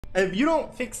if you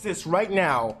don't fix this right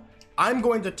now, I'm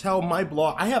going to tell my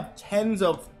blog. I have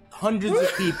hundreds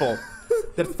of people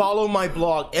that follow my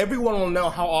blog. Everyone will know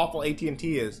how awful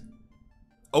AT&T is.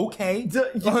 Okay.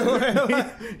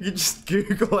 You just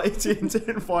Google AT&T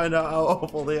and find out how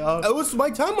awful they are. It was my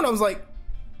time when I was like,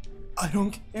 I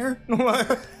don't care.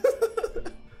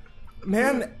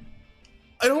 Man,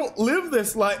 I don't live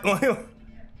this life. I'm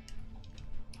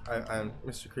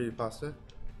Mr. Creepypasta,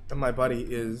 and my buddy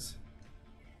is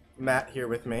Matt here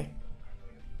with me.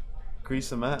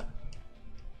 Grease and Matt.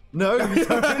 No, you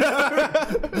don't.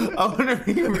 I want to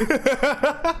be.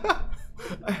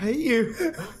 I hate you.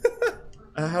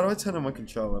 How do I turn on my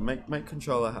controller? Make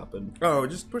controller happen. Oh,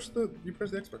 just push the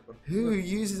Xbox button. Who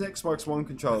uses Xbox One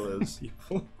controllers?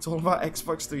 It's all about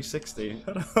Xbox 360.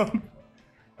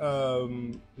 No,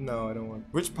 I don't want.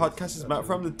 Which podcast is Matt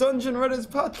from? The Dungeon Runners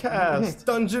podcast.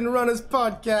 Dungeon Runners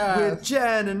podcast with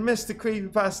Jen and Mr.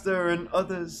 Creepypasta and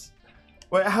others.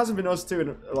 Well, it hasn't been us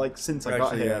two since I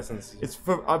got here. Yeah, since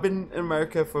I've been in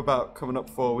America for about coming up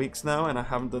 4 weeks now, and I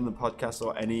haven't done the podcast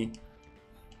or any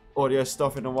audio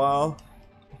stuff in a while.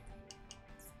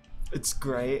 It's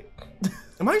great.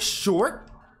 Am I short?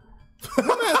 I'm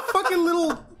a fucking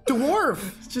little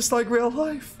dwarf. It's just like real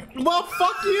life. Well,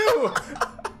 fuck you.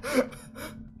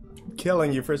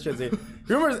 Killing you, first chance.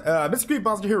 Rumors, Mr.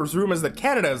 Creepypasta hears rumors that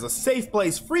Canada is a safe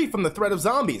place free from the threat of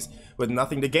zombies. With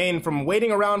nothing to gain from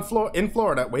waiting around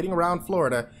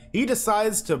Florida, he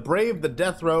decides to brave the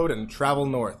death road and travel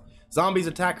north. Zombies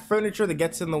attack furniture that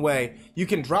gets in the way. You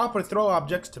can drop or throw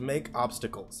objects to make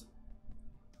obstacles.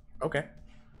 Okay.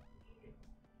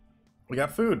 We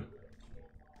got food.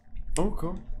 Oh,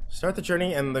 cool. Start the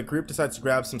journey, and the group decides to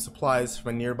grab some supplies from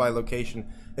a nearby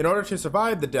location. In order to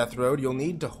survive the death road, you'll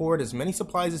need to hoard as many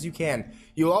supplies as you can.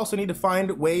 You'll also need to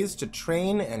find ways to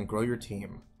train and grow your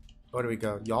team. Where do we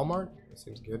go? Y'all That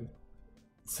seems good.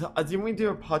 So, didn't we do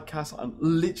a podcast on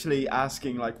literally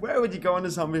asking, where would you go in a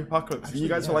zombie apocalypse? Actually, and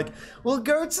you guys were like, well,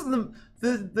 go to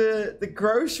the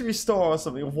grocery store or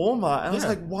something, or Walmart. And I was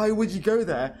like, why would you go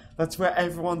there? That's where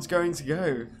everyone's going to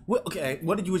go. Well, okay,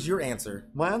 what was your answer?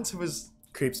 My answer was...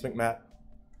 Creeps McMatt.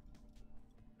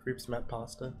 Creeps Matt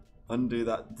pasta. Undo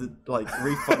that,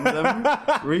 refund them.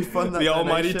 Refund that. The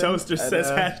almighty donation, toaster says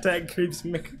hashtag Creeps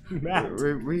McMatt.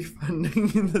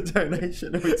 Refunding the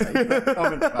donation and we take that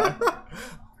comment back.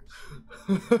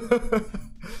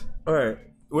 Alright,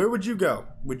 where would you go?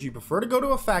 Would you prefer to go to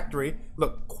a factory?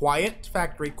 Look, quiet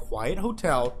factory, quiet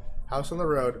hotel, house on the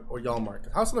road, or Y'all-Mart?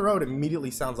 House on the road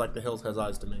immediately sounds like The Hills Has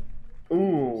Eyes to me.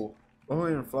 Ooh. Oh,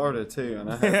 we're in Florida too, and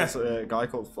I have this guy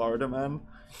called Florida Man.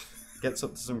 Gets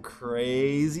up to some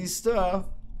crazy stuff.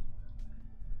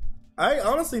 I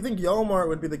honestly think Y'all-Mart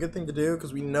would be the good thing to do,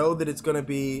 because we know that it's going to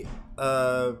be,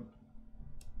 we're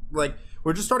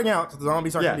just starting out, so the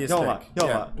zombies aren't going to be a Y'all-Mart.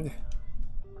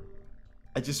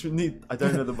 I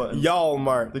don't know the button.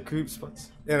 Y'all-Mart. The creep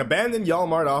spots. An abandoned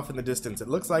Y'all-Mart off in the distance. It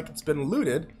looks like it's been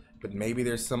looted, but maybe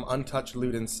there's some untouched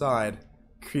loot inside.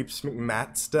 Creeps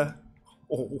McMatsta.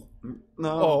 Oh.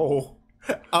 No.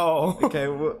 Oh. Okay,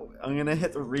 well, I'm gonna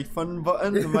hit the refund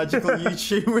button, the magical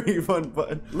YouTube refund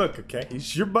button. Look, okay,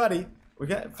 he's your buddy. We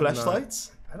get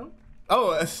flashlights? I don't...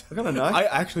 Oh, I got a knife. I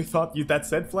actually thought that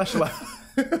said flashlight.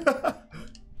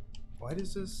 Why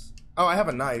does this... Oh, I have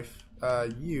a knife.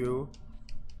 You're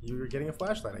getting a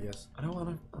flashlight, I guess. I don't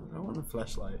want a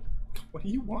flashlight. What do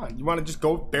you want? You want to just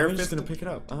go bare I'm just fist gonna pick it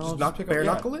up. Just not bare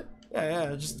knuckle it?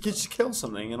 Yeah, just kill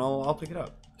something and I'll pick it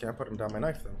up. Can't put him down my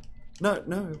knife though.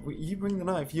 No, you bring the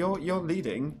knife. You're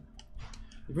leading.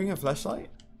 You bring a flashlight?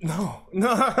 No,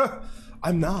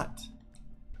 I'm not.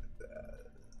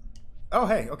 Oh,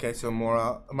 hey, okay, so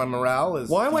my morale is...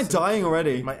 Why am I dying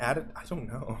already? I don't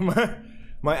know.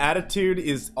 My attitude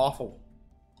is awful.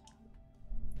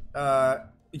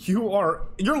 Your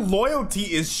loyalty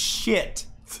is shit.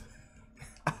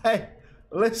 Hey,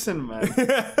 listen, man.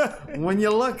 When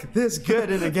you look this good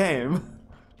in a game...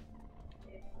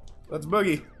 Let's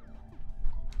boogie.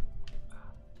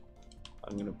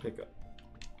 I'm gonna pick up.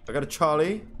 I got a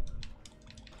Charlie.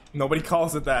 Nobody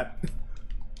calls it that.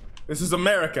 This is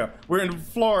America. We're in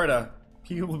Florida.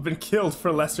 People have been killed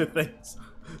for lesser things.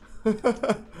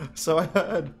 So I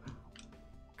heard.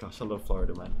 Gosh, I love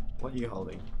Florida, man. What are you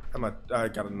holding? I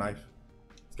got a knife.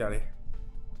 It's got it.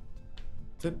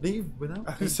 Don't leave without.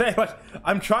 I was saying,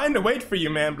 I'm trying to wait for you,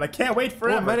 man, but I can't wait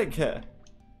forever. What Medicare?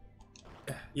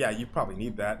 Yeah, you probably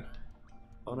need that.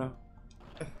 Oh no.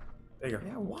 There you go.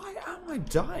 Yeah, why am I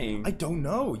dying? I don't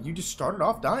know. You just started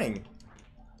off dying.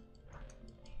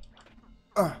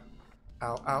 Ow,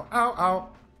 ow, ow, ow.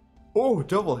 Oh,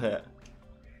 double hit.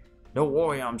 Don't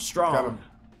worry, I'm strong.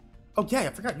 Oh yeah, I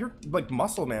forgot. You're like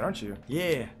muscle man, aren't you?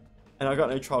 Yeah. And I got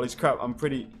no Charlie's crap. I'm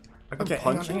pretty... I can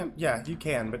punch hang him? on. Yeah, you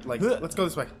can, but like, let's go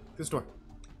this way. This door.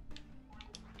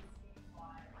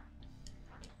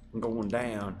 I'm going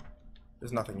down.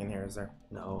 There's nothing in here, is there?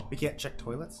 No. We can't check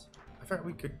toilets? I thought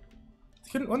we could...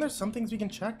 Weren't there some things we can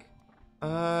check?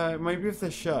 Maybe if they're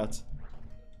shut.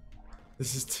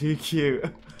 This is too cute.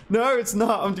 No, it's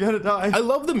not. I'm gonna die. I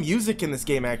love the music in this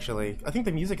game, actually. I think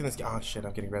the music in this game... Oh, shit,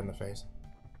 I'm getting red in the face.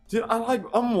 Dude,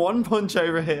 I'm one punch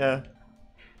over here.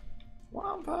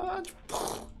 One punch.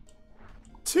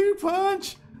 Two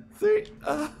punch. Three.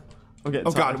 Okay.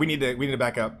 Oh god, we need to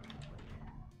back up.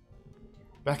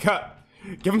 Back up.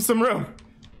 Give him some room.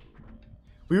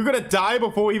 We were gonna die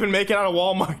before we even make it out of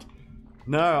Walmart.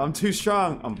 No, I'm too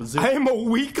strong. I'm bazooka. I am a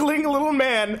weakling little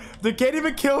man that can't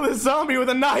even kill this zombie with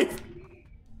a knife.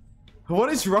 What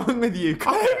is wrong with you?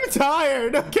 I'm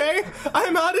tired, okay?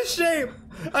 I'm out of shape.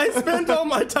 I spent all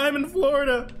my time in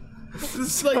Florida.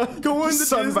 Just like going to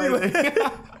sunbathing.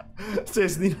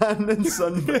 Disneyland and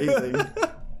sunbathing.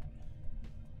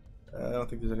 I don't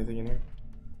think there's anything in here.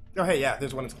 Oh, hey, yeah,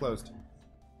 there's one that's closed.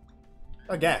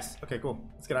 Oh, gas. Okay, cool.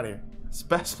 Let's get out of here. It's the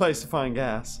best place to find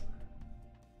gas.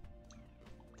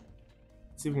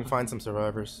 See if we can find some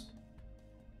survivors.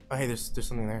 Oh, hey, there's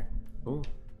something there. Ooh,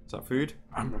 is that food?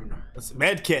 That's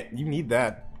med kit. You need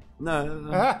that.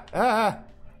 No.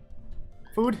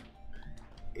 Food.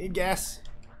 Gas.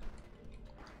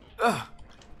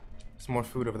 Some more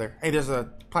food over there. Hey, there's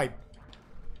a pipe.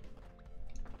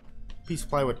 Piece of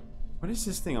plywood. What is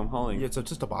this thing I'm holding? Yeah, it's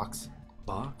just a box.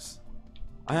 Box?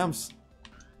 I am.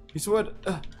 Piece of wood.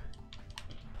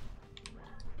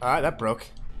 Alright, that broke.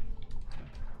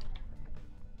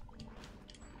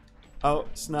 Oh,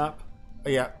 snap. Oh,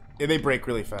 yeah, they break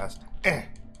really fast. Okay.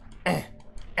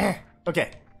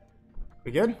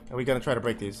 We good? Are we gonna try to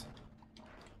break these?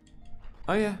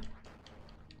 Oh, yeah.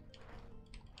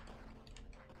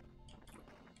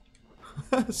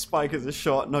 Spike is a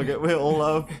short nugget we all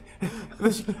love.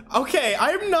 Okay,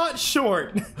 I'm not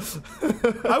short.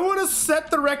 I want to set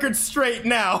the record straight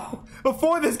now,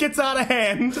 before this gets out of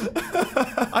hand.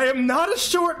 I am not a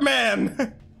short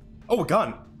man. Oh, a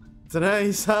gun. Dunno,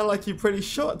 you sound like you're pretty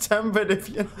short-tempered if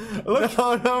you... Look,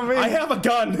 no, me. I have a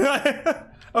gun.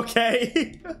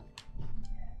 Okay.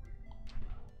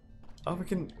 Oh, we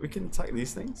can attack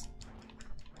these things?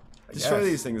 I Destroy guess.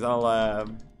 these things, I'll,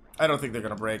 I don't think they're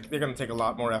gonna break. They're gonna take a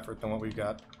lot more effort than what we've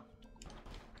got.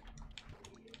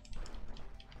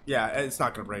 Yeah, it's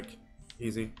not gonna break.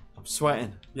 Easy. I'm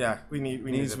sweating. Yeah, we need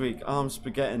Knees it. weak, arms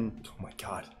spaghetti. Oh my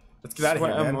god. Let's get out of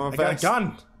here, Sweat man. on my I got a vest.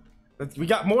 gun. We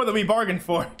got more than we bargained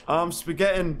for. Arms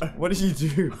spaghetti. What did you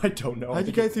do? I don't know. How'd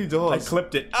you go through doors? I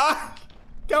clipped it. Ah!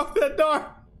 Go through that door.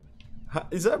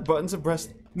 Is that a button to press?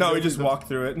 No, we just walk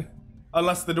through it.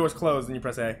 Unless the door's closed and you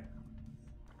press A.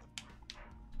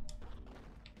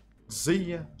 See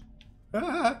ya.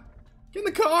 Ah! Get in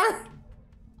the car!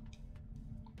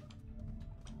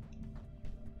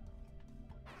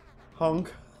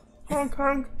 Honk. Honk,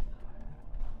 honk.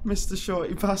 Mr.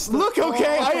 Shorty bastard. Look,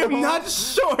 okay, I am not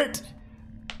short.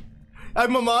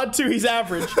 I'm a mod too, he's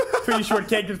average. Pretty short,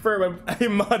 can't confirm. I'm a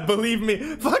mod, believe me.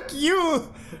 Fuck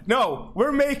you! No,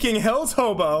 we're making Hell's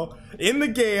Hobo in the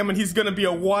game, and he's gonna be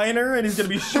a whiner, and he's gonna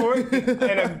be short,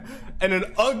 and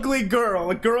an ugly girl.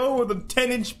 A girl with a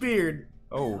 10-inch beard.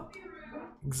 Oh.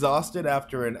 Exhausted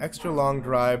after an extra long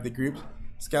drive, the group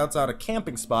scouts out a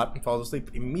camping spot and falls asleep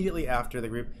immediately after the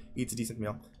group eats a decent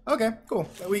meal. Okay, cool.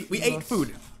 We ate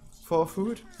food. For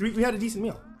food? We had a decent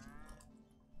meal.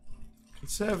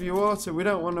 Conserve your water, we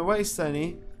don't want to waste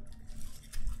any.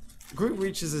 The group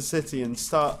reaches the city and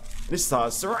it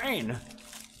starts to rain.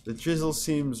 The drizzle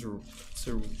seems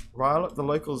to rile up the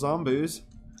local zombies.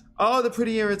 Oh, they're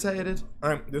pretty irritated.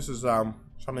 Alright, this is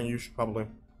something you should probably...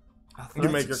 You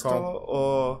make your call. Store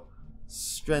or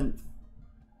strength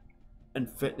and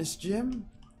fitness gym?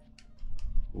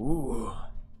 Ooh.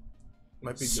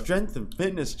 Might be Strength and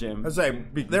fitness gym. I say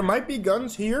there might be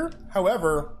guns here.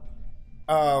 However,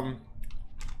 I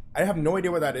have no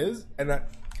idea what that is, and that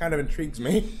kind of intrigues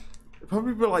me.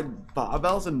 Probably put like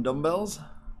barbells and dumbbells.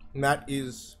 And that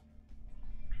is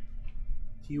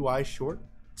TY short.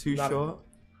 Too short.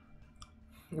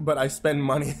 But I spend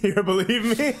money here,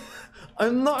 believe me.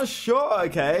 I'm not sure,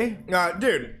 okay?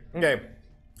 Dude, okay.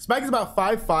 Spike is about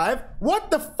 5'5". What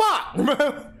the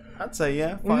fuck? I'd say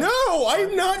yeah. No,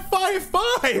 I'm not 5'5".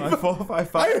 5'4", 5'5".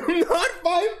 I am not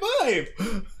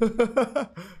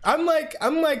 5'5".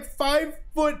 I'm like 5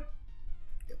 foot.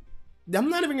 I'm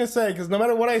not even gonna say, because no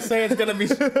matter what I say, it's gonna be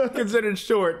considered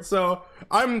short. So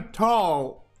I'm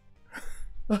tall.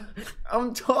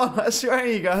 I'm tall. That's right,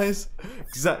 you guys.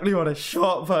 Exactly what a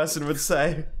short person would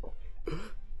say.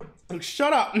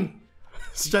 Shut up.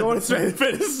 Going straight to the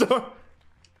fitness store.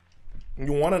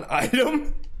 You want an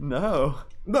item? No.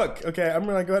 Look, okay, I'm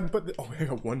gonna go ahead and put the. Oh, I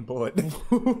got 1 bullet.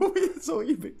 That's all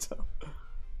you picked up.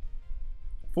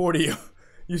 40.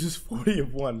 Uses 40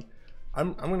 of 1.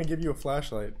 I'm gonna give you a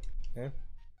flashlight. Okay.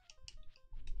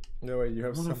 No way, you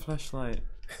have I want some. a flashlight.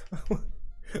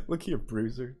 Look here,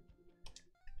 bruiser.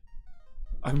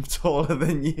 I'm taller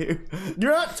than you.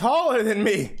 You're not taller than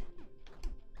me.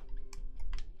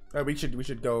 Alright, we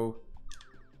should go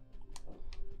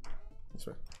this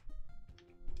way.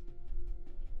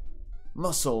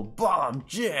 Muscle bomb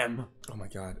gym. Oh my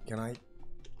god, can I?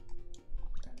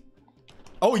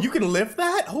 Oh, you can lift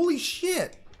that? Holy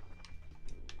shit!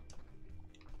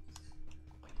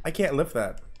 I can't lift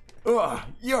that. Ugh,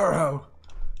 Euro.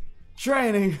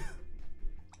 Training.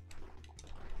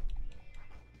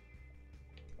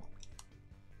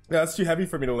 Yeah, that's too heavy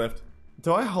for me to lift.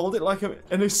 Do I hold it like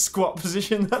in a squat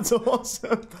position? That's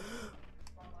awesome.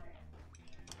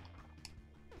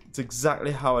 It's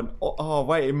exactly how an. Oh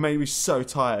wait, it made me so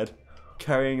tired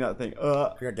carrying that thing.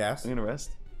 I got gas. I'm gonna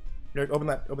rest. Here, open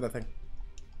that thing.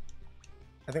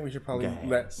 I think we should probably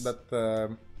let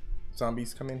the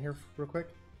zombies come in here real quick,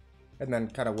 and then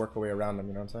kind of work our way around them.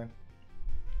 You know what I'm saying?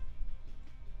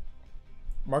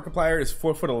 Markiplier is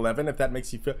 4'11". If that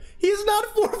makes you feel, he's not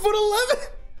 4'11".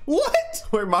 What?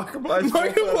 Wait, Markiplier is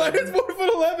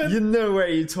 4'11". You know where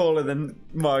you're taller than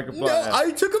Markiplier. No, I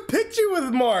took a picture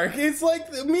with Mark. It's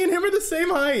like me and him are the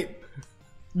same height.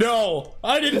 No,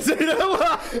 I didn't say that out loud.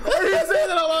 I didn't say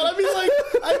that out loud. I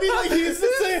mean like he's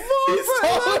the same. He's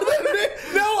taller than me.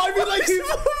 No, I mean like he's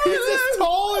as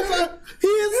tall as he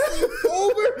is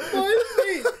over 5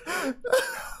 feet.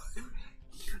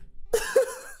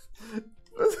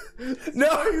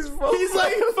 No, he's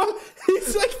like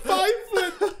 5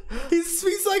 foot.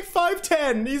 He's like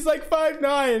 5'10". He's like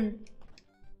 5'9".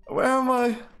 Where am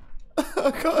I?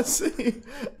 I can't see.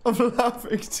 I'm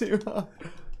laughing too hard.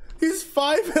 He's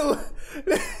 5'11".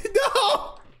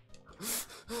 No.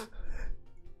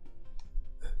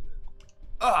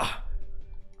 Ah.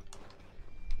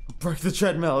 Broke the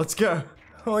treadmill. Let's go.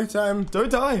 Only time.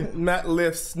 Don't die. Matt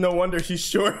lifts. No wonder she's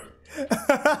short.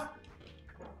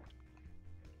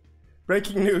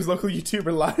 Breaking news, local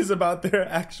YouTuber lies about their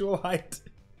actual height.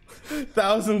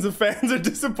 Thousands of fans are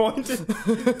disappointed.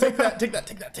 Take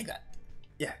that.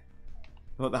 Yeah.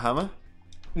 What, the hammer?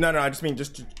 No, I just mean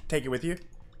just to take it with you.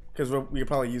 Because we could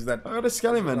probably use that. I got a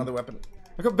skeleton. Another weapon.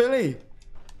 I got Billy.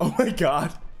 Oh my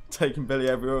god. Taking Billy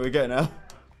everywhere we go now.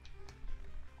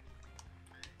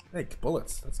 Hey,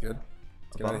 bullets. That's good.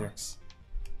 Let's get out of here.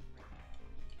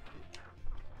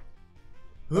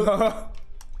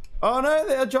 Oh no,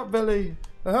 they dropped Billy.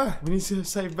 Uh-huh. We need to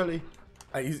save Billy.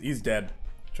 He's dead.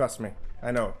 Trust me.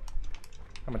 I know.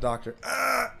 I'm a doctor.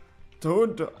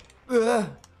 Don't die.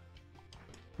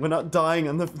 We're not dying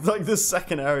on the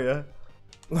second area.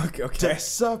 Look, okay.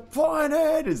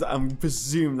 Disappointed! I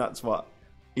presume that's what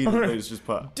either of those just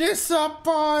put.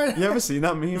 Disappointed! You ever seen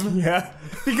that meme? Yeah.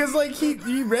 Because, like,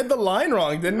 he read the line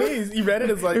wrong, didn't he? He read it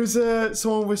as, like... It was,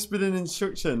 someone whispered an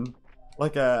instruction.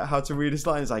 Like, how to read his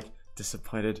lines, like,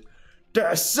 disappointed.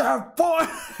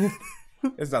 Disappointed!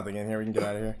 There's nothing in here. We can get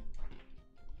out of here.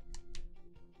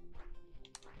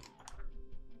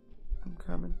 I'm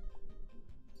coming.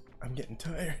 I'm getting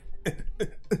tired.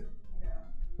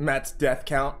 Matt's death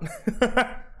count.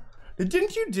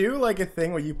 Didn't you do like a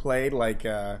thing where you played like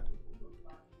what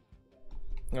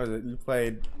was it? You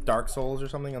played Dark Souls or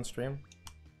something on stream?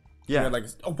 Yeah. Like,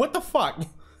 oh, what the fuck?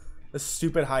 A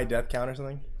stupid high death count or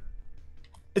something?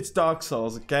 It's Dark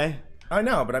Souls, okay? I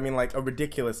know, but I mean like a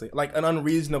ridiculously, like an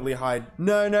unreasonably high.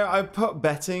 No, I put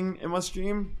betting in my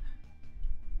stream.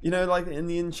 You know, like in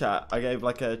the in-chat, I gave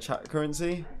like a chat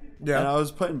currency. Yeah. And I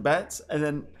was putting bets, and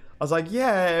then I was like,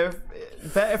 yeah,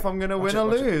 bet if I'm going to win or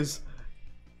lose.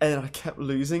 And I kept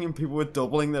losing, and people were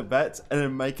doubling their bets and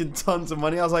then making tons of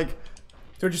money. I was like...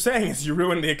 So what you're saying is you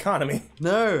ruined the economy.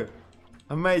 No.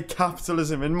 I made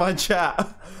capitalism in my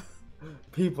chat.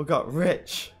 People got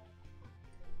rich.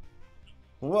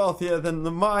 Wealthier than the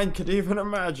mind could even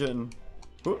imagine.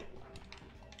 Ooh.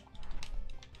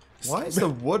 Why is the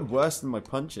wood worse than my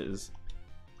punches?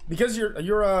 Because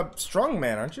you're a strong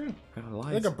man, aren't you? You're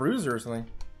like a bruiser or something.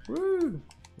 Woo!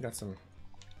 Got some.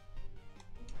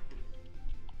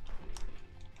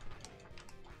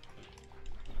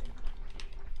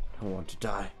 I want to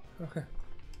die. Okay.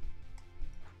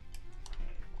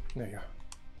 There you go.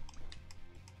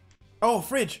 Oh,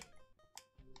 fridge.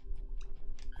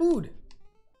 Food.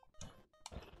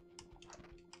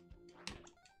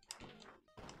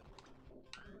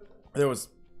 There was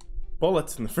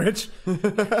bullets in the fridge.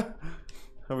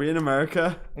 Are we in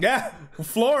America? Yeah,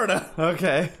 Florida.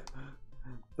 Okay.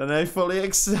 Then I fully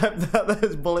accept that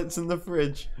there's bullets in the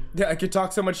fridge. Yeah, I could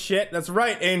talk so much shit. That's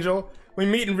right, Angel. We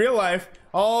meet in real life.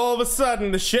 All of a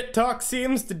sudden, the shit talk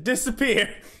seems to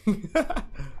disappear. We need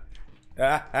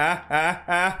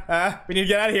to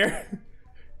get out of here.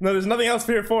 No, there's nothing else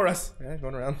here for us. Yeah,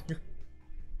 going around.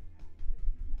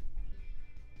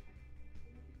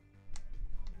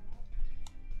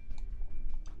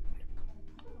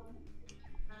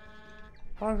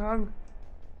 Hong.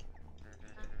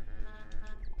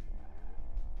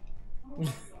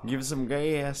 Give us some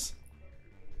gas.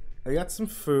 I got some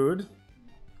food.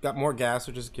 Got more gas,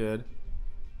 which is good.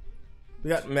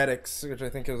 We got medics, which I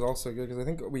think is also good, because I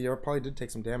think we probably did take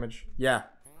some damage. Yeah.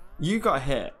 You got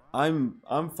hit. I'm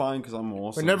fine because I'm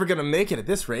awesome. We're never gonna make it at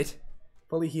this rate.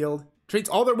 Fully healed. Treats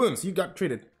all their wounds. You got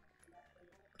treated.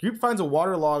 Group finds a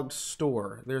waterlogged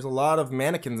store. There's a lot of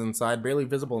mannequins inside, barely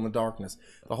visible in the darkness.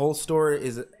 The whole store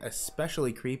is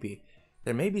especially creepy.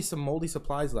 There may be some moldy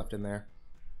supplies left in there.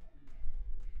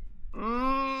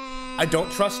 I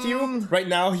don't trust you. Right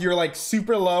now, you're like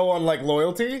super low on like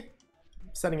loyalty.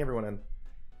 I'm setting everyone in.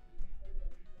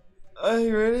 Are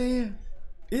you ready?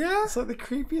 Yeah. It's like the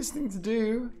creepiest thing to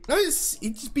do. No,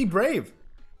 just be brave.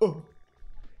 Oh.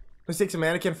 Mistakes a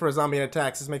mannequin for a zombie and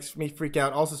attacks. This makes me freak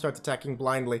out. Also starts attacking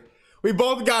blindly. We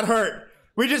both got hurt.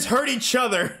 We just hurt each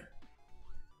other.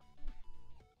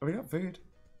 We got food.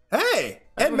 Hey!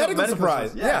 And medical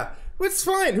supplies. Yeah. It's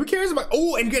fine. Who cares about...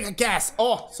 Oh, and get gas.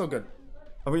 Oh, so good.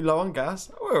 Are we low on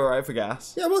gas? We're alright for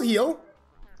gas. Yeah, we'll heal.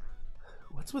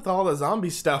 What's with all the zombie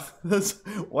stuff?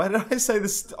 Why did I say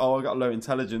this? Oh, I got low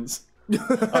intelligence.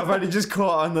 I've only just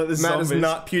caught on that this Matt zombies. is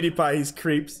not PewDiePie, he's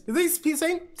creeps. Is he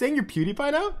saying you're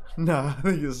PewDiePie now? No, I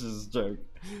think it's just a joke.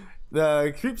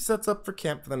 The creep sets up for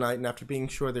camp for the night, and after being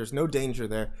sure there's no danger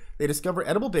there, they discover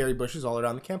edible berry bushes all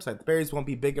around the campsite. The berries won't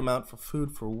be big amount for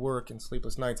food for work and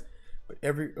sleepless nights, but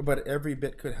every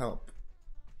bit could help.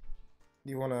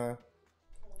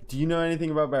 Do you know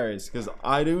anything about berries? Because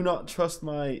I do not trust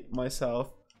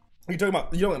myself. Are you talking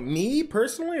about me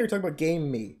personally, or are you talking about game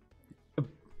me?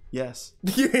 Yes.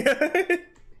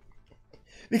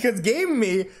 Because Game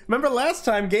Me, remember last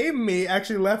time Game Me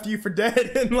actually left you for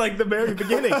dead in like the very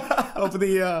beginning of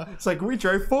the It's like we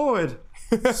drove forward.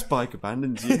 Spike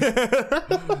abandons you.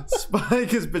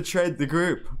 Spike has betrayed the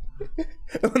group.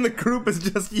 When the group is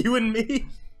just you and me.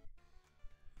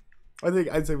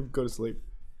 I'd say we go to sleep.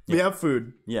 Yeah. We have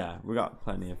food. Yeah, we got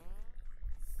plenty of.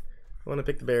 I want to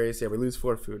pick the berries. Yeah, we lose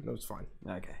 4 food. No, it's fine.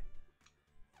 Okay.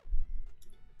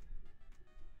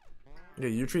 Yeah,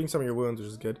 you're treating some of your wounds, which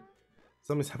is good.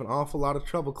 Zombies have an awful lot of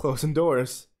trouble closing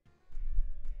doors.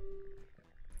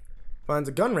 Finds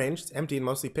a gun range. It's empty and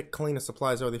mostly picked clean of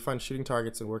supplies, or they find shooting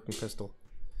targets and working pistol.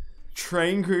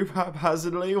 Train group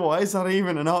haphazardly? Why is that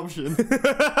even an option?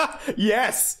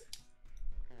 Yes!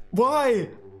 Why?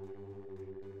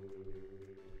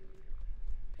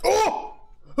 Oh!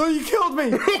 Oh, you killed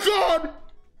me! Oh god!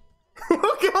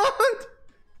 Oh god!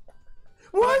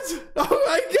 What? Oh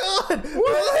my god!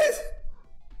 What?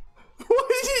 What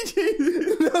did you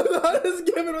do? No, not as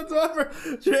given whatsoever.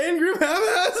 Train group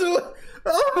haphazardly.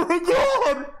 Oh my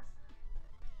god!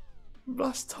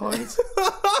 That's tight.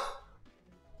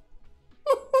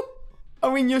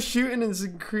 I mean, your shooting is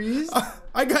increased.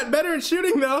 I got better at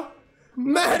shooting though.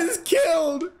 Matt is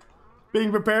killed.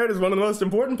 Being prepared is one of the most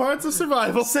important parts of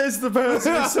survival. Says the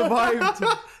person who survived.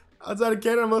 Outside of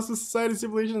Canada, most of society's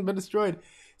civilization has been destroyed.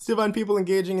 Still find people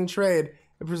engaging in trade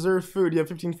and preserve food. You have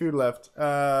 15 food left.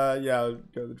 Yeah, I'll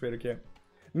go to the trader camp.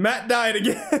 Matt died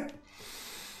again.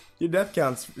 Your death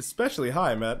count's especially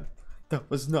high, Matt. That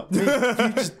was not me. You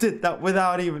just did that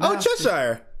without even Oh, asking.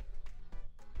 Cheshire.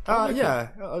 Okay. Yeah.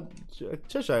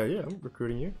 Cheshire, yeah, I'm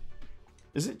recruiting you.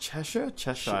 Is it Cheshire?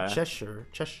 Cheshire.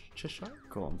 Cheshire.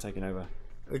 Cool, I'm taking over.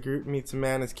 The group meets a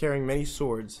man who's carrying many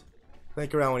swords.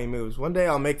 Think around when he moves. One day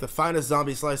I'll make the finest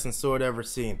zombie slicing sword ever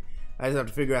seen. I just have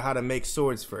to figure out how to make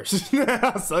swords first.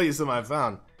 I'll sell you some I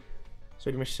found.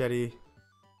 Shady machete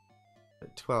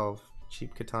at 12.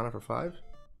 Cheap katana for 5.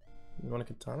 You want a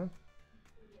katana?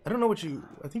 I don't know what you...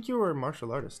 I think you were a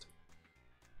martial artist.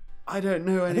 I don't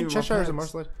know any I think Cheshire is a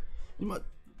martial artist.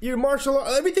 You're martial art.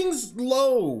 Everything's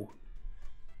low.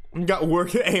 You got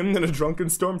work aimed at a drunken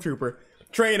stormtrooper.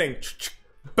 Training.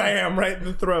 Bam! Right in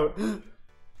the throat.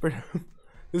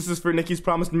 This is for Nikki's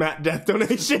promised Matt death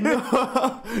donation.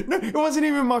 No, it wasn't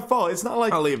even my fault. It's not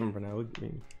like... I'll leave him for now.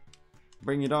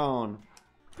 Bring it on.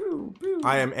 Boo, boo,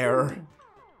 I am error. boo.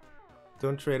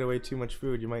 Don't trade away too much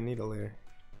food. You might need it later.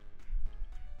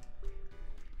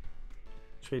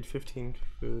 Trade 15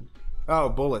 food. Oh,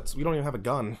 bullets. We don't even have a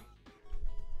gun.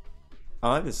 I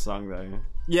like this song though.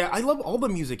 Yeah, I love all the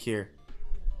music here.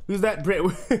 Who's that Brit?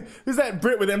 Who's that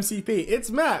Brit with MCP? It's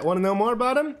Matt. Want to know more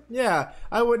about him? Yeah,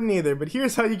 I wouldn't either, but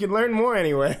here's how you can learn more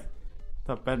anyway.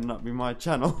 That better not be my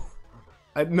channel.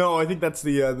 No, I think that's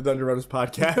the Dungeon Runners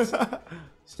podcast.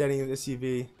 Standing in the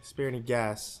SUV, spare any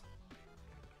gas.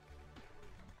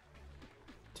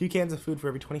 2 cans of food for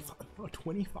every 25. Oh,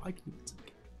 25 units.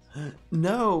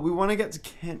 No, we want to get to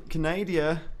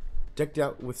Canada. Decked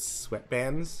out with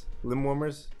sweatbands, limb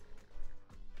warmers.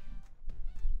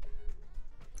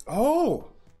 Oh!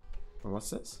 What's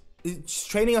this? It's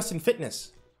training us in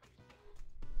fitness.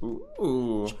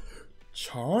 Ooh.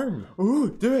 Charm. Ooh,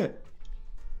 do it.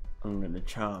 I'm gonna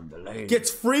charm the lady.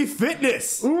 Gets free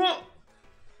fitness. Ooh.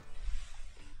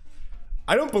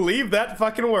 I don't believe that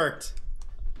fucking worked.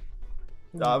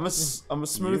 I'm a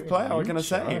smooth player. What can I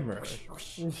say?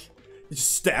 You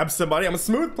just stab somebody. I'm a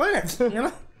smooth player. You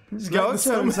know? Just go up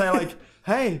to him and say like,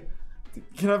 "Hey,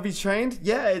 can I be trained?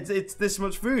 Yeah, it's this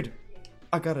much food.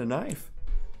 I got a knife.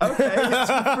 Okay,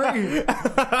 it's for free.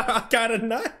 I got a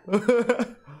knife.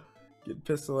 Get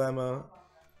pistol ammo.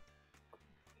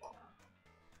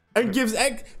 And gives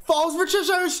egg. Falls for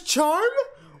Cheshire's charm?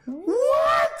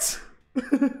 What?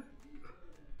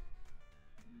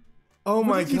 Oh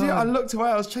my god. I looked away,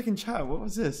 I was checking chat. What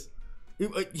was this?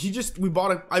 I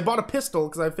bought a pistol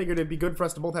because I figured it'd be good for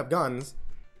us to both have guns.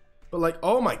 But like,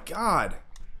 oh my god.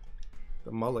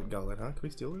 The mullet gullet, huh? Can we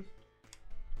steal this?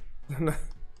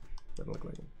 Doesn't look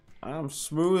like it. I'm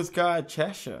smooth guy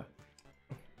Cheshire.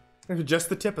 Just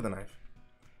the tip of the knife.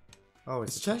 Oh,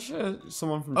 Is Cheshire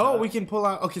someone from Oh, chat? we can pull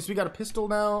out. Okay, so we got a pistol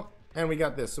now, and we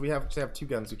got this. So we have 2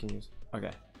 guns we can use.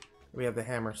 Okay. We have the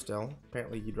hammer still.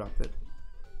 Apparently, you dropped it.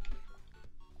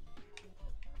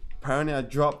 Apparently, I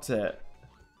dropped it.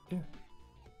 Yeah.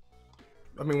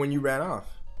 I mean, when you ran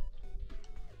off.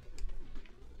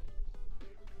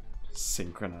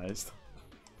 Synchronized.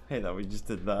 Hey, that we just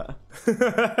did that.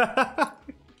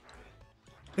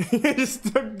 You just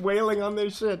stuck wailing on their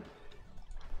shit.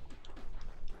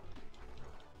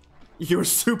 You're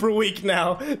super weak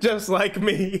now, just like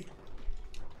me.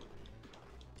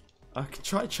 I could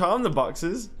try charm the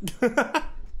boxes.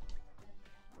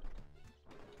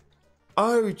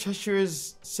 Oh, Cheshire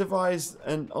is civilized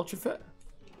and ultra fit.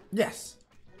 Yes.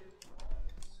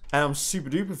 And I'm super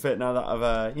duper fit now that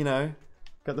I've, you know,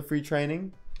 got the free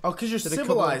training. Oh, because you're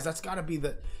civilized. That's gotta be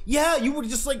the... Yeah, you were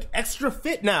just like extra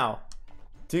fit now.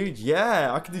 Dude,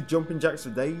 yeah, I could do jumping jacks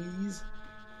for days.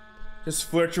 Just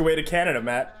flirt your way to Canada,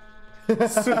 Matt.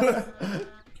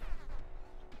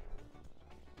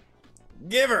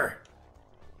 Give her.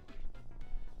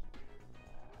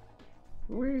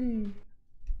 Whee.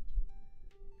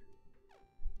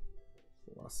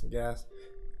 Lost some gas.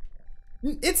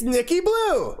 It's Nikki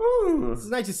Blue! Ooh. It's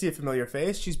nice to see a familiar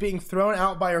face. She's being thrown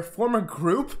out by her former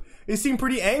group. They seem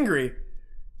pretty angry.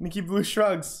 Nikki Blue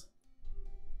shrugs.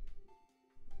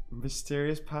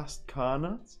 Mysterious past car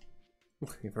nuts?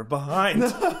 Leave her behind.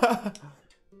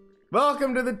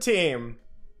 Welcome to the team.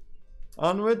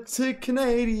 Onward to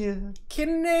Canada.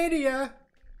 Canada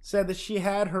said that she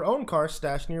had her own car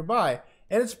stashed nearby,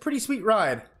 and it's a pretty sweet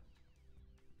ride.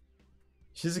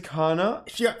 She's a car nut?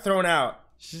 She got thrown out.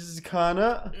 She's a car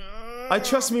nut? I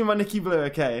trust me, my Nikki Blue,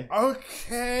 okay?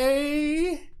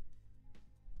 Okay.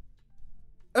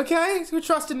 Okay, so we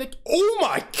trust in Nick. Oh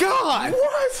my god!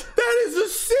 What? That is a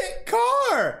sick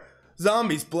car!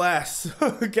 Zombies blast.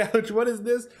 Gouge, what is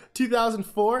this?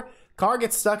 2004? Car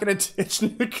gets stuck in a ditch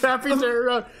near the crappy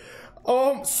dirt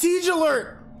road. Siege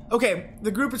alert! Okay,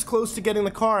 the group is close to getting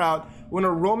the car out when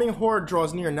a roaming horde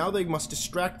draws near. Now they must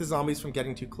distract the zombies from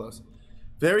getting too close.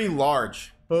 Very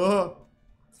large. Okay,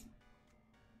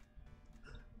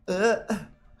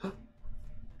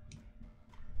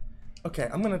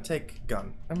 I'm gonna take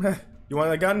gun. You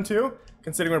want a gun too?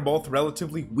 Considering we're both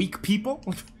relatively weak people?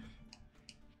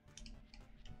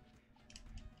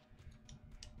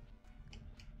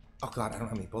 Oh god, I don't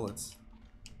have any bullets.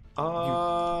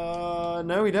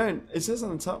 No, we don't. It says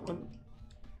on the top one.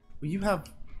 Well, you have...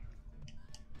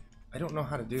 I don't know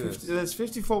how to do this. There's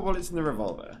 54 bullets in the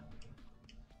revolver.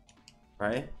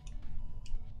 Right?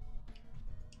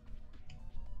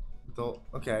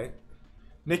 Okay.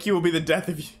 Nikki will be the death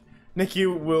of you. Nikki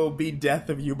will be death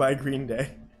of you by Green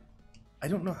Day. I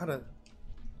don't know how to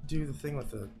do the thing with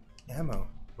the ammo.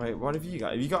 Wait, what have you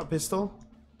got? Have you got a pistol?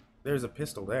 There's a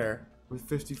pistol there. With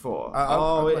 54.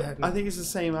 I'll go ahead and... I think it's the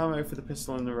same ammo for the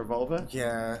pistol and the revolver.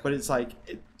 Yeah. But it's like...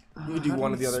 You do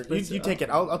one or the other. You take it.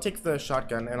 I'll take the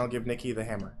shotgun and I'll give Nikki the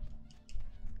hammer.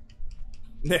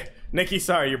 Nikki,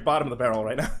 sorry, you're bottom of the barrel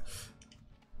right now.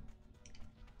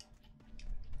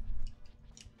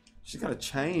 She's got a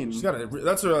chain. She's got a.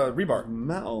 That's a rebar.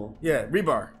 Metal. Yeah,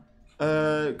 rebar.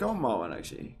 Go on Marwan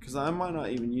actually, because I might not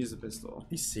even use the pistol. Are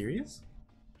you serious?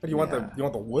 What do you want? You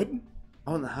want the wood?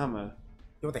 I want the hammer.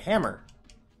 You want the hammer?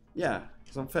 Yeah,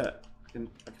 because I'm fit. I can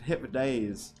hit for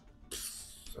days.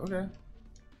 Okay.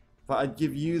 But I'd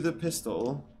give you the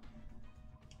pistol,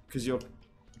 because you're,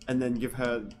 and then give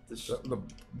her the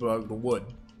wood.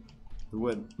 The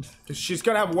wood. Because she's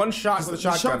gonna have one shot with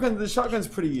the shotgun. The shotgun's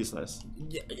pretty useless.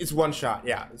 Yeah, it's one shot.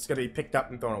 Yeah, it's gonna be picked up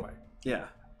and thrown away. Yeah.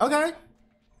 Okay,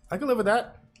 I can live with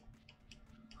that.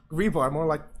 Rebar, more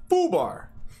like foobar.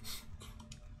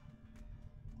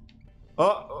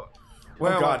 Oh,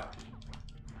 where am I?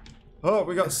 Oh,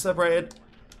 we got separated.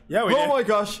 Yeah, we did. Oh my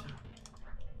gosh.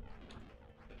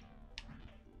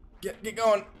 Get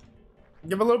going.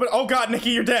 Give a little bit. Oh god,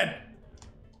 Nikki, you're dead.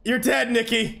 You're dead,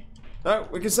 Nikki. No,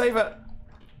 we can save it.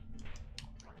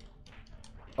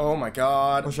 Oh my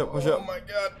god. Push up, push up. Oh my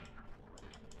god.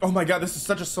 Oh my god, this is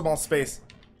such a small space.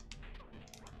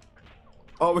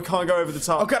 Oh, we can't go over the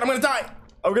top. Oh god, I'm gonna die.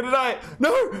 I'm gonna die.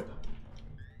 No!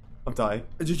 I'm dying.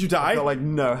 Did you die? I've got like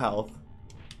no health.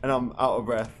 And I'm out of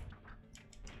breath.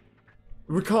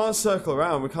 We can't circle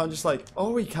around. We can't just like,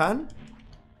 oh, we can?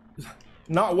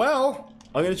 Not well.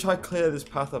 I'm gonna try to clear this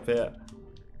path up here.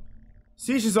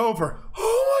 Siege is over.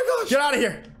 Oh my gosh! Get out of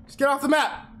here. Just get off the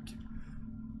map.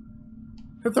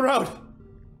 Hit the road.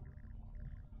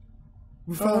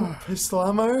 We found pistol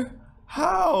ammo?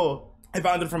 How? I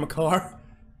found it from a car.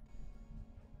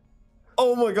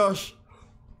 Oh my gosh.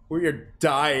 We are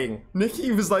dying.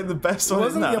 Nikki was like the best one.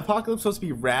 Wasn't the apocalypse supposed to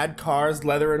be rad cars,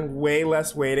 leather, and way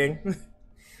less waiting?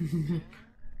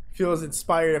 Feels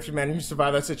inspired after managing to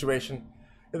survive that situation.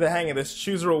 Get the hang of this.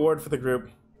 Choose a reward for the group.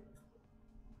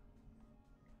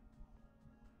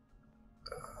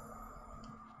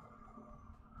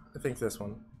 I think this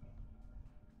one.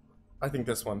 I think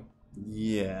this one.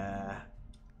 Yeah.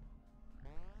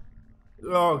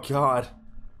 Oh god.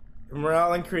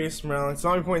 Morale increased. Morale.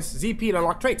 Zombie points. ZP to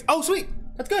unlock traits. Oh sweet.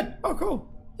 That's good. Oh cool.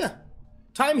 Yeah.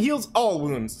 Time heals all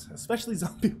wounds, especially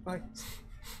zombie bites.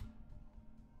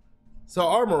 So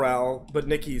our morale, but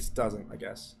Nikki's doesn't, I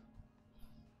guess.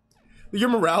 Your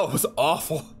morale was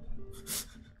awful.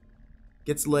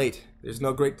 Gets late. There's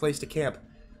no great place to camp.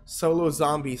 Solo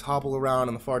zombies hobble around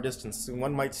in the far distance, and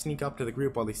one might sneak up to the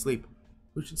group while they sleep.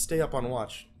 Who should stay up on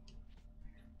watch?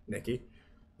 Nikki.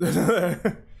 You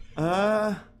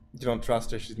don't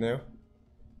trust her, she's new.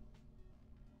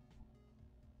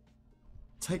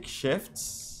 Take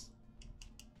shifts?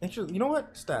 Actually, you know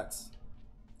what? Stats.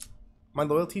 My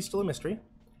loyalty's still a mystery.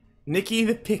 Nikki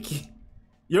the Picky.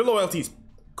 Your loyalty's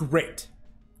great.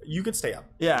 You could stay up.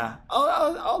 Yeah,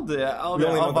 I'll do it. I'll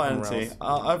volunteer.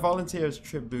 I volunteer as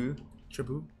Tribu.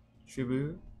 Tribu?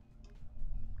 Tribu.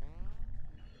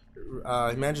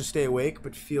 He managed to stay awake,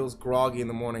 but feels groggy in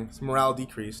the morning. His morale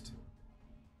decreased.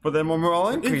 But then my morale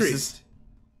increased.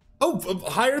 Oh,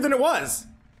 higher than it was.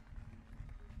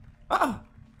 Ah,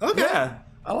 okay. Yeah,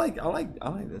 I like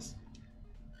this.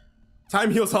 Time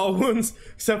heals all wounds,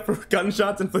 except for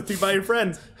gunshots inflicted by your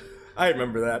friends. I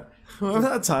remember that. Remember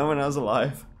that time when I was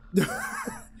alive?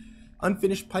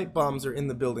 Unfinished pipe bombs are in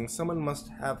the building. Someone must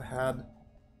have had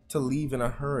to leave in a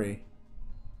hurry.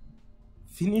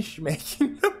 Finish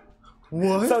making them?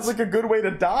 What? Sounds like a good way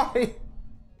to die.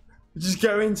 Just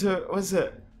go into, what's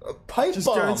it? A pipe Just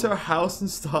bomb. go into a house and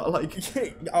start like...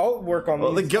 I'll work on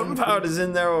Well, the these. gunpowder's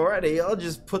in there already. I'll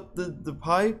just put the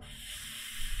pipe...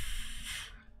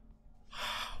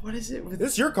 What is it with...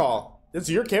 This is your call. This is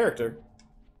your character.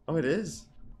 Oh, it is.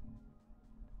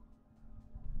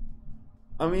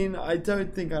 I mean, I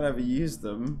don't think I'd ever use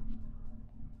them.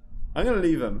 I'm gonna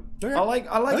leave him. Okay. I like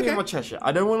Okay. him on Cheshire.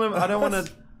 I don't want to. I don't want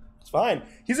to. It's fine.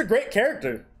 He's a great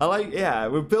character. Yeah,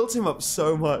 we built him up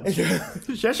so much.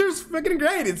 Cheshire's freaking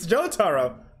great. It's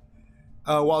Jotaro.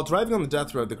 While driving on the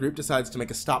death road, the group decides to make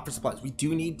a stop for supplies. We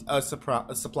do need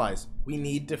supplies. We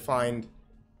need to find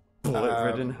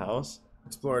Bullet-ridden house.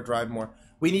 explore, drive more.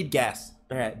 We need gas.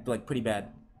 Bad, like pretty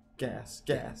bad. Gas.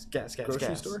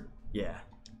 Grocery store? Yeah.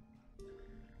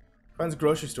 Finds a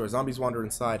grocery store. Zombies wander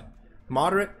inside.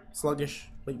 Moderate, sluggish,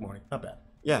 late morning. Not bad.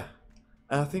 Yeah.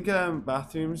 And I think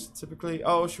bathrooms typically.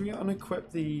 Oh, should we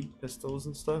unequip the pistols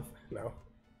and stuff? No.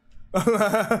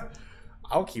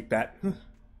 I'll keep that.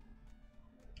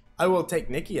 I will take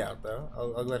Nikki out though.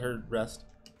 I'll let her rest.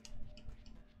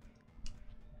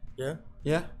 Yeah?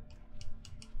 Yeah.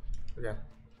 Okay.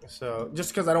 So,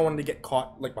 just because I don't want him to get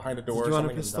caught like behind a door Do or you want a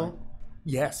something. pistol?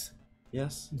 Yes.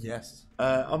 Yes. Yes.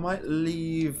 I might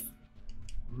leave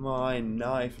my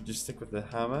knife and just stick with the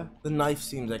hammer. The knife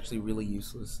seems actually really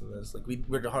useless in this. Like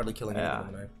we're hardly killing anything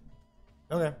with a knife.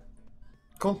 Okay.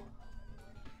 Cool.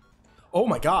 Oh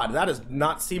my god, that does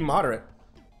not seem moderate.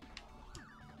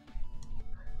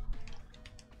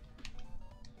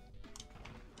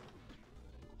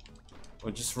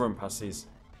 Or just run past these.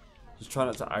 Just try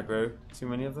not to aggro too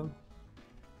many of them.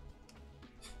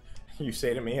 You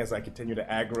say to me as I continue to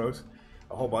aggro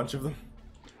a whole bunch of them.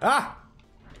 Ah!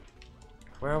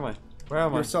 Where am I? Where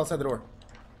am I? You're still outside the door.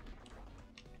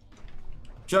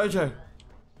 Jojo!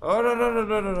 Oh,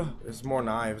 no. There's more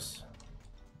knives.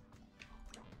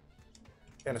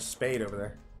 And a spade over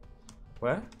there.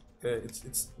 Where?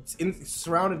 It's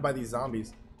surrounded by these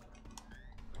zombies.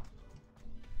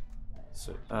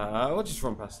 So, we'll just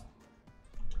run past.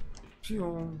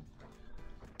 Pew.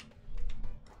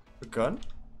 A gun?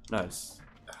 Nice.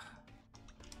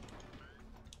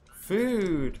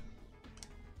 Food!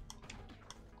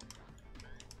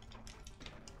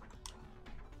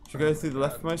 Should we go through the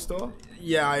leftmost door?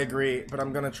 Yeah, I agree, but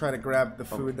I'm gonna try to grab the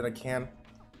food that I can.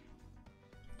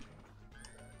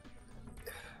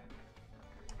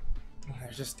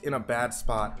 They're just in a bad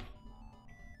spot.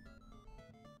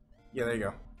 Yeah, there you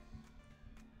go.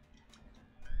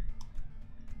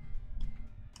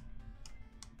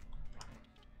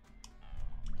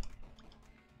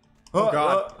 Oh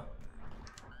god.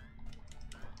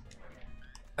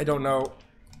 I don't know.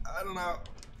 I don't know.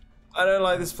 I don't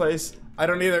like this place. I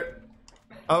don't either.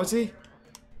 Oh, is he?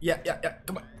 Yeah.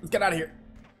 Come on, let's get out of here.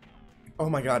 Oh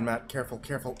my god, Matt,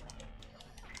 careful.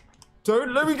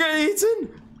 Don't let me get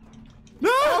eaten! No!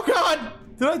 Oh god!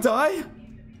 Did I die?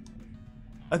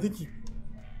 I think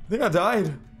I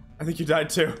died. I think you died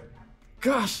too.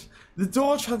 Gosh, the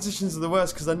door transitions are the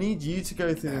worst because I need you to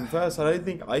go through them first. I don't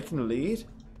think I can lead.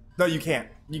 No, you can't.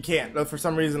 You can't. No, for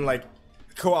some reason, like,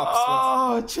 co-ops.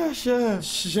 Oh, Cheshire.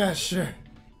 Cheshire.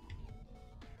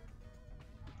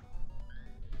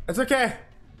 It's okay.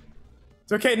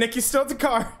 It's okay. Nikki's still at the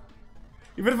car.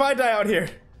 Even if I die out here,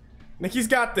 Nikki's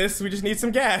got this. We just need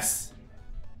some gas.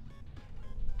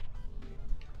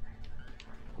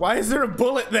 Why is there a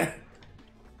bullet there?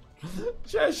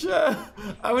 Cheshire.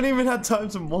 I haven't even had time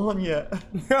to mourn yet.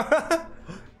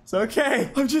 It's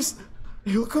okay.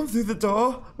 He'll come through the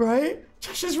door, right?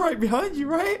 Cheshire's right behind you,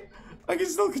 right? I can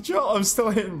still control. I'm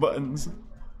still hitting buttons.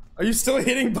 Are you still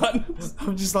hitting buttons?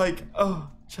 I'm just like,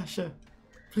 oh, Cheshire,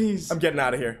 please. I'm getting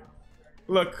out of here.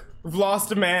 Look, we've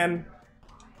lost a man.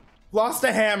 Lost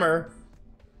a hammer.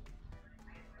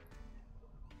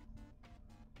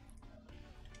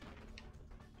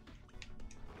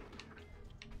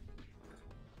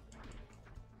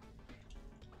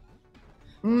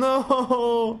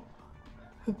 No.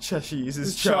 Cheshire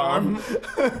uses charm.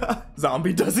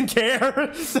 Zombie doesn't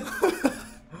care.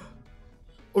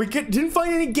 We didn't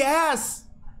find any gas.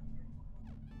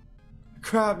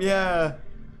 Crap, yeah.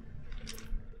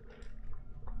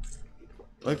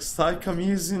 Looks like I'm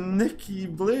using Nikki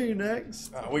Blue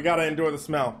next. We gotta endure the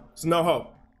smell. There's no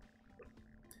hope.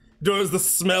 Endures the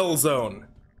smell zone.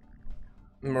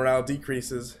 Morale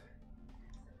decreases.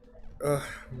 Ugh,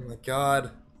 oh my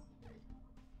god.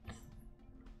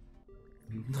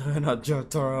 No, not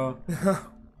Jotaro.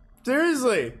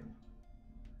 Seriously.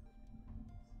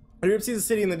 Europe sees a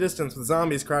city in the distance with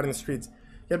zombies crowding the streets.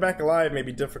 Get back alive may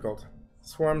be difficult.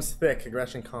 Swarms thick,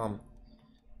 aggression calm.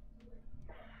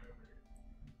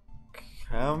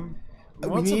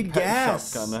 What's we need a pet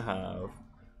gas. shop gonna have?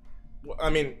 Well, I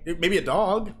mean, maybe a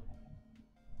dog.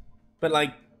 But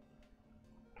like,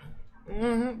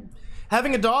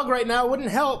 having a dog right now wouldn't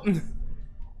help.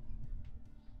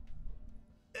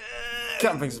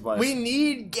 Camping supplies. We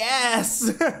need gas.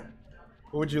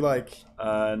 What would you like?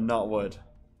 Not wood.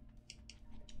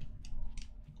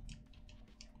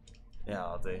 Yeah,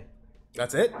 I'll do.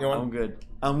 That's it? You want?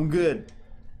 I'm good.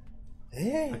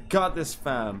 Yeah. I got this,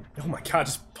 fam. Oh my god,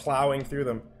 just plowing through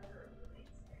them.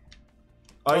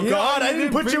 Oh yeah, god, I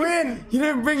didn't put you in! You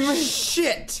didn't bring me.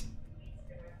 Shit!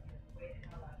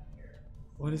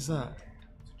 What is that?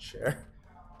 Chair.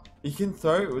 You can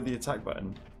throw it with the attack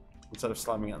button instead of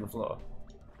slamming it on the floor.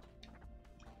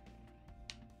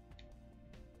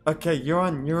 Okay, you're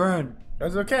on.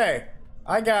 That's okay.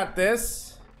 I got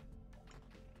this.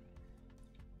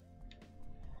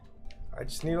 I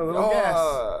just need a little gas.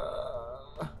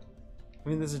 I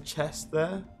mean, there's a chest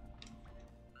there.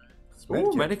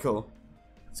 Ooh, medical.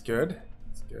 It's good.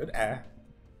 It's good.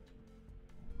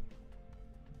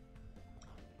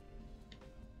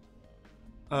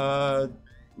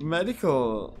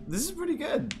 Medical. This is pretty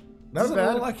good. Not Doesn't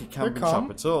bad. look like a camping shop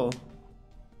at all.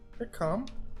 They're calm.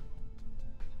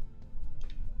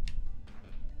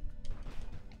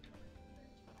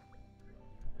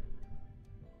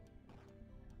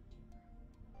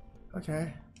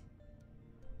 Okay.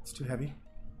 It's too heavy.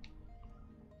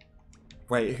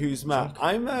 Wait, who's Matt?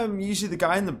 I'm usually the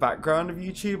guy in the background of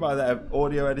YouTube, either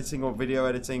audio editing or video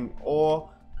editing, or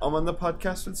I'm on the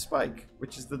podcast with Spike,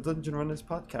 which is the Dungeon Runners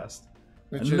podcast.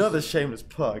 Another shameless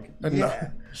plug. Yeah.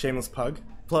 Shameless pug.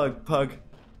 Pug.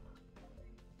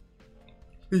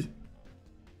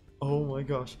 Oh my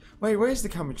gosh. Wait, where's the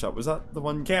camping shop? Was that the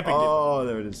one? Camping. Oh,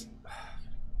 there it is.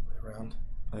 Way around.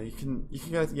 You can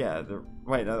go. Yeah.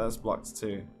 Wait, no, that's blocked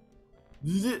too.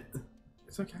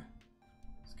 It's okay.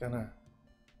 It's gonna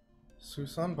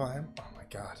swoosh on by him. Oh my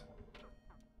god.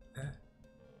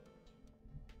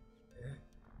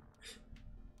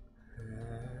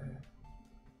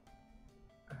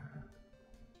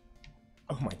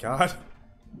 Oh my god.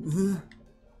 You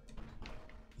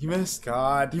missed.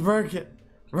 God. You broke it.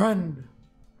 Run.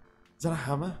 Is that a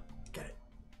hammer? Get it.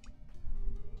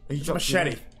 It's a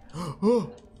machete.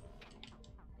 Oh.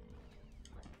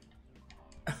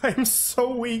 I'm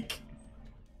so weak.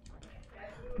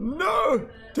 No!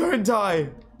 Don't die.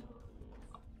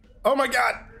 Oh my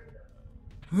god.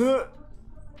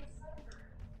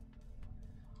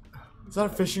 Is that a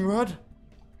fishing rod?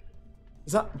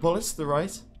 Is that bullets to the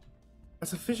right?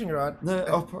 That's a fishing rod. No,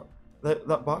 upper,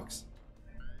 that box.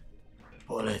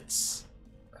 Bullets.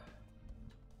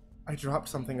 I dropped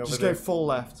something over Just there. go full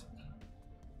left.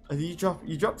 You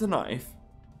dropped the knife.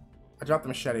 I dropped the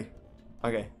machete.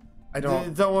 Okay. I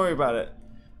don't. Don't worry about it.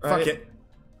 Fuck Right? it.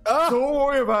 Don't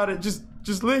worry about it. Just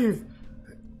leave.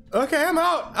 Okay, I'm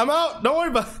out. I'm out. Don't worry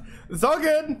about it. It's all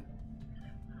good.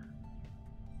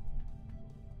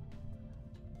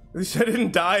 At least I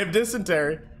didn't die of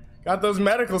dysentery. Got those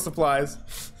medical supplies.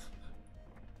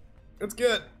 It's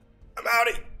good. I'm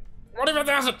outie.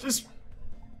 45,000. Just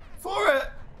For it.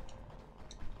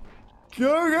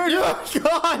 Go. oh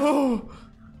god. Oh.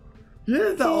 You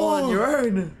did that all on your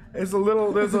own. There's a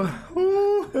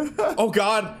oh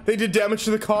god, they did damage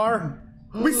to the car.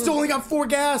 We still only got 4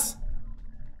 gas.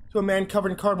 To a man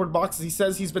covered in cardboard boxes, he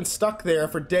says he's been stuck there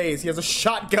for days. He has a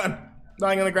shotgun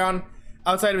lying on the ground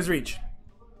outside of his reach.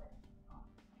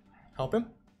 Help him?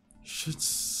 Should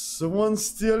someone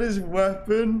steal his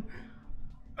weapon?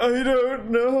 I don't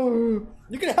know.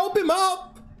 You can help him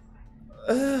up.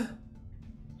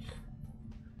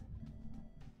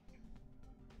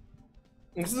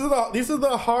 These are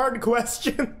the hard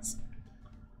questions.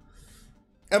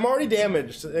 I'm already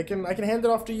damaged. I can hand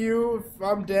it off to you if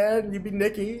I'm dead and you be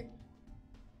Nikki.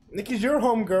 Nikki's your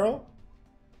home girl.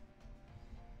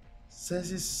 Says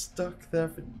he's stuck there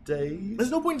for days.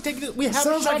 There's no point in taking it. We have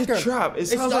Sounds a shotgun. like a trap. It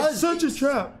sounds like such a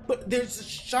trap. But there's a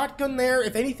shotgun there.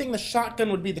 If anything, the shotgun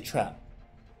would be the trap.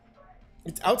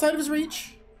 It's outside of his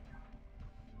reach.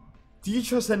 Do you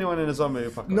trust anyone in a zombie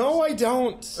apocalypse? No, I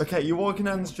don't. Okay, you're walking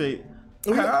down the street.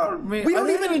 We don't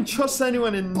even trust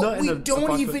anyone in But we don't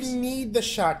apocalypse. even need the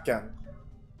shotgun.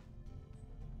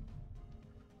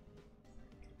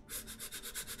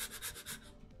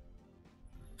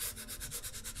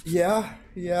 Yeah.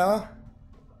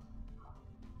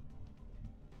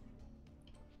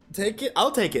 Take it.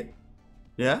 I'll take it.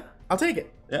 Yeah? I'll take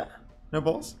it. Yeah? No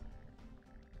balls?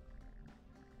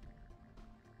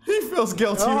 He feels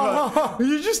guilty about it.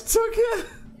 You just took it?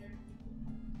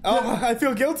 Oh, I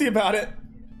feel guilty about it.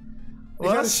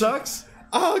 Well, that sucks.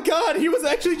 Oh god, he was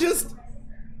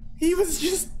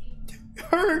just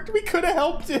hurt. We could have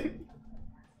helped him.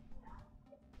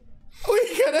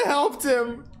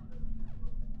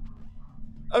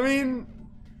 I mean,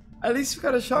 at least we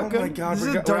got a shotgun. Oh my god, This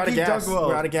is we're a out of gas. Dog world.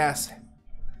 We're out of gas.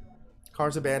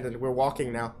 Car's abandoned. We're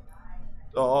walking now.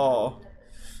 Oh.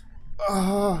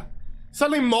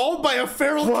 Suddenly mauled by a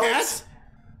feral cat?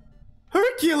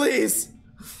 Hercules!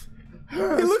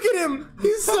 Hey, look at him!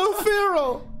 He's so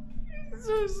feral!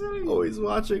 So silly. Always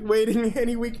watching, waiting,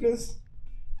 any weakness.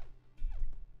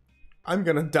 I'm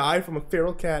gonna die from a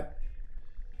feral cat.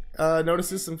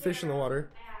 Notices some fish in the water.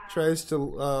 Tries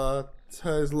to,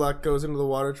 his luck goes into the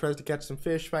water, tries to catch some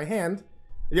fish by hand.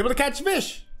 Is able to catch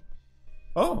fish!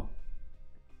 Oh.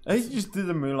 Hey, you just did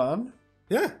the Mulan.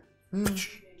 Yeah. Got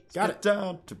Get it.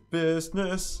 down to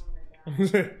business.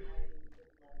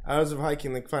 Hours of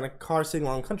hiking, like find a car sitting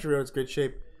along country roads, great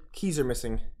shape. Keys are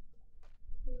missing.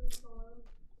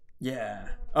 Yeah.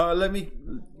 Let me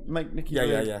make Nikki.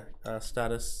 Yeah.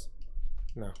 Status.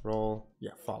 No, roll.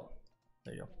 Yeah, follow.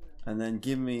 There you go. And then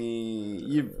give me.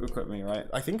 You've equipped me, right?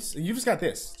 I think so. You just got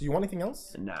this. Do you want anything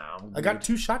else? Nah, I'm good. I got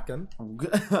 2 shotgun. I'm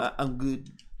good. I'm good.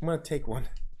 I'm gonna take one.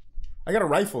 I got a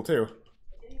rifle too.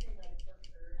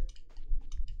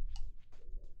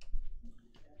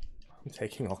 I'm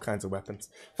taking all kinds of weapons.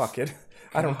 Fuck it.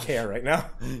 I don't care right now.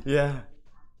 Yeah.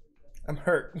 I'm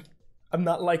hurt. I'm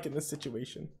not liking this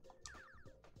situation.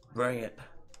 Bring it.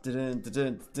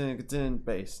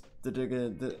 Base. Well,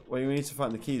 we need to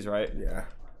find the keys, right? Yeah.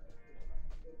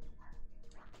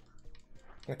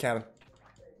 A cabin.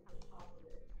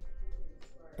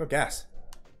 Oh, gas.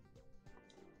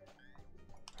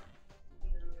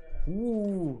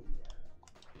 Ooh.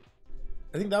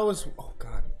 I think that was. Oh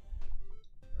God.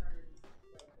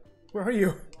 Where are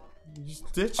you? You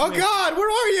just ditched Oh me. God, where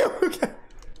are you? Okay.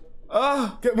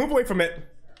 Move away from it.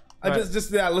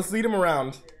 Right. Yeah. Let's lead him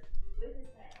around.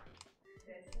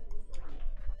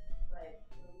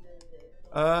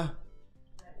 Let's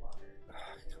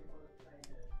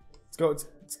go.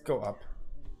 Let's go up.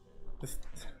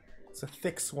 It's a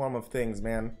thick swarm of things,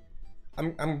 man.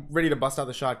 I'm ready to bust out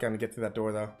the shotgun to get through that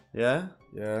door, though. Yeah?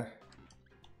 Yeah.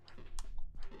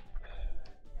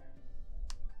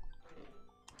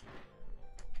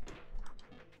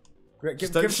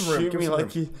 Just don't shoot me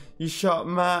like you shot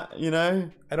Matt, you know?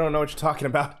 I don't know what you're talking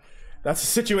about. That's a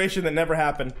situation that never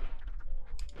happened.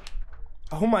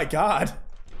 Oh my God.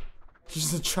 You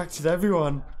just attracted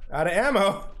everyone. Out of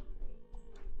ammo.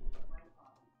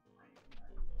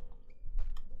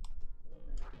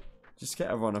 Just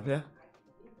get everyone up here.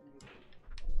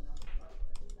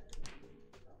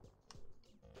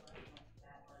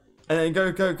 And then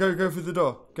go through the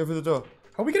door. Go through the door.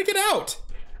 How are we gonna get out?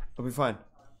 I'll be fine.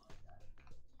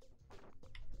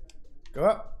 Go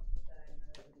up.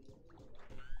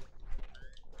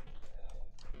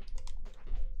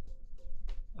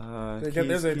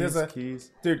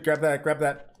 Keys. Dude, grab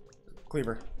that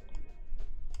cleaver.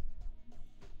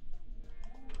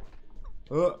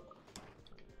 Oh.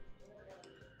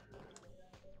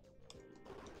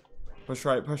 Push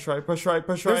right. Where's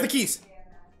the keys?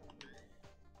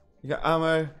 You got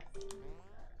ammo.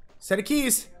 Set of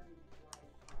keys.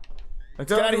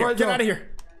 Get out of here. Get out of here.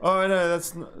 Oh no,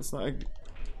 that's not a...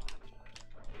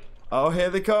 Oh, here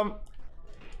they come.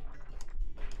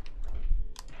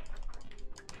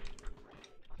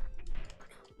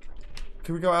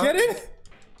 Can we go out? Get in.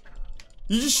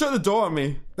 You just shut the door on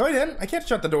me. No, I didn't. I can't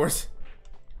shut the doors.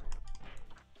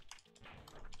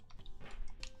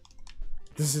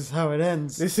 This is how it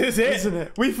ends. This is it. Isn't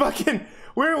it? We're fucking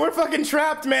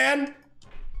trapped, man.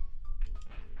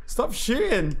 Stop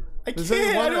shooting. There's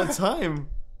only one at a time.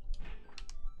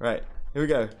 Right, here we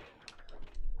go.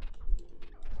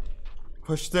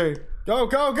 Push through. Go.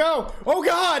 Oh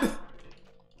God.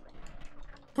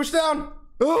 Push down.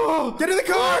 Oh! Get in the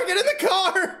car. Get in the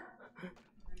car.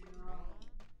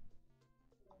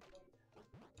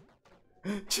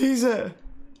 Jesus.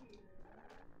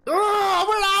 Oh,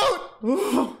 we're out.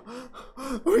 Oh,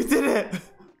 we did it.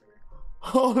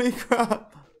 Holy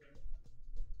crap.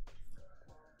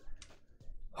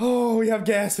 Oh, we have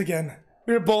gas again.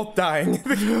 We're both dying.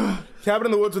 Cabin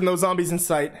in the woods with no zombies in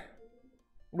sight. A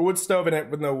wood stove in it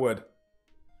with no wood.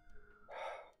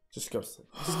 Just go. Just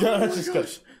go.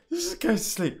 Just go to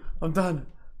sleep. I'm done.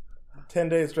 10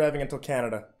 days driving until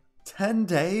Canada. 10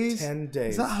 days? 10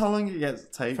 days. Is that how long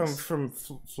it takes? From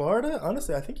Florida?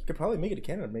 Honestly, I think you could probably make it to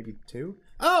Canada. Maybe 2.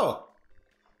 Oh!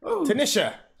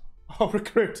 Tanisha! Oh,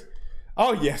 recruit.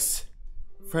 Oh, yes.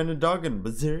 Friend and dog and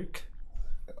berserk.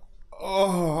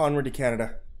 Oh, onward to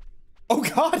Canada. Oh,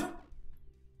 God!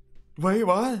 Wait,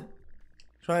 what?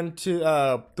 Trying to,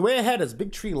 the way ahead is a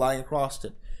big tree lying across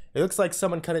it. It looks like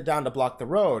someone cut it down to block the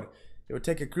road. It would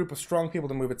take a group of strong people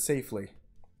to move it safely.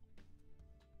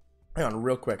 Hang on,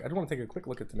 real quick. I just want to take a quick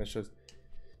look at Tanisha's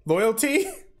loyalty.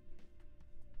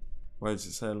 Why did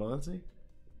you say loyalty?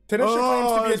 Tanisha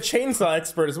claims to be a chainsaw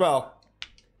expert as well.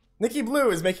 Nikki Blue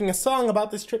is making a song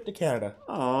about this trip to Canada.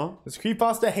 Aww. This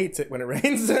creepypasta hates it when it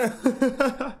rains. There's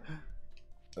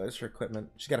her equipment.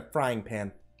 She's got a frying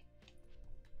pan.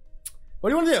 What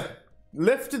do you want to do?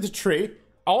 Lift the tree.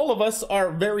 All of us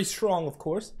are very strong, of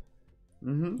course.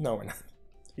 Mm-hmm. No, we're not.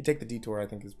 You take the detour, I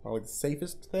think, is probably the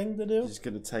safest thing to do. Just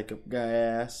gonna take up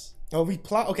gas. Oh, we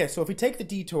plow. Okay, so if we take the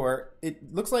detour,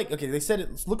 it looks like, okay, they said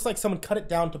it looks like someone cut it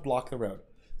down to block the road.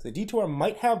 So the detour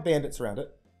might have bandits around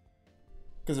it.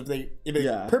 Because if they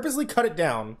purposely cut it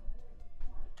down,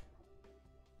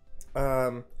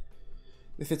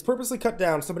 if it's purposely cut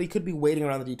down, somebody could be waiting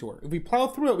around the detour. If we plow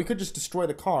through it, we could just destroy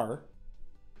the car.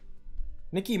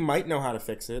 Nikki might know how to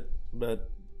fix it, but...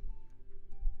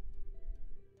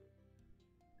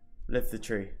 Lift the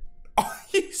tree. Are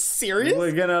you serious?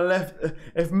 We're gonna lift...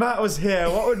 If Matt was here,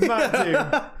 what would Matt do?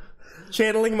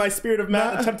 Channeling my spirit of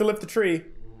Matt, attempt to lift the tree.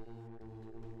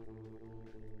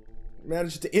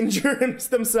 Managed to injure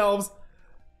themselves.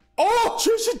 Oh!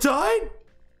 Tanisha died?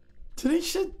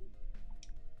 Tanisha?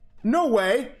 No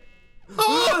way.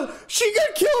 Oh! She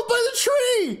got killed by the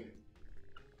tree!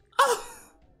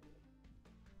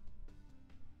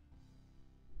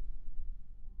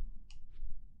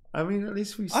 I mean, at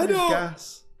least we I saved don't-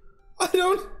 gas. I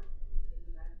don't.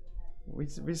 We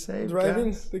saved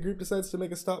Driving, gas. the group decides to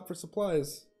make a stop for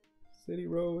supplies. City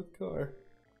row with car.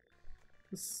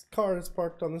 This car is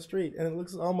parked on the street, and it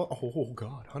looks almost. Oh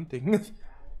God, hunting.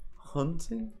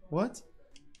 Hunting? What?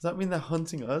 Does that mean they're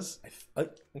hunting us?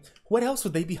 What else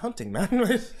would they be hunting, man?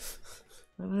 I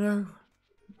don't know.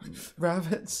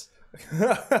 Rabbits.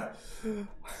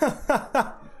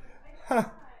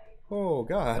 Oh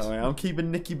God. Oh, I'm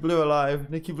keeping Nikki Blue alive.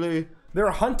 Nikki Blue.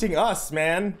 They're hunting us,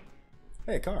 man.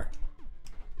 Hey, car.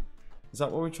 Is that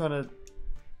what we're trying to...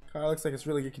 Car looks like it's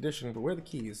really good condition, but where are the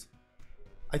keys?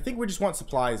 I think we just want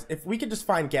supplies. If we could just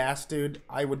find gas, dude,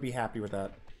 I would be happy with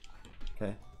that.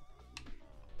 Okay.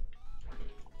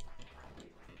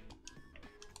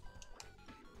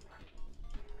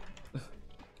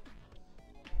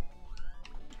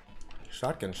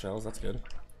 Shotgun shells, that's good.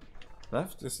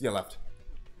 Left? Just, yeah, left.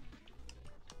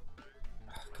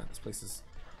 God, this place is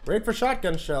great for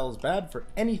shotgun shells, bad for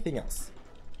anything else.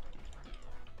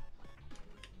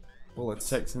 Bullets.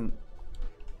 Texan.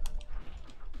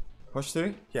 Push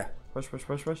through? Yeah. Push.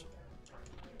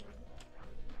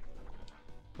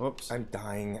 Whoops. I'm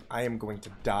dying. I am going to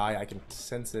die. I can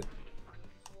sense it.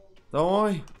 Don't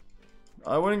worry.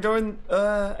 I wouldn't go in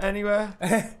anywhere.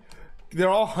 They're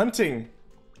all hunting.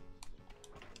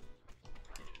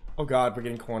 Oh God, we're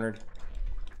getting cornered.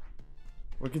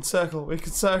 We can circle.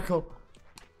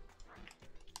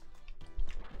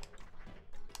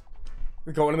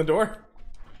 We're going in the door.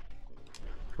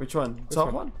 Which one?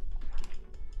 Top one?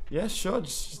 Yeah, sure.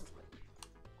 Just...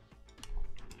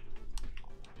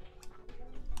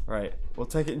 Right, we'll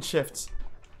take it in shifts.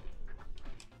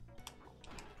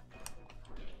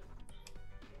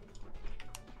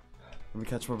 Let me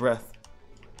catch my breath.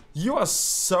 You are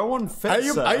so unfit,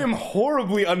 sir. I am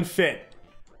horribly unfit.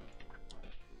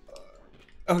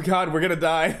 Oh God, we're gonna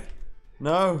die.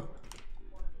 No.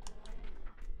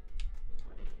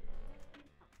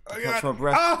 Oh, Catch my God.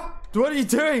 breath. Ah! What are you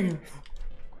doing?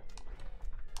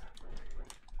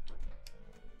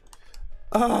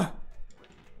 Ah!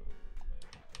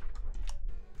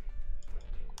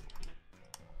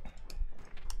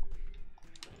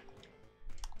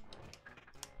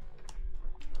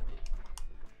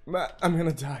 Matt, I'm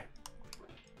gonna die.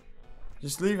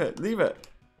 Just leave it.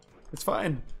 It's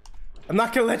fine. I'm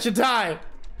not gonna let you die.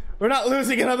 We're not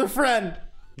losing another friend.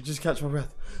 You just catch my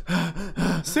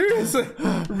breath. Seriously,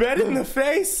 red in the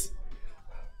face.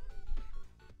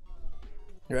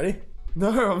 You ready?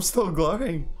 No, I'm still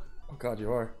glowing. Oh God,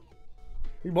 you are.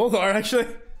 We both are, actually.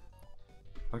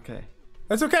 Okay.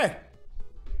 That's okay.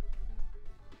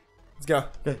 Let's go.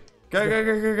 Okay.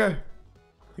 Go. I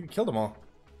think we killed them all.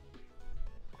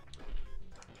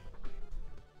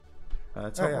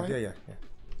 Top Oh, yeah, right? yeah.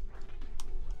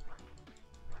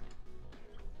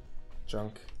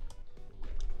 Junk.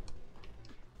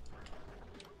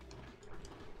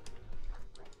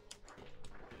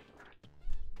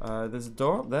 There's a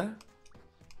door up there.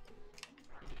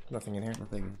 Nothing in here.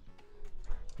 Nothing.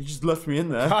 You just left me in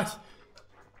there. God.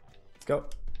 Let's go.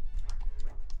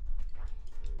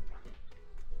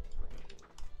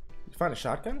 You find a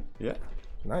shotgun? Yeah.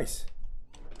 Nice.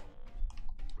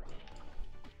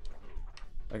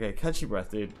 Okay, catch your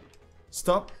breath, dude.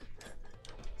 Stop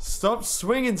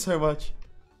swinging so much.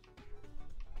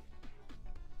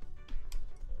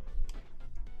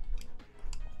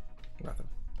 Nothing.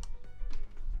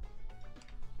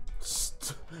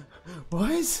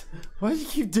 Why do you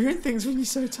keep doing things when you're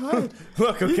so tired?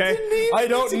 Look, okay. You didn't even I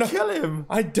don't need know. to kill him.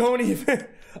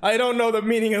 I don't know the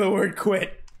meaning of the word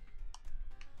quit.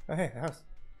 Oh, hey, house.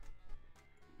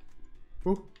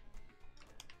 Ooh.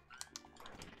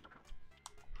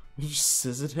 You just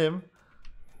scissored him.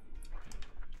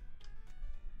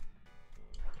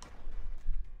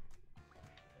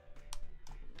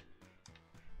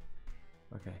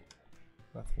 Okay.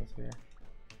 Nothing is here.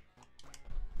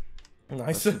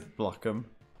 Nice. Let's block him.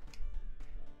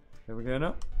 Here we going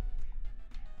up.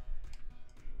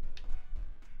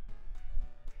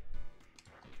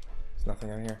 There's nothing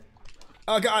in here.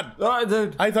 Oh God! Oh,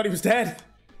 dude. I thought he was dead.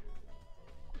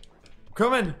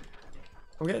 Coming.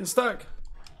 I'm getting stuck.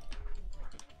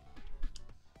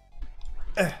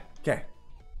 Okay.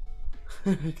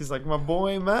 He's like, my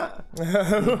boy, Matt.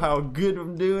 How good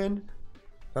I'm doing.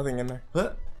 Nothing in there.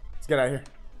 Huh? Let's get out of here.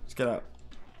 Let's get out.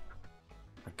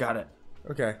 I got it.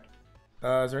 Okay.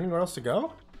 Is there anywhere else to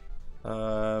go?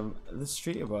 The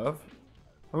street above.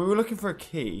 I mean, we were looking for a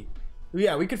key.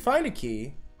 Yeah, we could find a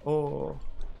key. Or...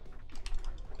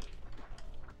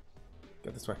 Go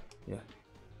this way. Yeah.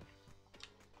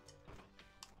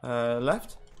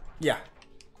 Left? Yeah.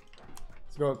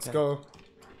 Let's go. Let's go.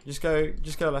 Just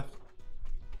go left.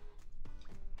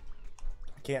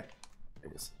 I can't.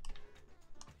 It is.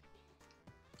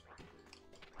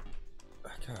 Oh,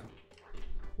 God.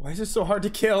 Why is it so hard to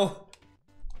kill?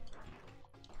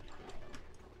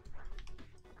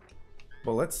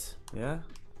 Bullets. Yeah.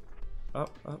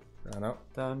 Up, up. No.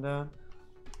 Down, down.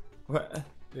 What?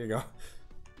 There you go.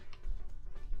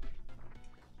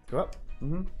 Go up.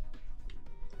 Mm-hmm.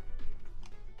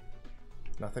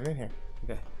 Nothing in here.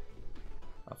 Okay.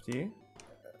 After you.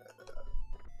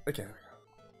 Okay.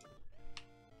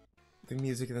 The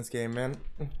music in this game, man.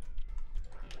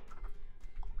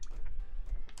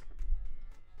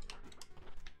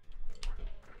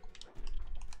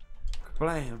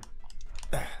 Blam.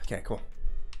 Okay, cool.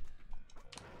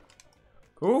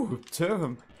 Ooh, 2 of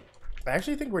them. I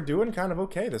actually think we're doing kind of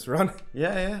okay this run.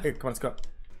 Yeah, yeah. Hey, come on, let's go.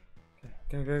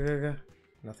 Go, go, go, go.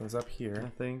 Nothing's up here.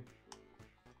 Nothing.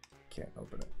 Can't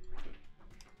open it.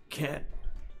 Can't.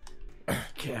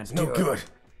 Can't. It's no good.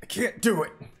 I can't do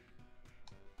it.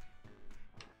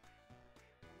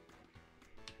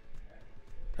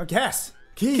 Oh, gas.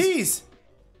 Keys.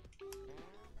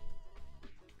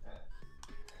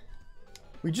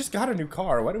 We just got a new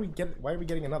car. Why are we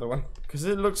getting another one? Because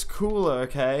it looks cooler,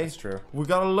 okay? That's true. We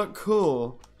gotta look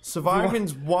cool.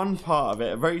 Surviving's one part of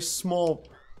it, a very small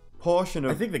portion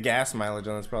of. I think the gas mileage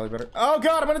on this is probably better. Oh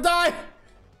God, I'm gonna die!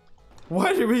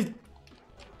 Why did we?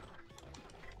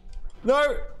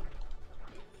 No!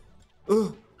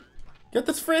 Ugh. Get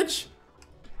this fridge!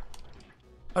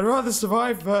 I'd rather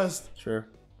survive first. Sure.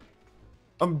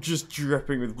 I'm just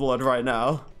dripping with blood right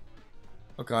now.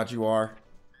 Oh God, you are.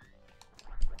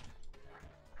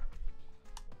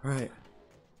 Right.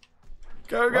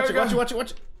 Go, go, Watch it, go. watch it, watch it,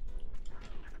 watch it.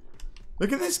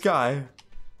 Look at this guy.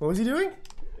 What was he doing?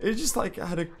 It just like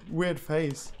had a weird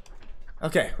face.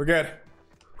 Okay, we're good.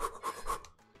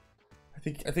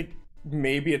 I think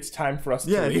maybe it's time for us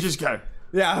to Yeah, leave. you just go.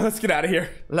 Yeah, let's get out of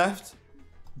here. Left.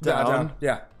 Down.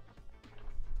 Yeah.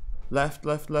 Left,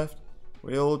 left, left.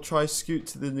 We all try scoot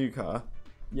to the new car.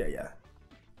 Yeah.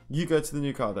 You go to the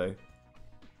new car though.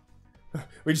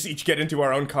 We just each get into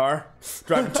our own car,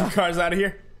 driving 2 cars out of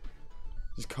here.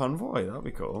 Just convoy, that'd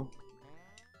be cool.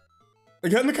 We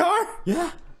get in the car?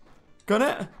 Yeah. Got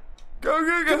it? Go,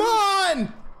 go, go. Come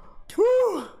on!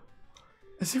 Woo!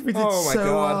 As if we did Oh my so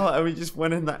God. well and we just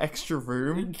went in that extra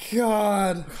room.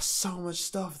 God. So much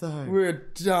stuff though. We're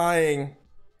dying.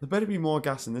 There better be more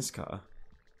gas in this car.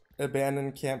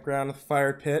 Abandoned campground with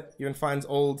fire pit. Even finds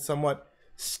old, somewhat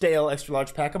stale extra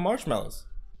large pack of marshmallows.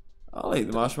 I'll eat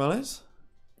the marshmallows.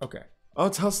 Okay. Oh,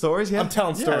 tell stories, yeah? I'm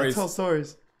telling stories. Tell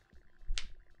stories.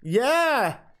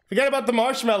 Yeah! Forget about the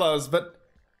marshmallows, but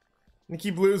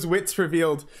Nikki Blue's wits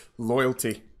revealed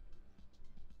loyalty.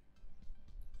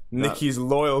 Nikki's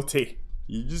loyalty.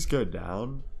 You just go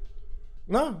down.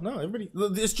 No, everybody.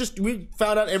 It's just we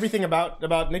found out everything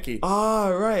about Nikki. Ah,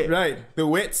 right. Right, the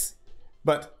wits,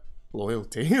 but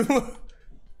loyalty.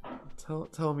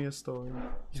 Tell me a story.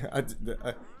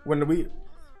 When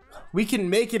we can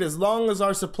make it as long as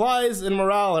our supplies and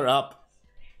morale are up.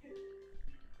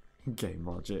 Game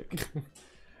logic.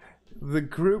 The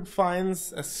group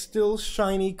finds a still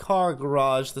shiny car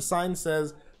garage. The sign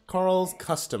says Carl's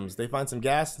Customs. They find some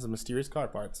gas and some mysterious car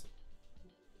parts.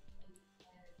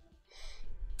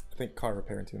 I think car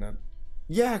repair and tune-up.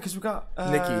 Yeah, because we got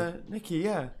Nikki,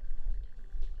 yeah.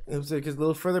 It was like a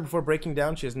little further before breaking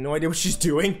down. She has no idea what she's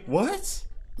doing. What?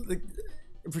 Like,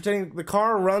 pretending the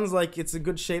car runs like it's in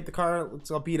good shape. The car looks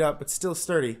all beat up, but still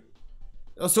sturdy.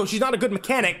 Oh, so she's not a good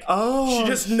mechanic. Oh, she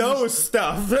just knows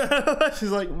stuff.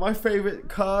 She's like, my favorite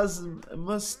car's a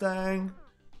Mustang.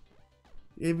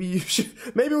 Maybe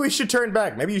we should turn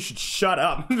back. Maybe you should shut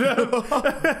up. Did that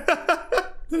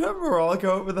morale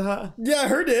go up with that? Yeah,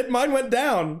 her did. Mine went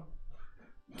down.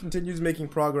 Continues making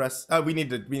progress. We need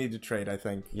to trade, I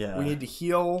think. Yeah. We need to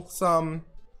heal some.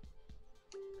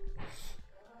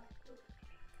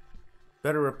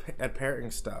 Better at pairing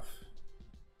stuff.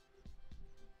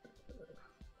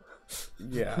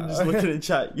 Yeah. I'm just looking at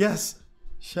chat. Yes.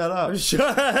 Shut up.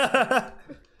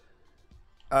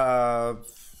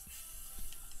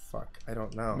 Fuck. I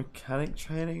don't know. Mechanic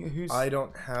training? Who's? I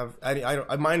don't have. I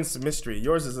don't. Mine's a mystery.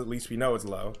 Yours is at least we know it's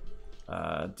low.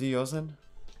 Do yours then?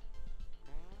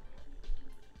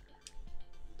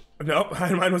 Nope.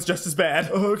 Mine was just as bad.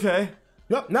 Oh, okay.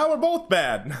 Yep. Now we're both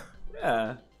bad.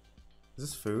 Yeah. Is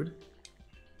this food?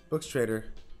 Books trader.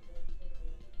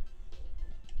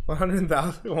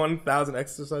 1,000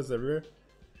 exercises everywhere.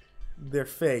 They're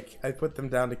fake. I put them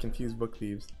down to confuse book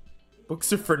thieves.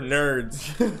 Books are for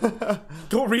nerds.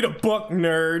 Go read a book,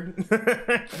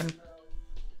 nerd.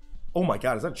 Oh my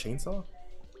god, is that a chainsaw?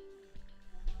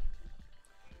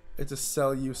 It's a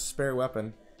cell use spare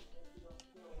weapon.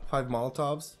 5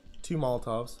 Molotovs. 2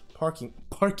 Molotovs.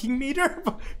 Parking meter?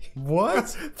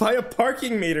 What? Buy a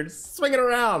parking meter. Swing it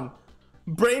around.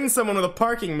 Brain someone with a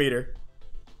parking meter.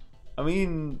 I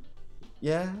mean,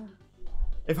 yeah.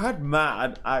 If I had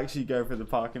Matt, I'd actually go for the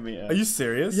parking meter. Are you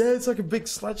serious? Yeah, it's like a big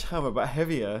sledgehammer, but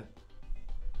heavier.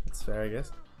 That's fair, I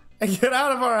guess. And get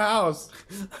out of our house.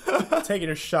 Taking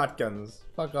your shotguns.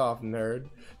 Fuck off, nerd.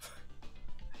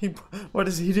 What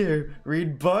does he do?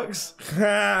 Read books?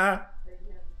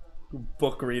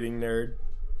 Book reading nerd.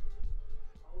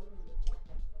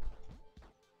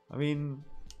 I mean,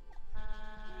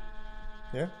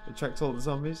 Yeah? attract all the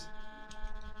zombies.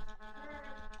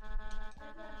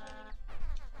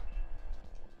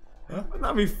 Huh? Wouldn't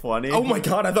that be funny? Oh my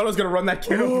god, I thought I was gonna run that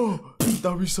kid over. Oh,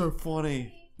 that'd be so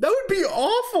funny. That would be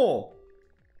awful!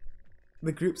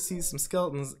 The group sees some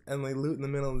skeletons and they loot in the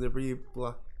middle of the debris.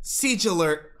 Blah. Siege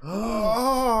alert!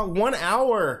 Oh, 1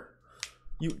 hour!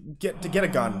 You get a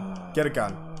gun. Get a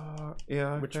gun.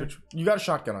 Yeah. Which Okay. you got a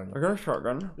shotgun on I you. got a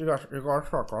shotgun. You got a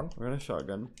shotgun. I got a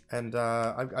shotgun. And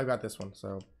I've got this one,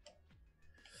 so.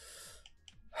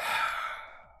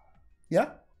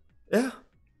 Yeah? Yeah.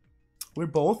 We're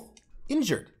both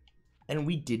injured. And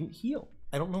we didn't heal.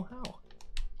 I don't know how.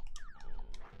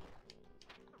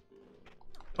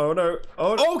 Oh no.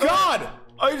 Oh god!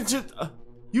 I just.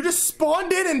 You just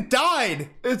spawned in and died!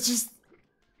 It's just.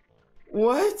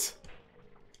 What?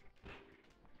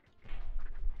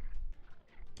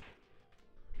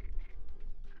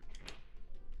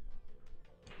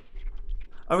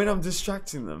 I mean, I'm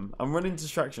distracting them. I'm running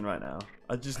distraction right now.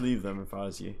 I'd just leave them if I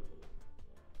was you.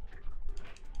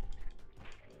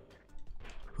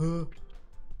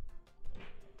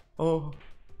 Oh.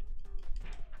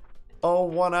 Oh,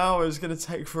 1 hour is gonna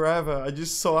take forever. I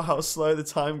just saw how slow the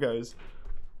time goes.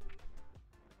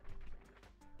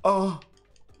 Oh.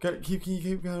 Can you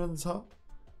keep going on the top?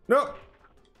 No!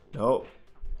 No.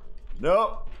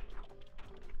 No.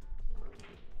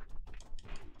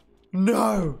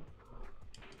 No.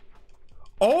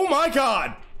 Oh my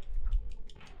god!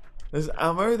 There's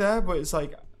ammo there, but it's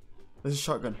like there's a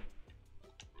shotgun.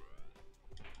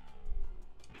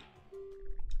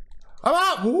 I'm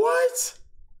out! What?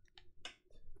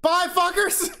 Bye,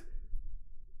 fuckers!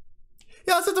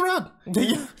 Yeah, let's hit the road.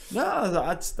 No,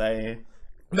 I'd stay.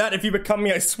 Matt, if you become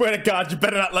me, I swear to God, you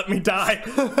better not let me die.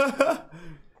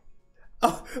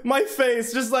 Oh, my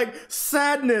face, just like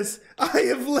sadness. I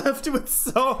have left with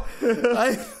so.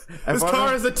 This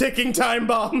car is a ticking time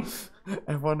bomb.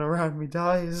 Everyone around me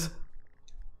dies.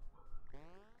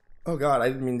 Oh God, I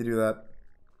didn't mean to do that.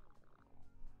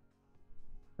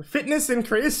 Fitness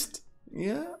increased.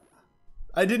 Yeah.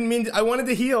 I didn't mean to, I wanted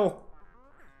to heal.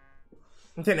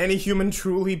 Can any human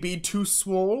truly be too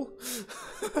swole?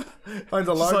 Finds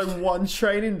a It's large. like one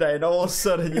training day, and all of a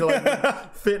sudden you're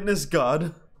like fitness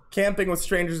god. Camping with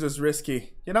strangers is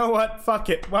risky. You know what? Fuck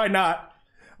it. Why not?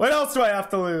 What else do I have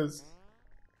to lose?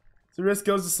 So Risk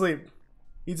goes to sleep.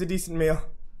 Eats a decent meal.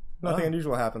 Nothing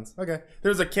unusual happens. Okay.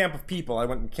 There's a camp of people. I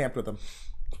went and camped with them.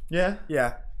 Yeah.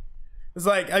 Yeah. It's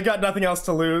like, I got nothing else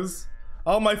to lose.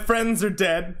 All my friends are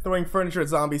dead. Throwing furniture at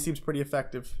zombies seems pretty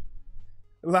effective.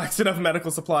 It lacks enough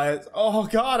medical supplies. Oh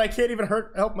God, I can't even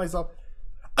help myself.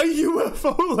 A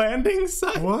UFO landing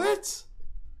site? What?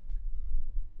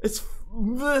 It's.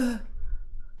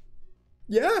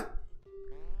 Yeah.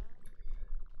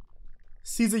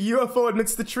 Sees a UFO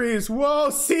amidst the trees. Whoa,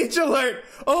 siege alert!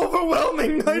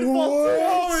 Overwhelming nightfall 2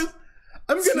 hours!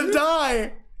 I'm gonna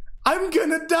die! I'm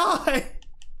gonna die!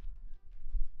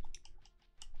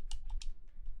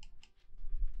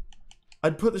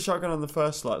 I'd put the shotgun on the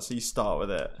first slot so you start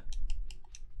with it.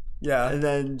 Yeah. And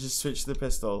then just switch to the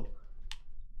pistol.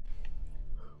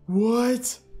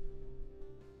 What?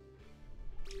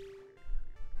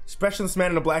 Expressionless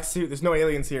man in a black suit. There's no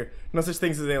aliens here. No such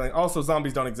things as aliens. Also,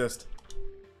 zombies don't exist.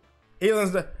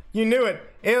 Aliens, you knew it.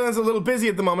 Aliens are a little busy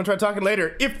at the moment. Try talking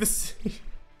later. If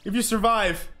you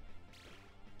survive.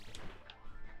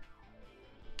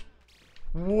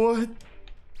 What?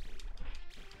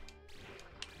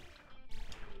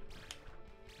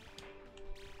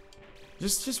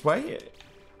 Just wait.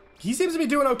 He seems to be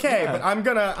doing okay, Yeah. but I'm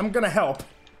gonna help.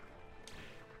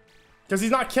 Because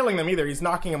he's not killing them either. He's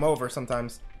knocking them over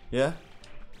sometimes. Yeah.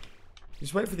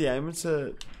 Just wait for the aim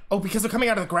to. Oh, because they're coming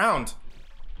out of the ground.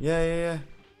 Yeah.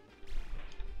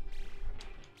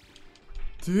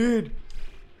 Dude.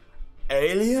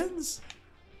 Aliens?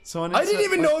 Someone I didn't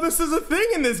even know this was a thing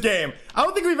in this game. I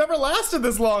don't think we've ever lasted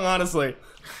this long, honestly.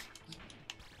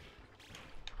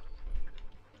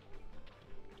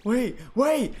 Wait,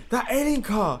 that alien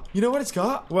car. You know what it's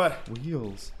got? What?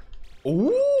 Wheels.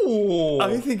 Ooh. Ooh.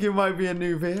 I think it might be a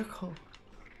new vehicle.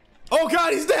 Oh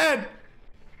god, he's dead!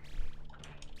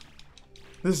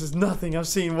 This is nothing I've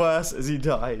seen worse as he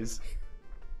dies.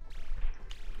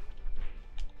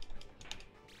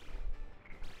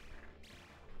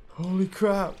 Holy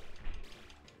crap.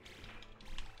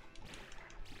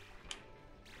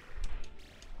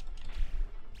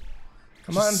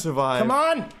 Come on. Survive. Come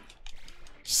on!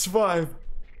 Survive.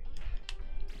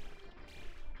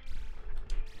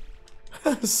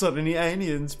 Suddenly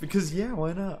aliens, because yeah,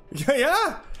 why not?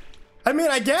 Yeah! I mean,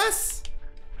 I guess.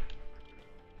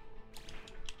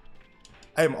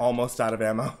 I am almost out of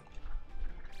ammo.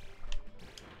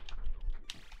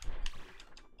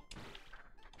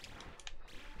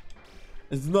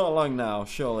 It's not long now,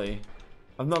 surely.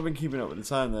 I've not been keeping up with the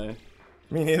time though.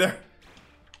 Me neither.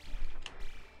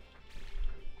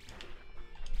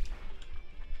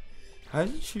 How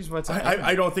did you choose my time?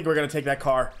 I don't think we're gonna take that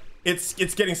car. It's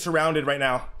getting surrounded right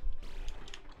now.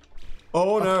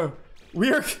 Oh no.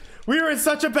 We are in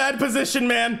such a bad position,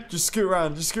 man. Just scoot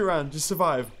around, just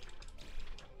survive.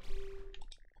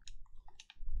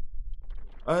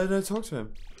 No, talk to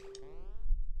him.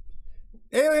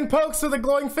 Alien pokes with a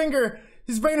glowing finger.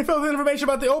 His brain is filled with information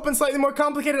about the open, slightly more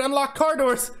complicated, unlocked car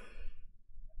doors.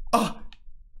 Oh,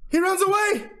 he runs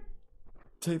away.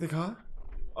 Take the car?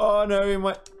 Oh no, he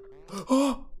might.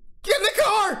 Oh, get in the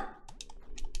car!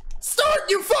 Start,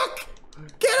 you fuck!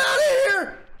 Get out of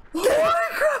here! Holy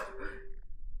crap!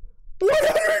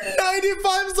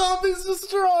 195 zombies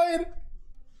destroyed!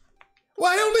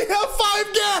 Well, I only have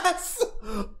 5 gas!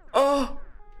 Oh!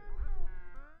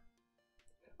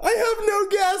 I have no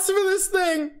gas for this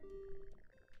thing!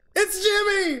 It's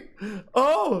Jimmy!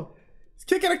 Oh! He's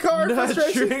kicking a car in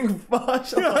frustration.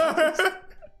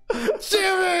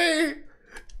 Jimmy!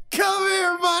 Come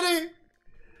here, buddy!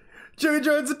 Jimmy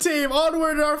joins the team.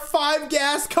 Onward in our 5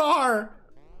 gas car.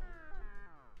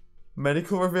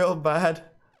 Medical revealed bad.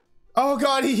 Oh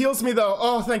god, he heals me though.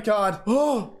 Oh, thank god.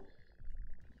 Oh!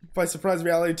 By surprise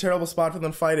reality, terrible spot for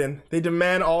them to fight in. They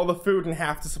demand all the food and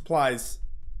half the supplies.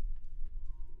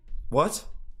 What?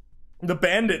 The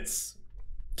bandits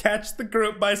catch the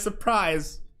group by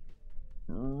surprise.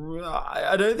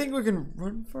 I don't think we can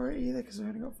run for it either because we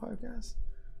only got 5 gas.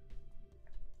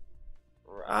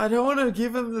 I don't want to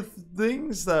give them the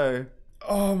things though.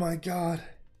 Oh my god.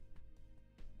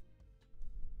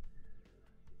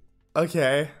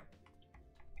 Okay.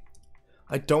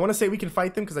 I don't want to say we can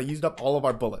fight them because I used up all of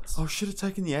our bullets. Oh, should have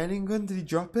taken the alien gun. Did he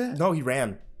drop it? No, he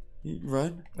ran. He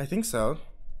run? I think so.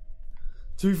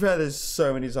 To be fair, there's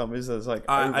so many zombies that's like...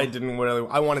 I didn't really...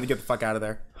 I wanted to get the fuck out of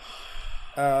there.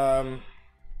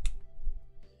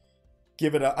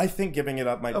 Give it up. I think giving it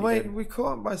up might be wait, good. we caught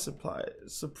them by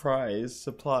supplies.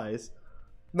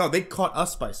 No, they caught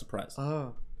us by surprise.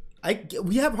 Oh.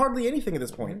 We have hardly anything at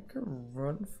this point. I can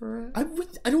run for it.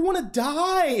 I don't want to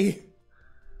die.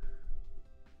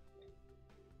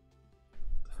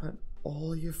 Find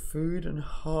all your food and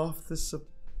half the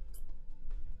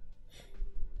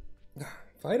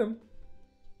Fight them.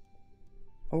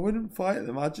 I wouldn't fight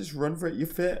them. I'd just run for it. You're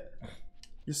fit.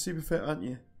 You're super fit, aren't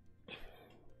you?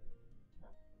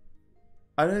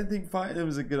 I don't think fighting them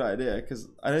is a good idea because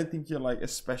I don't think you're like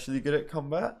especially good at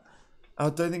combat. I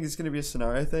don't think it's going to be a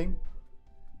scenario thing.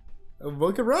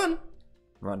 We could run.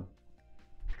 Run.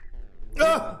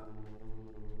 Ah!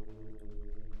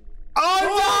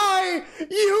 Oh, die!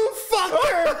 You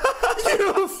fucker!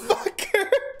 You fucker!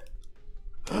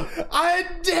 I'm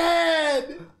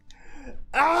dead!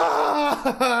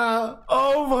 Ah!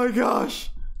 Oh my gosh!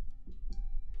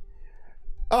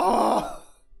 Oh!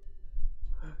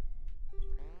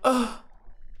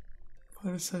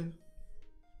 What to say?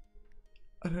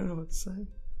 I don't know what to say.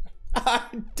 I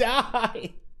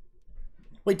die!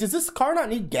 Wait, does this car not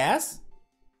need gas?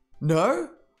 No?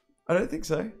 I don't think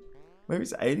so. Maybe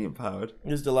it's alien powered.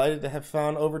 He was delighted to have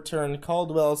found overturned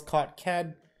Caldwell's caught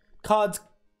cod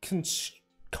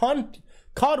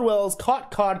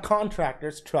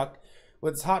contractor's truck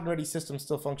with its hot and ready system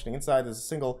still functioning. Inside there's a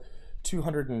single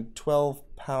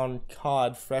 212-pound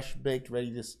cod, fresh baked,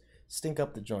 ready to stink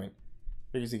up the joint.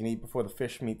 Figures he can eat before the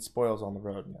fish meat spoils on the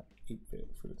road. No, eat food.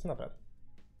 It's not bad.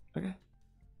 Okay.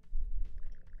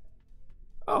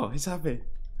 Oh, he's happy.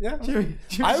 Yeah, Jimmy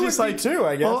I would like too.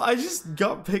 I guess. Well, I just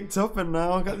got picked up and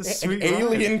now I got this sweet an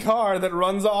alien car that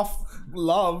runs off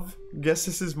love. Guess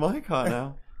this is my car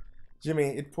now.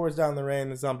 Jimmy, it pours down the rain.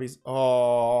 The zombies.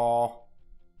 Oh.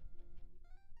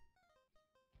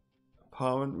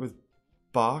 Apartment with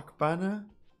bark banner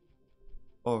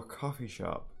or coffee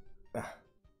shop.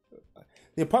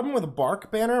 The apartment with a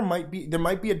bark banner might be. There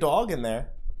might be a dog in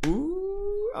there.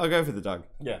 Ooh, I'll go for the dog.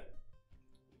 Yeah.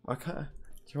 Okay.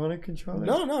 you want to control it?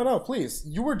 No, no, no, please.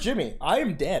 You were Jimmy. I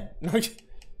am dead. What's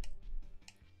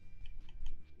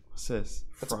this?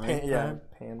 That's a Frying pan. Yeah, pan?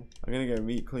 pan. I'm gonna go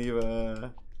meat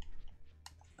cleaver.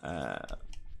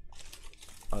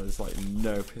 Oh, there's like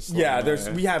no pistol. Yeah,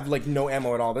 we have like no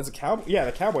ammo at all. There's a cow. Yeah,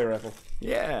 the cowboy rifle.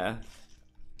 Yeah.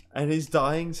 And he's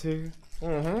dying too.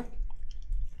 Mm-hmm.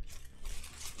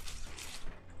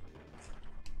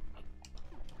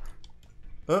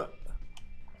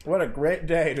 What a great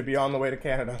day to be on the way to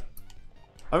Canada.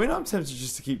 I mean, I'm tempted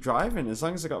just to keep driving. As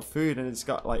long as I got food and it's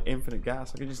got like infinite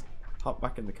gas, I can just hop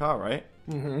back in the car, right?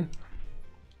 Mm-hmm.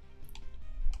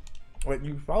 Wait,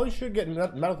 you probably should get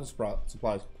medical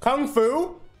supplies. Kung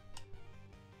Fu?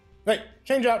 Hey,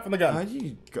 change out from the gun. How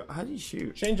do you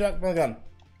shoot? Change out from the gun.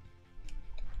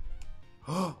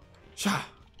 Oh, sha,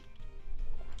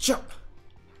 jump,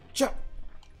 jump,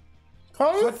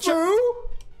 Kung Fu?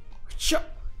 jump.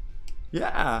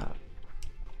 Yeah.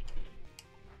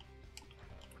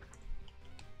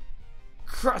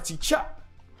 Karate chop,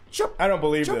 chop. I don't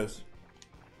believe chop, this.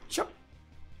 Chop.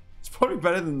 It's probably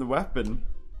better than the weapon.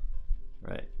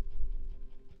 Right.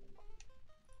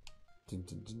 Dun,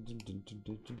 dun, dun, dun, dun, dun,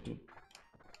 dun, dun, dun.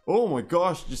 Oh my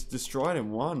gosh, just destroyed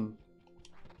in one.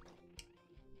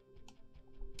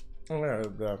 Oh,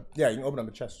 yeah, you can open up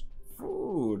the chest.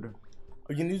 Food.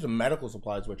 You can use the medical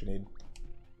supplies, what you need.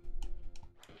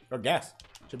 Or gas.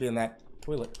 Should be in that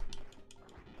toilet.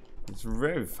 It's a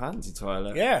very fancy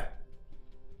toilet. Yeah.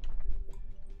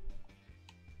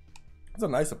 It's a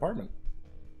nice apartment.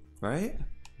 Right?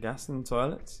 Gas in the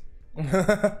toilets.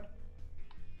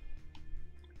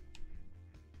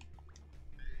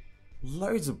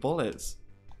 Loads of bullets.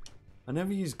 I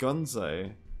never use guns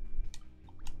though.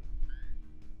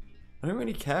 I don't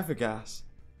really care for gas.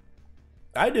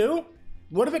 I do.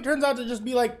 What if it turns out to just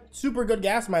be like super good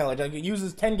gas mileage? Like it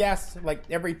uses 10 gas like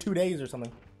every 2 days or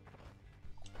something.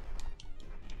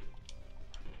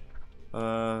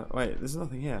 Wait, there's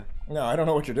nothing here. No, I don't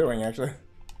know what you're doing actually.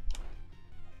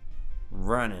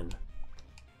 Running.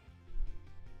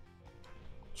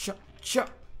 Chop, chop.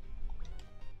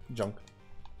 Junk.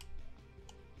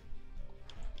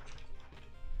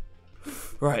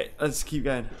 Right, let's keep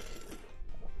going.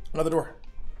 Another door.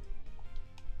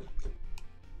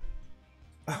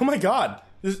 Oh my god.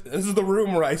 This is the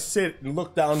room where I sit and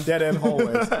look down dead end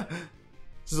hallways.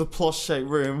 This is a plush shaped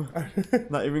room.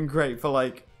 Not even great for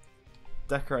like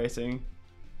decorating.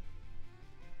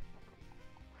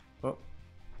 Oh.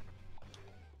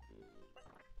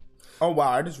 Oh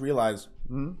wow, I just realized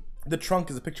the trunk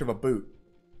is a picture of a boot.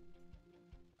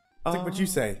 It's like what you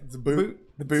say. It's a boot.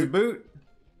 The boot. It's a boot.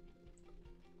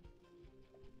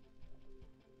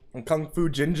 And Kung Fu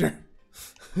Ginger.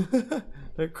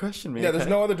 Don't question me. Yeah, okay? there's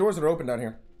no other doors that are open down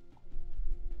here.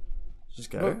 Just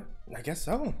go. But I guess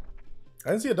so. I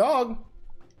didn't see a dog.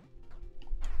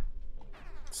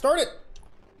 Start it.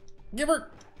 Give her.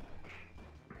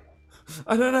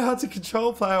 I don't know how to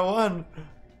control player one.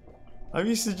 I'm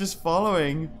used to just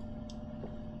following.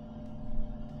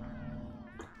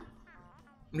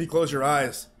 You close your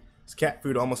eyes. This cat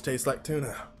food almost tastes like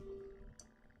tuna.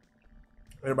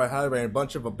 Everybody highway, a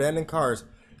bunch of abandoned cars.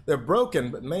 They're broken,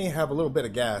 but may have a little bit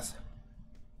of gas.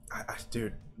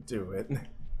 Dude, do it.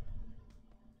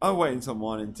 I'll wait until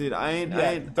morning, dude. I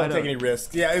Don't take any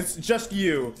risks. Yeah, it's just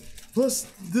you. Plus,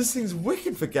 this thing's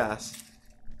wicked for gas.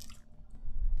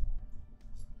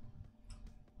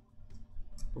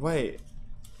 Wait.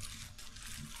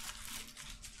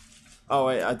 Oh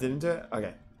wait, I didn't do it?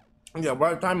 Okay. Yeah,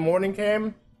 by the time morning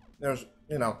came, there's,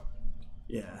 you know.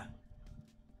 Yeah.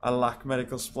 I lack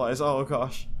medical supplies. Oh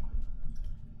gosh.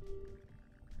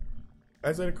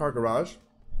 I said a car garage.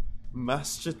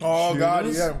 Massachusetts. Oh god,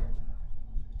 yeah.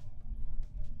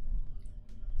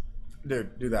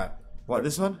 Dude, do that. What,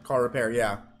 this one? Car repair,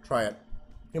 yeah. Try it.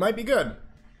 He might be good.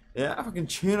 Yeah, if I can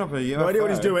tune up a UFO. No idea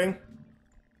what he's doing.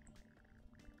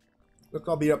 Look,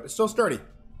 I'll beat up. It's still sturdy.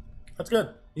 That's good.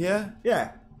 Yeah?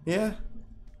 Yeah. Yeah.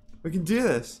 We can do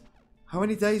this. How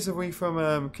many days are we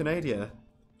from Canada?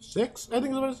 6, I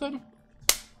think is what it said.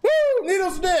 Woo!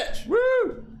 Needle stitch!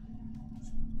 Woo!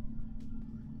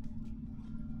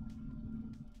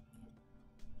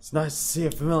 It's nice to see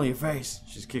a familiar face.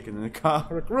 She's kicking in the car.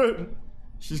 Recruit.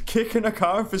 She's kicking a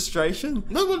car in frustration.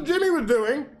 Look what Jimmy was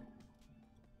doing.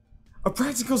 A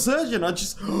practical surgeon. I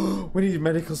just. We need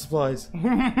medical supplies.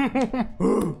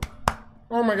 Oh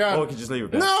my god. Or we can just leave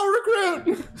it. No,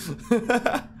 recruit!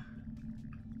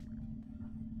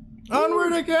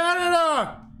 Onward to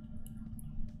Canada!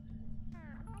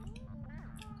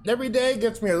 Every day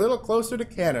gets me a little closer to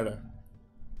Canada.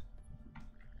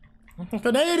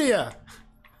 Canada!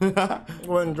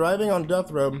 When driving on death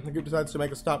row, the group decides to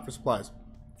make a stop for supplies.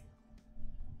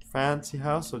 fancy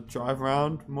house or drive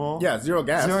around more? Yeah, zero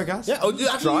gas. Zero gas? Yeah, oh,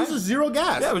 actually Drive? uses zero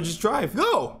gas. Yeah, we'll just drive.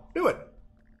 Go! Do it.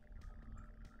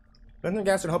 Spend the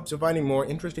gas in hopes of finding more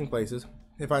interesting places.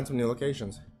 They find some new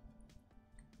locations.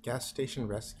 Gas station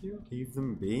rescue? Leave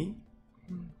them be.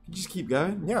 Just keep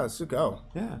going. Yeah, let's just go.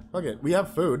 Yeah. Fuck it. We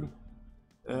have food.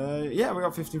 Yeah, we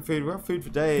got 15 food. We got food for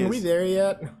days. Are we there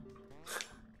yet?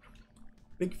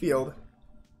 Big field.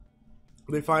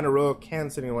 They find a row of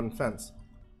cans sitting on one fence.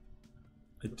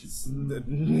 Just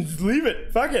leave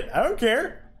it. Fuck it. I don't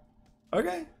care.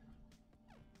 Okay.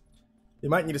 You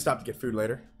might need to stop to get food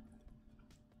later.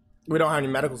 We don't have any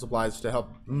medical supplies to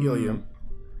help heal you.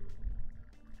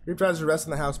 He tries to rest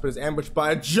in the house, but is ambushed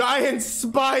by a giant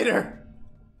spider.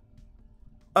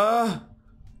 I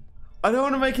don't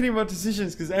want to make any more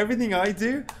decisions because everything I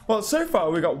do. Well, so far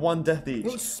we got one death each.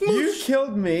 Smoosh. You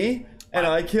killed me, and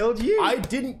I killed you. I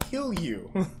didn't kill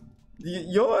you.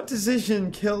 Your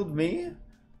decision killed me,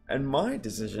 and my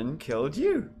decision killed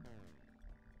you.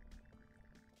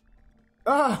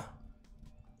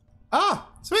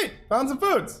 Sweet. Found some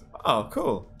foods. Oh,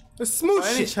 cool. A smooth By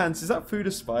any shit. chance, is that food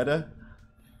a spider?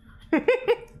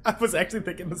 I was actually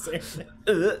thinking the same thing.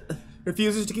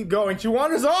 Refuses to keep going. She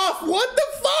wanders off. What the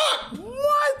fuck?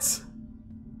 What?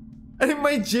 And it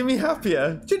made Jimmy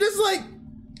happier. She just like,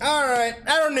 all right,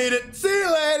 I don't need it. See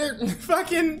you later.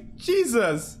 Fucking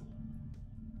Jesus.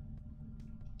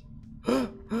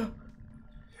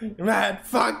 Matt,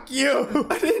 fuck you.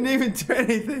 I didn't even do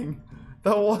anything.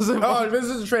 That wasn't. Oh, this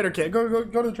is a trader camp. Go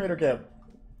to the trader camp.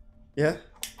 Yeah.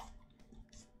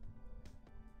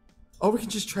 Oh, we can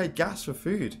just trade gas for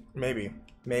food. Maybe.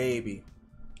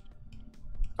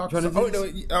 Trying to Oh, do no,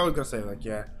 this? I was gonna say like,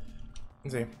 yeah.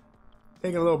 Let's see.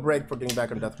 Taking a little break for getting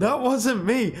back on death. That wasn't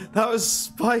me. That was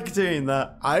Spike doing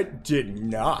that. I did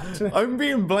not. I'm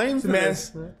being blamed for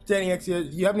this. Danny X,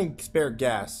 you have any spare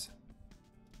gas?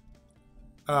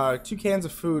 2 cans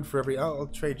of food for every. I'll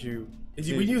trade you. We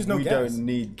use no we gas. don't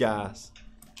need gas.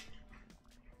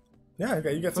 Yeah,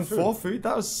 okay, you got some food. 4 food?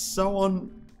 That was so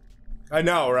on. I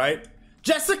know, right?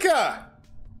 Jessica!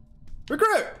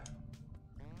 Recruit!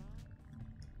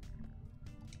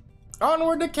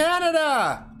 Onward to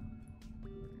Canada!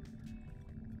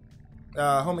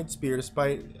 Homemade spear,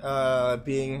 despite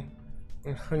being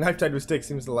knife tied with stick,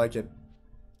 seems to like it.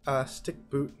 Stick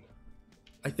boot.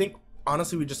 I think,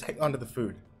 honestly, we just hang on to the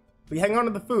food. If we hang on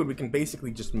to the food, we can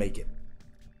basically just make it.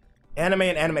 Anime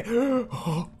and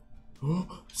anime.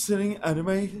 Sitting anime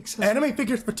accessory. Anime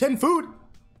figures for 10 food!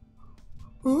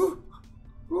 Ooh.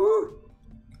 Ooh.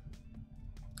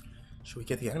 Should we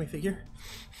get the anime figure?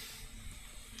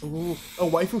 Ooh, a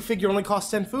waifu figure only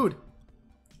costs 10 food.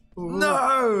 Ooh.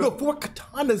 No! 4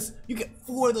 katanas. You get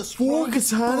 4 of the 4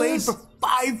 strongest katanas? blade for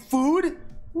 5 food?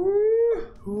 Ooh.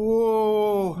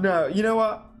 Ooh. No, you know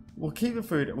what? We'll keep the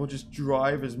food and we'll just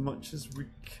drive as much as we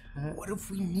can. What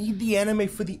if we need the anime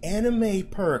for the anime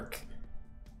perk?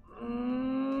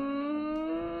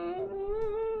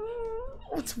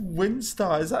 What's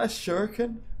Windstar? Is that a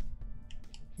shuriken?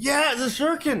 Yeah, it's a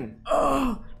shuriken.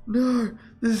 Oh, no.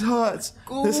 This hurts.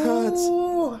 This hurts.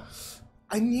 Ooh.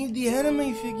 I need the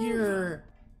anime figure.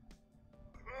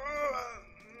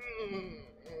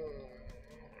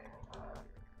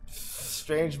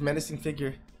 Strange, menacing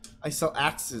figure. I sell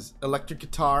axes, electric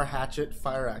guitar, hatchet,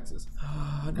 fire axes.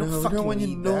 Oh, don't no, we fucking don't want your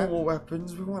need that. normal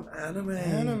weapons. We want anime.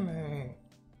 Anime.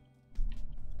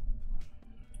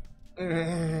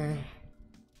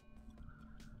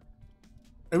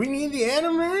 Do we need the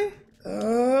anime?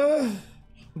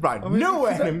 Right, I mean, no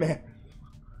we could- anime.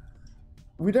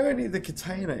 We don't need the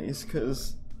katanas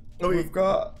because we've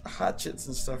got hatchets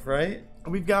and stuff, right?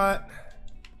 We've got.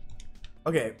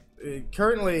 Okay,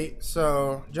 currently,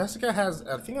 so Jessica has.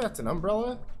 I think that's an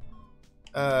umbrella.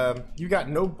 You got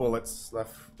no bullets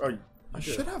left. Oh, I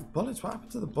should have bullets. What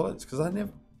happened to the bullets? Because I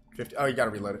never. 50. Oh, you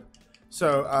gotta reload it.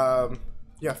 So,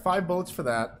 you have 5 bullets for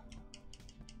that.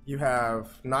 You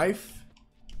have knife.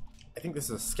 I think this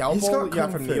is a scalpel He's got you got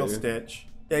kung from fu. Needle Stitch.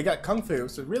 Yeah, you got kung fu,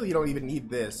 so really you don't even need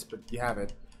this, but you have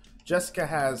it. Jessica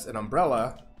has an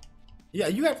umbrella. Yeah,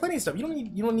 you got plenty of stuff. You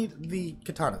don't need the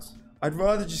katanas. I'd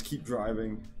rather just keep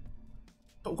driving.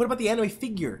 But what about the anime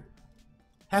figure?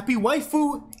 Happy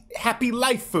waifu, happy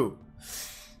lifeu.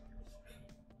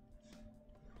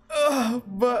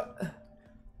 But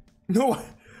No,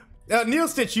 Needle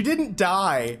Stitch, you didn't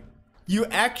die. You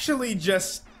actually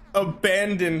just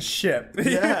abandoned ship.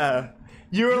 yeah,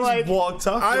 You were just like, walked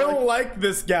off. I You're don't like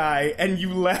this guy, and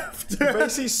you left.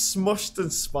 basically smushed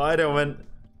and spider went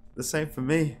the same for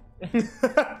me.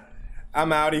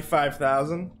 I'm Audi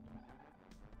 5000.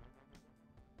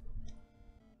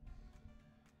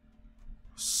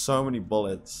 So many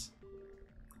bullets.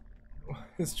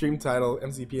 Stream title,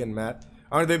 MCP and Matt.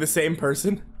 Aren't they the same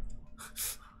person?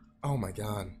 Oh my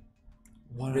god.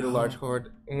 Read a large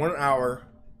horde. 1 hour,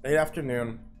 late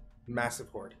afternoon, massive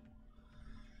horde.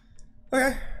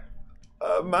 Okay.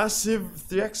 Massive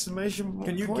 3 exclamation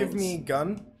Can you points. give me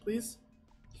gun, please?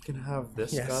 You can have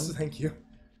this Yes, gun. thank you.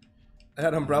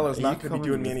 That umbrella's Are not you going to be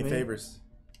doing me coming any with me? favors.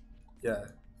 Yeah,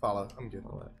 follow. I'm good.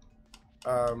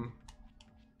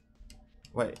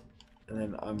 Wait, and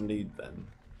then I'm lead then.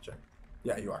 Check.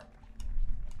 Yeah, you are.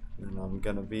 And I'm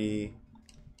gonna be...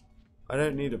 I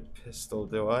don't need a pistol,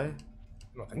 do I? I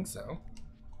don't think so.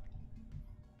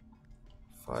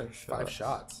 5 shots. 5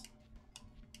 shots.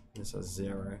 This has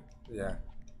 0. Yeah.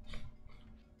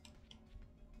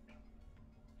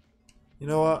 You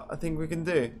know what? I think we can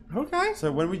do. Okay.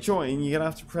 So when we join, you're gonna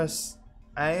have to press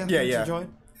A. I think, Yeah. To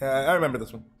join. I remember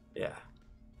this one. Yeah.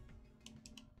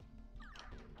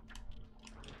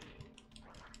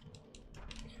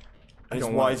 And it's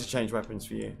don't Y want to change weapons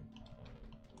for you.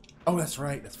 Oh, that's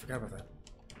right. I forgot about that.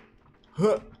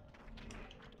 Huh.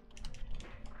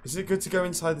 Is it good to go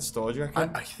inside the store, do you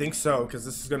reckon? I think so, because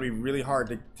this is going to be really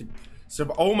hard to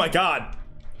survive. Oh my god.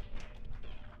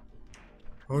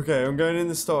 Okay, I'm going in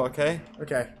the store, okay?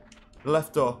 Okay. The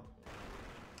left door.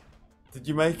 Did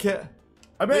you make it?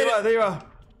 I made it. There you are.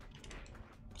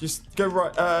 Just go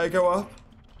right, go up.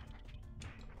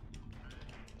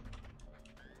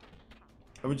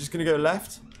 And we're just gonna go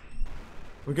left.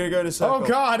 We're gonna go in a circle. Oh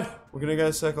god. We're gonna go in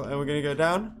a circle and we're gonna go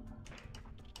down.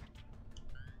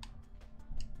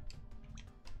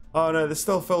 Oh no, they're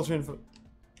still filtering for...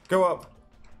 Go up.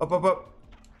 Up, up, up.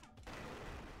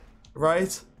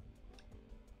 Right.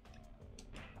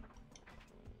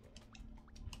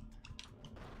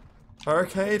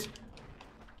 Barricade.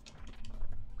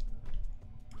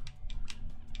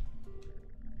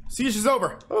 Siege is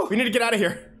over. Oh. We need to get out of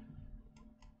here.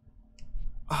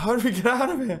 How do we get out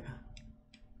of here?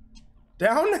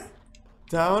 Down?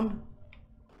 Down.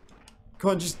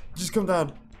 Come on, just come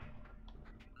down.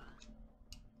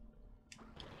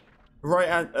 Right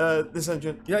at this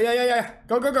engine. Yeah.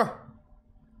 Go.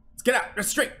 Let's get out. Go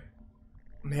straight.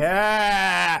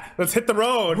 Yeah. Let's hit the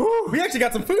road. Woo. We actually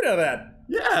got some food out of that.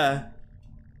 Yeah.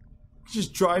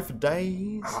 Just drive for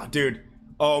days. Oh, dude.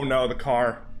 Oh no, the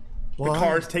car. Why? The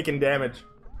car's taking damage.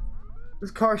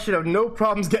 This car should have no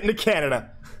problems getting to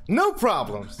Canada. No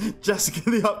problems. Jessica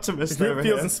the Optimist The over group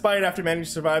feels here. inspired after managing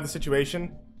to survive the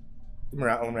situation.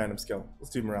 Morale, random skill.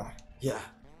 Let's do morale. Yeah.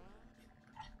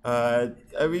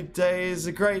 Every day is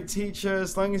a great teacher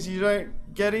as long as you don't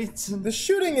get eaten. The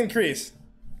shooting increase.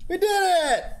 We did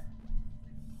it!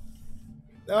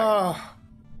 Oh,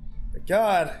 my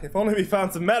God. If only we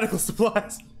found some medical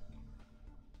supplies.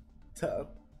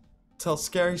 Tell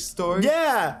scary stories.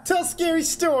 Yeah, tell scary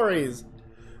stories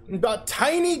about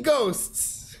tiny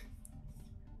ghosts.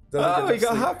 Oh, he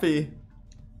got happy.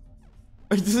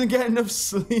 He doesn't get enough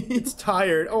sleep. It's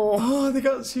tired. Oh, Oh, they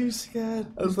got too scared.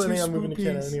 I was planning on moving to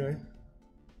Canada Spoopies. anyway.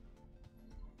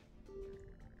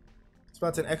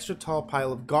 Spots an extra tall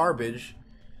pile of garbage.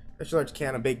 Extra large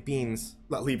can of baked beans.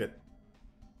 Leave it.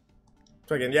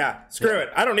 So again, yeah, screw it.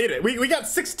 I don't need it. We got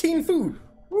 16 food.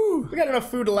 Woo! We got enough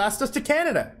food to last us to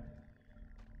Canada.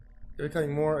 They're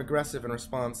becoming more aggressive in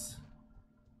response.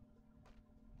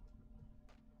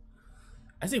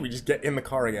 I think we just get in the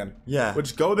car again. Yeah. We'll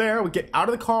just go there, we get out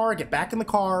of the car, get back in the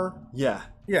car. Yeah.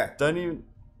 Yeah. Don't even...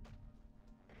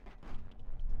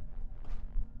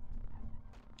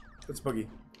 Let's boogie.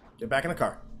 Get back in the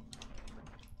car.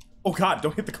 Oh god,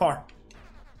 don't hit the car.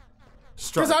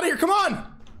 Strike. Get us out of here, come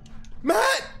on!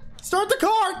 Matt! Start the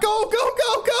car!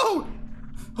 Go!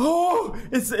 Oh,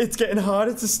 it's getting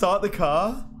harder to start the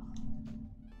car.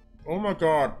 Oh my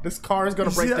god, this car is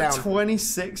gonna You break see that down.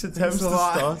 26 attempts That's to a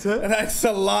lot. start it. That's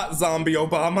a lot, zombie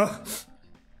Obama.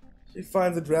 She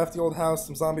finds a drafty old house.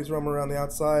 Some zombies roam around the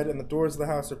outside, and the doors of the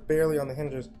house are barely on the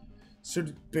hinges.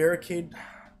 Should barricade.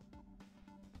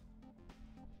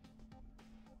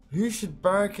 Who should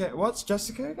barricade? What's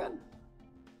Jessica again?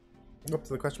 Go up to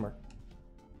the question mark.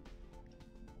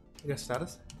 You got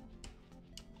status?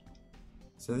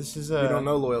 So this is We don't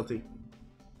know loyalty.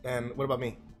 And what about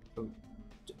me?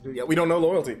 Yeah, we don't know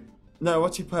loyalty. No,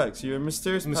 what's your perks? You're a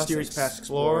mysterious past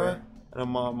explorer and a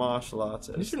martial At least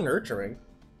artist. you're nurturing.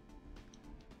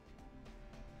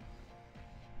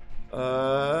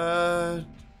 The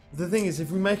thing is,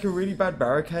 if we make a really bad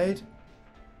barricade,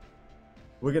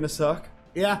 we're gonna suck.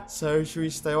 Yeah. So should we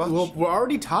stay watch? Well, we're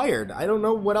already tired. I don't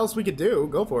know what else we could do.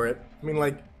 Go for it. I mean,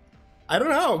 like, I don't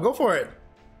know. Go for it.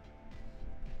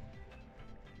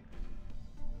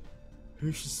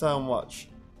 Who should stay on watch?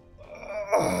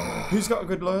 Who's got a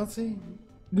good loyalty?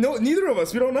 No, neither of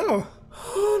us. We don't know.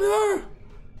 Oh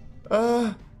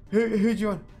no. Who do you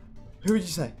want? Who would you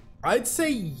say? I'd say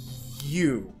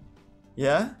you.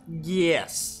 Yeah?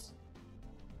 Yes.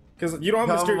 Because you don't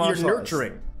have I'm a you're martial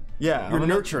nurturing. Yeah. You're I'm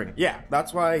nurturing. Yeah,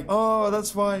 that's why. Oh,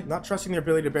 that's why. Not trusting their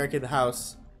ability to barricade the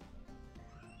house.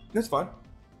 That's fun.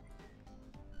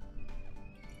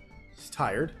 He's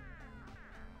tired.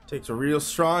 Takes a real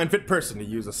strong and fit person to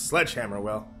use a sledgehammer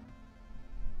well.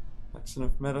 That's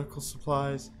enough medical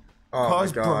supplies. Oh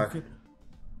Car's my god. broken.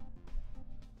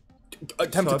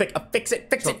 Time to fix it, fix it,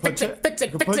 fix it, fix it, fix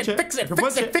it, fix it, fix it,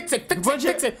 fix it, fix it,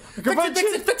 fix it,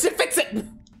 fix it, fix it, fix it.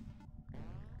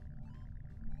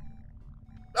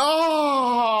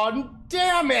 Oh,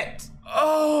 damn it!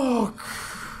 Oh,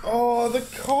 the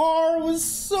car was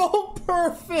so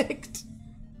perfect.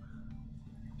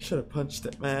 should have punched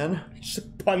it, man.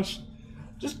 Just punch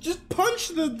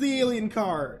the alien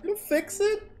car. It'll fix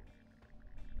it.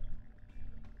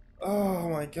 Oh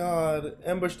my god,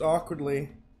 ambushed awkwardly.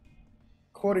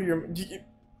 Quarter your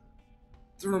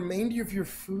the remainder of your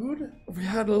food? We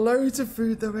had loads of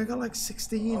food though. We got like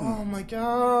 16. Oh my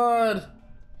god.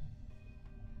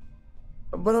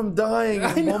 But I'm dying.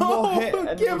 I know. One more hit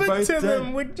and give we're it both to dead.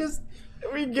 them. We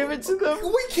give it to them.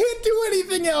 We can't do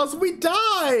anything else. We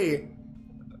die.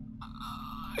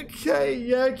 Okay,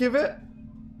 yeah, give it.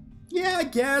 Yeah, I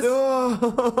guess.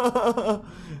 Oh.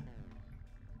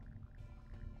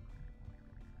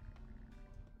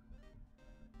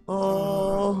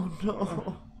 Oh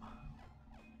no.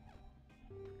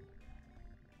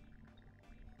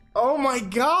 Oh my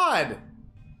god.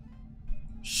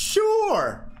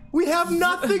 Sure. We have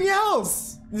nothing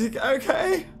else.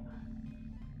 Okay.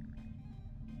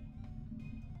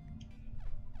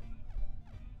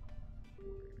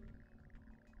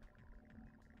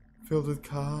 Filled with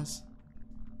cars.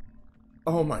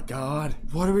 Oh my god.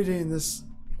 What are we doing this?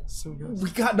 So good. We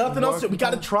got nothing else. We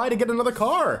got to try to get another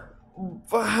car.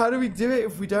 But how do we do it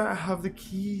if we don't have the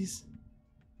keys?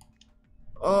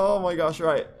 Oh my gosh,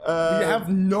 right. We have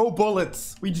no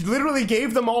bullets. We literally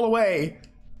gave them all away.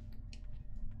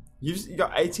 You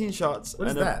got 18 shots What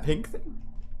is and a that? pink thing?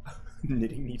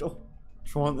 Knitting needle.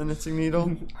 Do you want the knitting needle?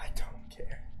 I don't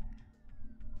care.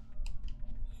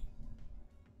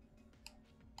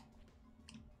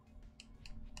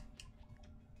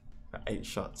 Got 8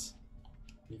 shots.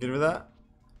 You good with that?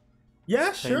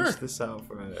 Yeah, sure. Change this out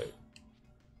for a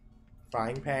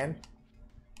Frying pan.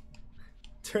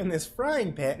 Turn this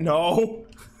frying pan. No,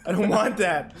 I don't want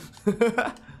that.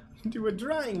 Do a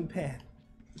drying pan.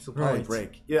 This will probably Right.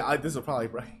 break. Yeah, this will probably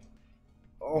break.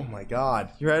 Oh my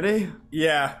god. You ready?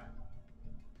 Yeah.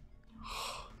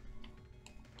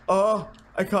 Oh,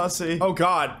 I can't see. Oh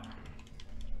god.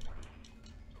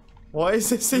 Why is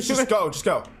this Just go. Just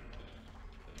go.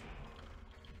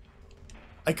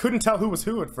 I couldn't tell who was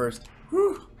who at first.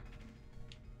 Whew.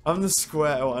 I'm the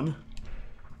square one.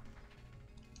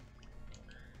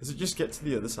 Does it just get to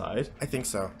the other side? I think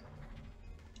so.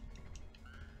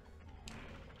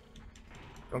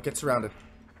 Don't get surrounded.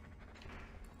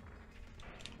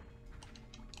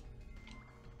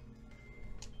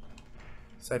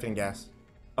 Siphoning gas.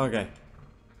 Okay.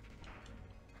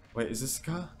 Wait, is this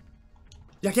the car?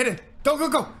 Yeah, get in. Go, go,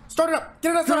 go. Start it up.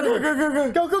 Get it outside. Go, go, go,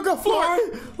 go. Go, go, go. Floor.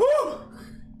 Woo.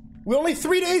 We're only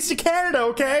 3 days to Canada,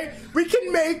 okay? We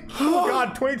can make... Oh,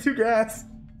 God. 22 gas.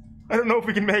 I don't know if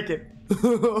we can make it.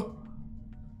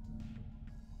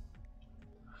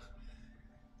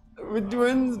 We're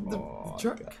doing the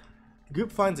truck. The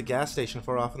group finds a gas station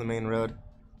far off on the main road.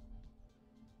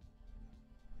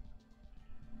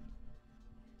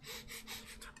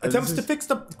 Attempts to fix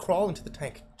the crawl into the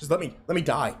tank. Just let me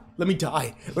die. Let me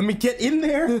die. Let me get in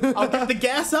there. I'll get the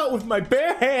gas out with my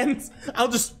bare hands. I'll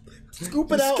just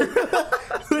scoop it out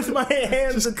with my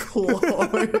hands and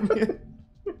clawing it.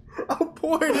 I'll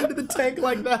pour it into the tank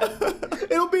like that.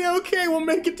 It'll be okay. We'll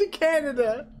make it to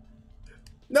Canada.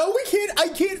 No, we can't. I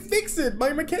can't fix it.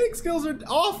 My mechanic skills are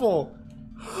awful.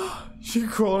 You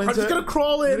crawl into I'm just gonna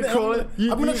crawl in. I'm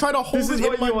gonna try to hold This is it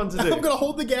in what my, you want to do. I'm gonna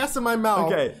hold the gas in my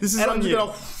mouth. Okay, this is and on I'm just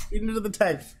you. gonna into the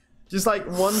tank. Just like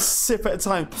one sip at a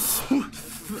time.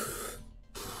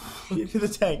 Into the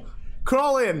tank.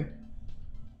 Crawl in.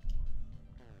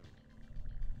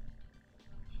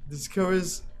 This car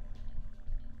is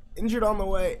Injured on the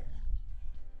way.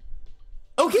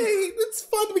 Okay, it's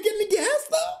fun. We get any gas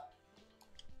though?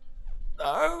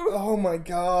 Oh my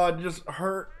god, just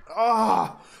hurt.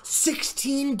 Ah,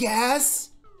 16 gas.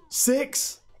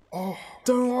 6. Oh,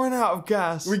 Don't run out of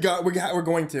gas. we're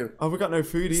going to. Oh, we got no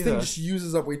food This either. thing just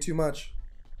uses up way too much.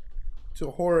 To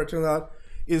a horror, it turns out,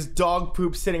 is dog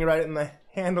poop sitting right in the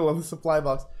handle of the supply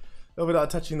box without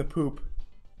touching the poop.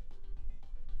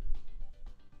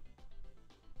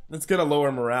 It's gonna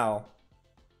lower morale.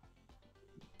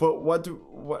 But what?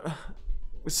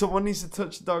 Someone needs to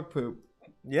touch the dog poop.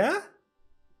 Yeah?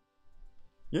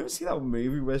 You ever see that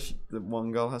movie where the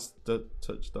one girl has to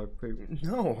touch dog poop?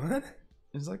 No, what?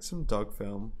 It's like some dog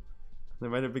film. They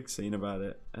made a big scene about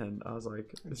it, and I was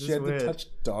like, "This She is had weird." to touch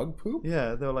dog poop?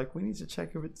 Yeah, they were like, "We need to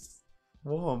check if it's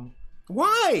warm."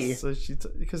 Why? So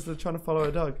because they're trying to follow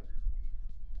a dog.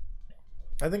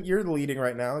 I think you're leading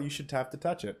right now. You should have to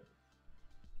touch it.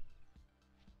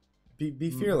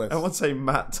 Be fearless. Everyone's saying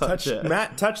Matt touch it.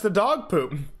 Matt, touch the dog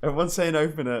poop. Everyone's saying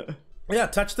open it. Yeah,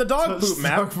 touch the dog poop,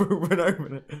 Matt. Dog poop and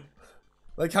open it.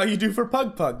 Like how you do for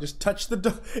Pug Pug. Just touch the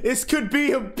dog. This could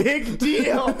be a big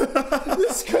deal.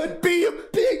 This could be a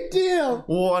big deal.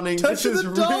 Warning, Touch this is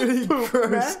the dog really poop, gross.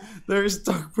 Matt. There is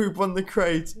dog poop on the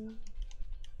crate.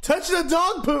 Touch the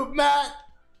dog poop, Matt.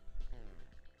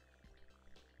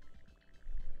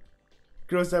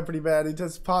 Grossed out pretty bad. He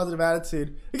has positive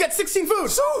attitude. We got 16 food.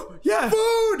 So, yeah.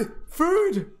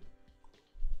 Food.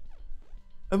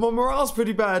 And my morale's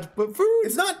pretty bad, but food.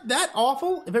 It's not that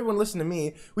awful. If everyone listened to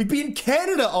me, we'd be in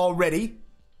Canada already.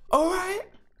 All right.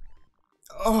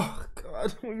 Oh,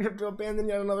 God. We have to abandon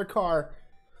yet another car.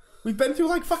 We've been through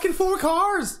like fucking 4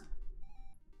 cars.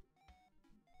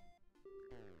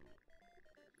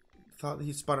 Thought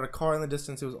he spotted a car in the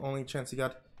distance. It was the only chance he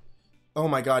got. Oh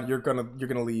my God, you're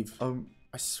gonna leave.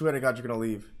 I swear to God, you're gonna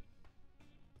leave.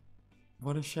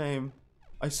 What a shame.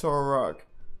 I saw a rock.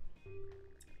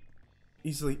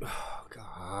 Easily. Oh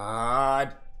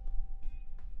God.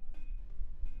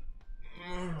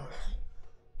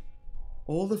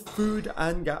 All the food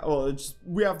and gas. Well,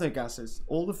 we have no gases.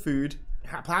 All the food.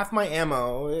 Half my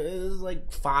ammo is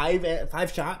like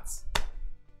five shots.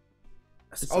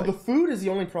 It's The food is the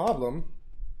only problem.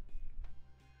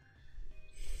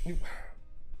 If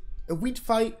we'd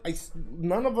fight,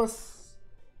 none of us.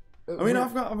 I mean,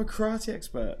 I'm a karate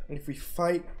expert. If we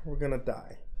fight, we're gonna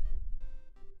die.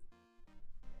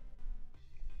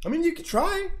 I mean, you could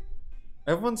try.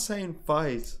 Everyone's saying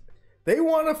fight. They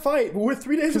want to fight, but we're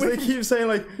 3 days away. Because they keep saying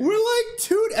like we're like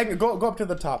 2. Go up to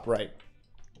the top right.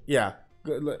 Yeah,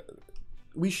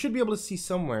 we should be able to see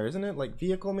somewhere, isn't it? Like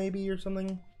vehicle maybe or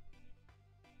something.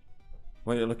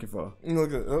 What are you looking for?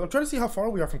 Look, I'm trying to see how far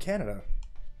we are from Canada.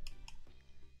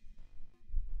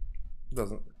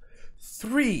 Doesn't.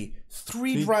 Three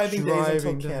driving days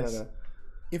until Canada.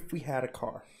 If we had a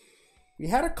car. We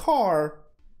had a car,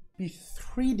 be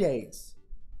 3 days.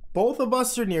 Both of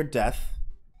us are near death.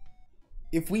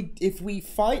 If we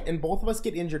fight and both of us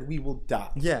get injured, we will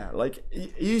die. Yeah, like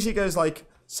it usually goes like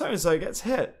so and so gets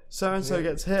hit, so and so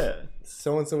gets hit,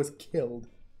 so and so is killed,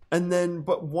 and then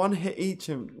but one hit each,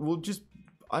 and we'll just.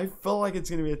 I feel like it's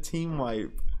gonna be a team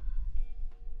wipe.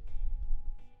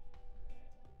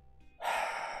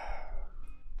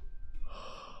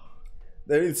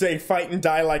 They say fight and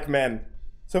die like men.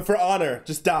 So for honor,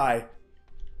 just die.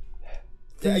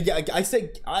 I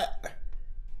say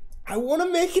I want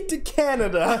to make it to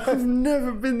Canada. I've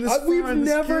never been this far. We've in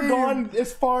this never game. gone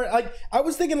as far. Like I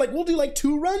was thinking, like we'll do like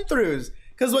 2 run-throughs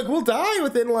because like we'll die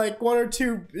within like 1 or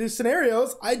 2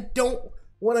 scenarios. I don't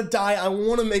want to die. I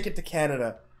want to make it to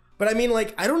Canada. But I mean,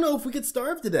 like I don't know if we could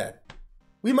starve to death.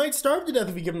 We might starve to death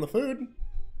if we give them the food.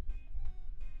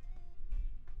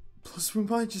 Plus, we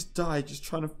might just die just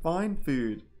trying to find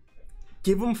food.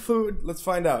 Give them food. Let's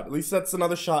find out. At least that's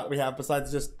another shot we have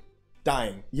besides just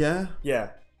dying. Yeah? Yeah.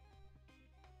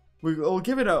 We'll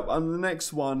give it up. On the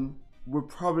next one, we're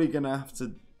probably going to have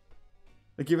to...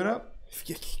 give it up?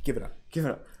 Give it up. Give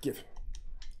it up. Give.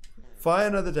 Fight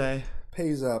another day.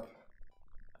 Pays up.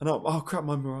 And oh crap,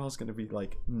 my morale's going to be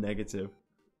like negative.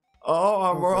 Oh,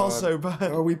 our morale's so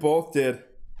bad. Oh, we both did.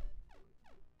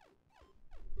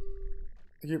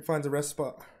 The group finds a rest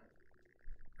spot.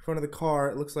 In front of the car,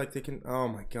 it looks like they can... Oh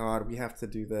my God, we have to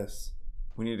do this.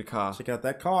 We need a car. Check out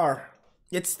that car.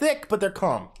 It's thick, but they're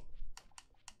calm.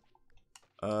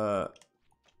 I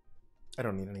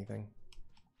don't need anything.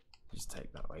 Just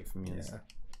take that away from me. Yeah.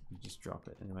 You just drop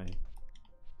it anyway.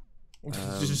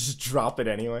 Just drop it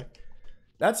anyway.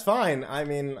 That's fine. I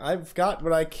mean, I've got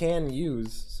what I can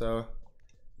use, so...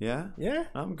 Yeah? Yeah.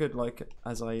 I'm good like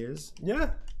as I is.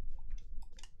 Yeah.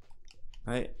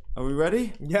 Right, are we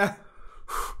ready? Yeah.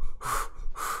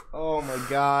 Oh my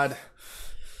God.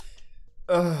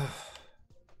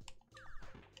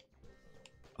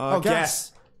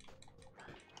 Gas.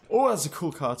 Oh, that's a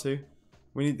cool car too.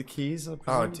 We need the keys. I Oh,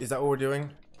 presume. is that what we're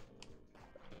doing?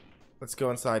 Let's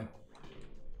go inside.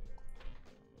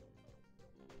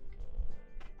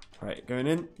 Right, going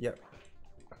in. Yep.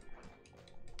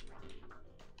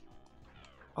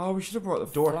 Oh, we should have brought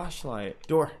the Door. flashlight.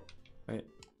 Door. Right.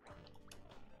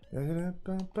 Oh,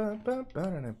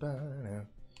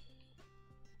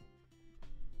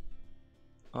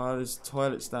 there's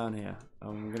toilets down here.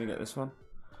 I'm gonna get this one.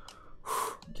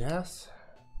 Gas.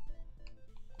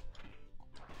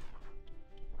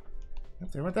 Up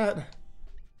there with that.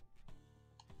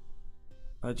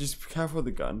 Just be careful with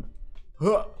the gun.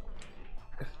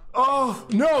 Oh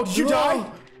no! Did you die?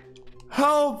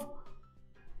 Help!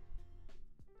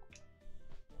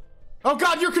 Oh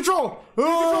God, your control!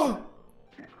 Oh!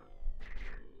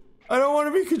 I don't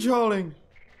want to be controlling.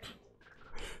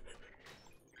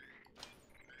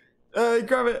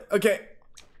 Grab it. Okay.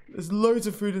 There's loads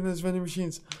of food in those vending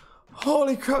machines.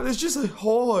 Holy crap, there's just a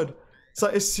horde. It's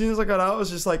like, as soon as I got out, I was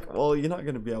just like, well, you're not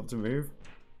going to be able to move.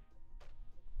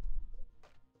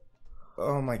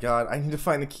 Oh my God, I need to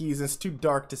find the keys. It's too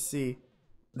dark to see.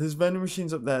 There's vending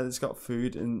machines up there that's got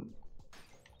food and...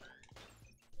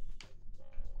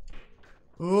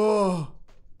 Oh!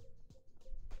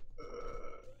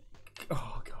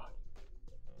 Oh God.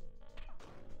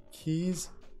 Keys?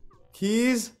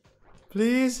 Keys?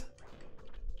 Please?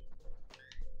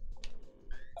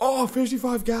 Oh,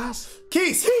 55 gas.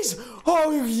 Keys! Keys!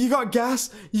 Oh, you got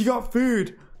gas. You got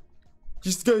food.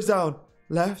 Just goes down.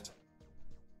 Left.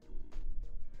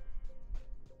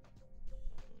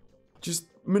 Just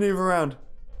maneuver around.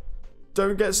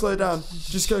 Don't get slowed down.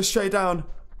 Just go straight down.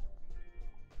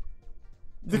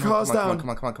 The car's down. Come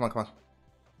on.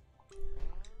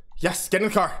 Yes, get in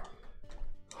the car.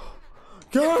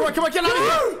 Go! Come on, get out of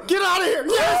here! Get out of here!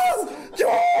 Yes!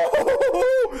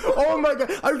 Oh my God!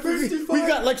 We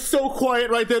got like so quiet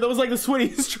right there. That was like the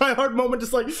Sweeney's Try Hard moment.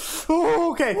 Just like,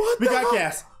 oh, okay. We got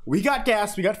gas. We got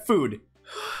gas. We got food.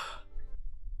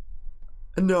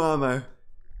 And no ammo.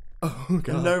 Oh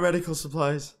God! And no medical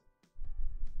supplies.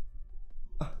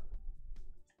 Oh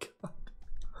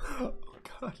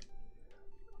God!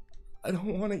 I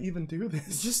don't want to even do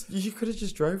this. You could have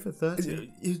just drove for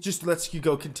 30. It just lets you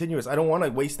go continuous. I don't want to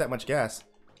waste that much gas.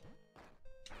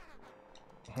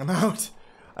 I'm out.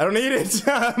 I don't need it.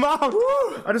 I'm out.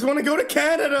 Woo! I just want to go to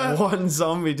Canada. One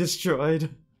zombie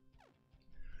destroyed.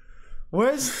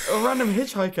 Where's a random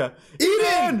hitchhiker?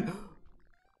 Eden!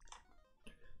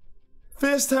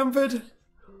 Fierce tempered.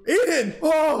 Eden!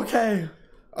 Oh, okay.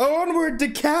 Onward to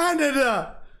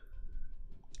Canada!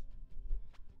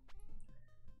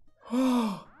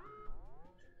 Oh.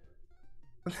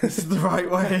 This is the right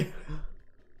way.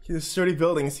 He's a sturdy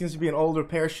building. It seems to be an old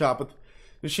repair shop with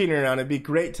machinery around. It'd be a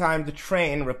great time to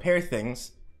train, repair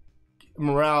things.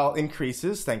 Morale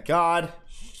increases, thank God.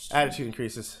 Attitude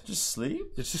increases. Just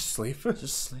sleep? Just sleep?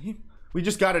 Just sleep? We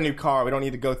just got a new car. We don't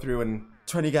need to go through and...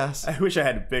 20 gas. I wish I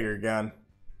had a bigger gun.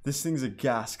 This thing's a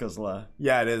gas guzzler.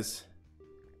 Yeah, it is.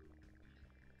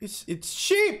 It's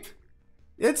sheep!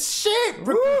 It's sheep!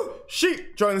 Woo!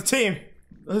 Sheep! Join the team!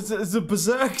 It's a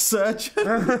berserk search.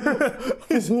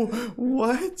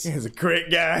 What? He's a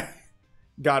great guy.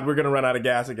 God, we're gonna run out of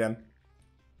gas again.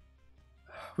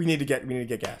 We need to get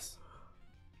gas.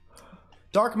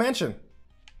 Dark Mansion.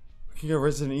 We can go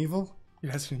Resident Evil.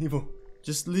 Resident Evil.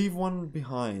 Just leave one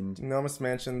behind. Enormous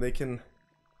Mansion. They can.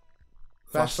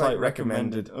 Flashlight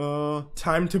recommended.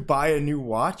 Time to buy a new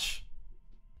watch.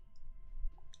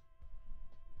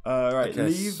 Right. Okay,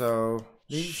 leave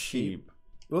sheep.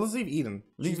 Well, let's leave Eden.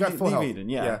 Leave, She's got full health. Eden.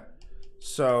 Yeah.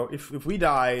 So if we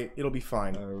die, it'll be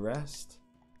fine. Rest.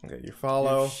 Okay, you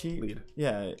follow. Sheep. Lead.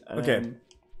 Yeah. Okay.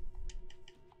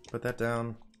 Put that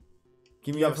down.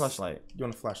 Give me a flashlight. You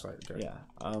want a flashlight? Okay. Yeah.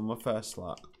 My first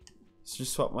slot. So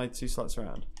just swap my 2 slots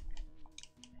around.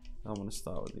 I want to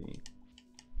start with the.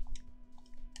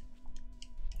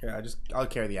 Yeah, I'll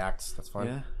carry the axe. That's fine.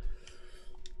 Yeah.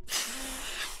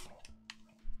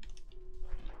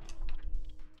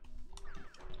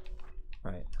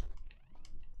 Right.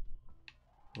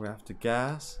 We have to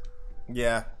gas.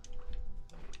 Yeah.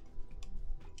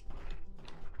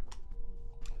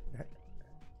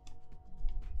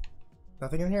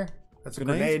 Nothing in here? That's a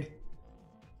grenade.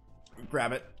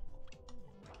 Grab it.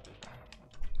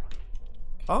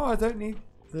 Oh, I don't need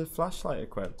the flashlight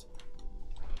equipped.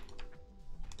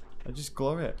 I just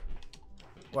glow it.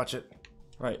 Watch it.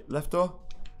 Right, left door.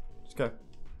 Let's go.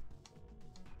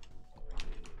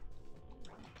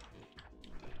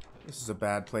 This is a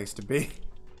bad place to be.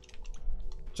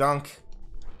 Junk.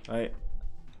 Right.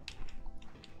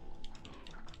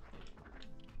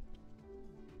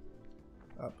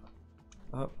 Up.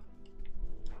 Up.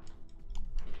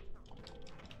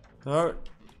 No.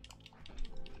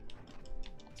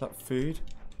 Is that food?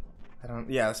 I don't.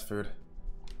 Yeah, that's food.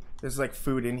 There's like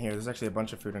food in here. There's actually a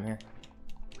bunch of food in here.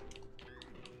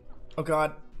 Oh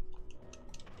God.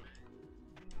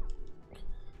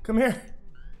 Come here.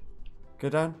 Go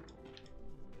down.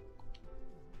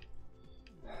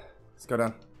 Let's go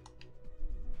down.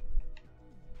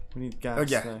 We need gas. Oh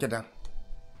yeah, there. get down.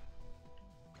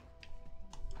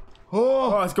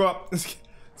 Oh, Let's go up. Let's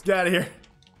get out of here.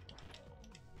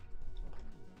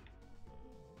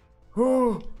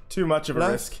 oh. Too much of a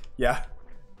Left. risk. Yeah.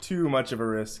 Too much of a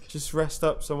risk. Just rest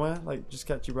up somewhere. Like, just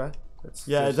catch your breath. Let's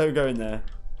Yeah, just- don't go in there.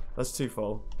 That's too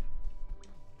full.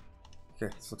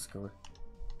 Okay, this looks good.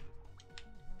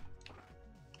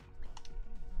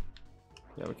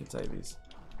 Yeah, we can take these.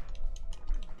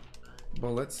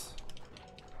 Bullets.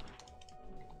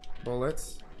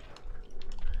 Bullets.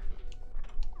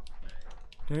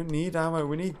 Don't need ammo.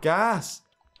 We need gas.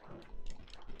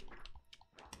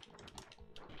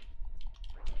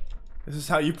 This is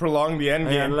how you prolong the end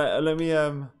Yeah, game. let me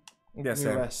Yeah, let me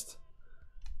Sam. rest.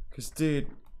 Cause dude,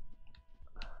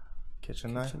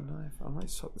 Kitchen knife. kitchen knife. I might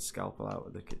swap the scalpel out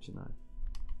with the kitchen knife.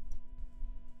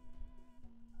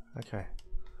 Okay.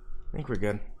 I think we're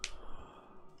good.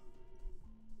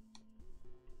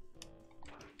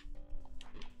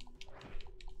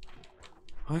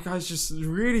 My guy's just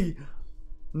really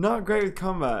not great with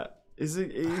combat. Is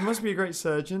it? He must be a great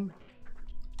surgeon.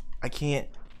 I can't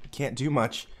do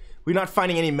much. We're not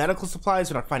finding any medical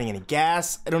supplies. We're not finding any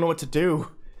gas. I don't know what to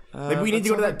do. Maybe we need to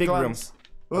go to that big room.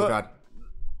 Oh god.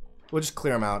 We'll just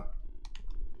clear them out.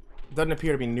 Doesn't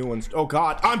appear to be new ones. Oh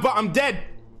god. I'm dead.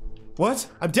 What?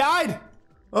 I've died.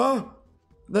 Oh,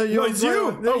 no, No, it's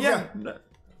you. No, Oh, yeah. No.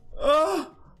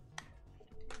 Oh,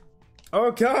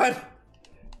 Oh god.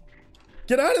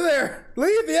 Get out of there.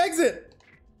 Leave the exit.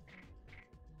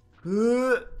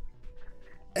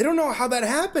 I don't know how that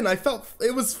happened. I felt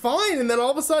it was fine, and then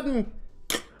all of a sudden,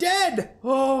 dead.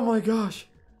 oh my gosh.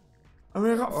 I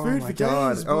mean, I got food for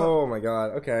days. But Oh my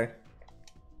god. Okay.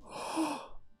 I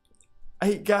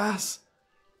ate gas.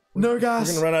 No gas.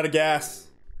 We're gonna run out of gas.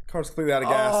 Car's completely out of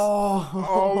gas.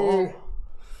 Oh.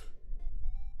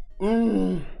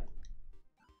 Mm.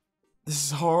 This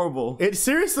is horrible. It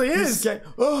seriously is.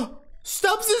 Oh,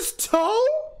 Stubs his toe?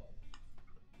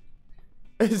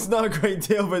 it's not a great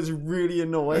deal, but it's really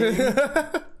annoying.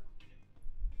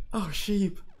 Oh,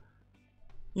 sheep.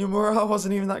 Your morale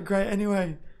wasn't even that great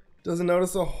anyway. Doesn't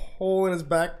notice a hole in his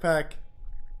backpack.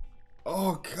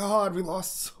 Oh god, we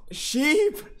lost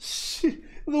Sheep!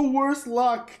 the worst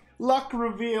luck. Luck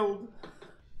revealed.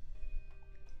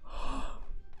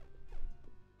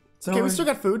 Okay, we still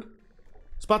got food.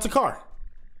 Spots a car.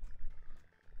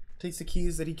 Takes the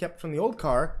keys that he kept from the old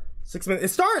car. 6 minutes. It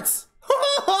starts!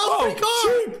 Oh,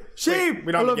 free car! Sheep! Wait,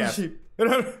 we don't I have love the gas. the sheep. What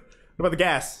about the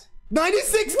gas?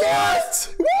 96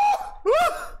 gas! Woo! Woo!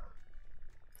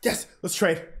 Yes, let's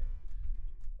trade.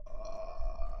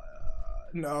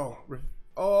 No.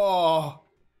 Oh.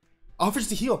 Offers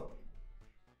to heal.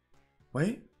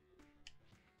 Wait.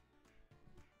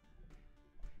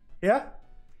 Yeah?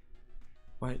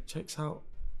 Wait, checks out.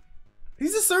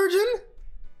 He's a surgeon.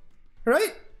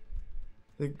 Right?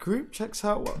 The group checks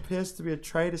out what appears to be a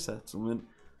trader settlement.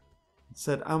 It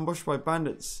said ambushed by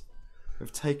bandits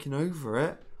have taken over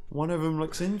it. One of them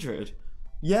looks injured.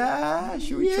 Yeah,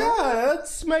 should we try? Yeah,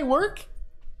 that might work.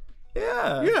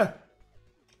 Yeah. Yeah.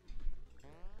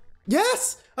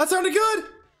 Yes! That sounded good!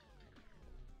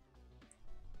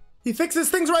 He fixes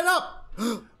things right up!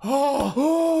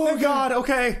 Oh god,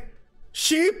 okay.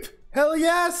 Sheep? Hell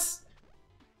yes!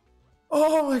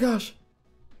 Oh my gosh.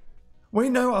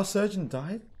 Wait, no, our surgeon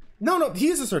died? No, he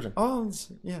is a surgeon. Oh,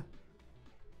 yeah.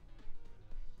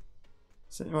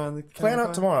 Sitting around the Plan out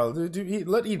campfire. tomorrow.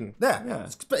 Let Eden. Yeah.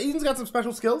 Eden's got some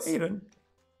special skills. Eden.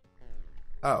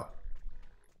 Oh.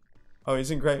 Oh,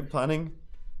 he's in great planning.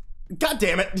 God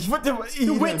damn it! What the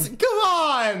Eden. wait, come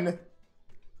on!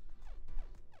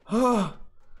 Oh,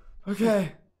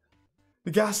 okay.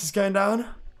 The gas is going down.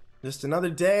 Just another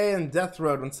day in Death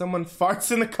Road when someone farts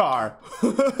in the car.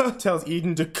 Tells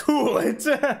Eden to cool it.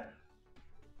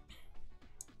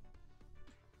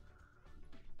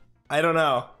 I don't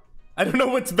know. I don't know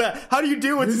what's bad. How do you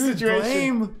deal with the Who's to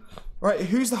situation? blame? Right,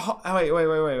 who's the hot... Oh,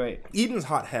 wait. Eden's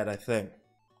hothead, I think.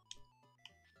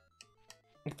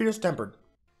 Fierce-tempered.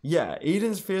 Yeah,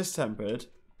 Eden's fierce-tempered.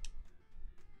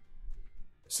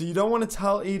 So you don't want to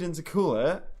tell Eden to cool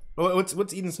it. What's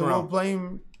Eden's So we'll morale?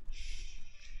 blame...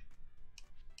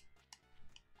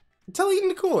 Tell Eden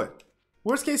to cool it.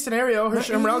 Worst case scenario,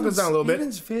 her morale goes down a little bit.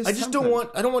 Eden's I just don't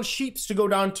want sheeps to go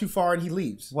down too far and he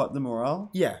leaves. What, the morale?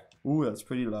 Yeah. Ooh, that's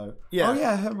pretty low. Yeah. Oh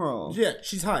yeah, her morale. Yeah,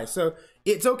 she's high. So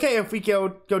it's okay if we go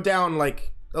down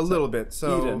like a little bit.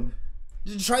 So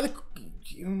Eden. try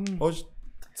the Or just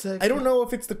I don't know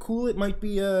if it's the cool. It might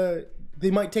be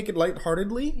they might take it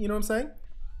lightheartedly. You know what I'm saying?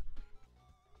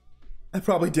 I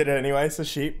probably did it anyway. So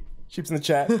sheep's in the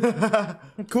chat.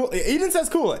 Cool. Eden says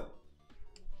cool it.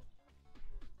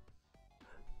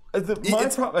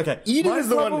 Okay. Eden is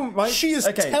the one. She is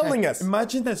telling us.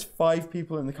 Imagine there's 5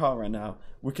 people in the car right now.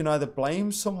 We can either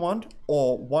blame someone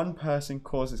or one person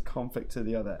causes conflict to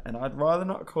the other. And I'd rather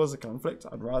not cause a conflict.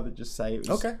 I'd rather just say it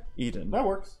was Eden. That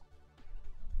works.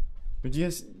 Would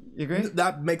you agree?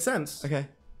 That makes sense. Okay.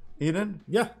 Eden?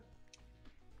 Yeah.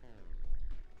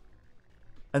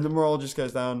 And the morale just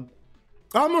goes down.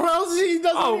 Oh, morale, he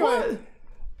doesn't anyway.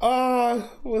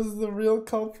 What? Was the real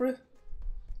culprit?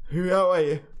 Who are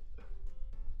you?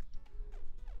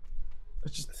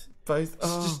 Just both.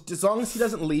 Just as long as he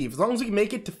doesn't leave, as long as we can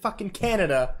make it to fucking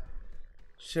Canada.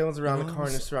 Chills around the corner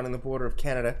surrounding the border of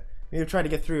Canada. Maybe try to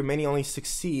get through. Many only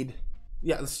succeed.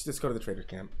 Yeah, let's go to the trader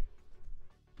camp.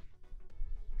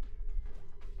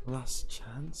 Last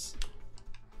chance.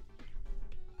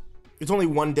 It's only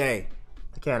one day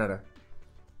to Canada,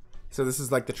 so this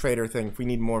is like the trader thing. If we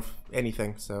need more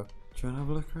anything, so. Do you want to have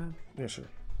a look around? Yeah, sure.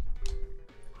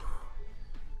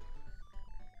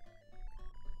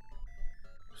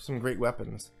 Some great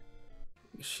weapons.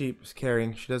 Sheep is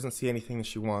carrying. She doesn't see anything that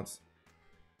she wants.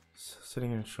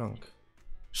 Sitting in a trunk.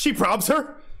 Sheep robs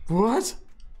her! What?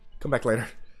 Come back later.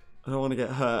 I don't want to get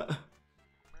hurt.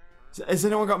 Has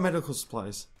anyone got medical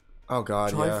supplies? Oh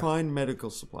god, Try find medical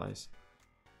supplies.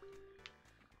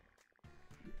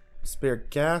 Spare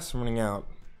gas, I'm running out.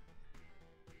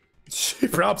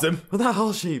 Sheep robs him. What the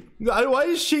hell, sheep? Why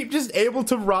is sheep just able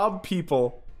to rob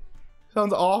people?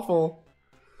 Sounds awful.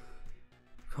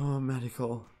 Come on,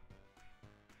 medical.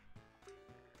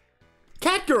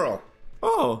 Cat girl!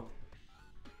 Oh!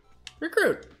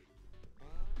 Recruit!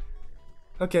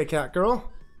 Okay, cat girl.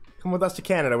 Come with us to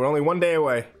Canada. We're only one day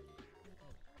away.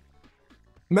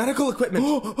 Medical equipment!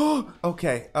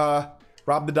 Okay,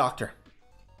 rob the doctor.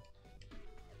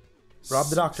 Rob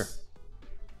the doctor.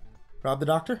 Rob the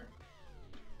doctor?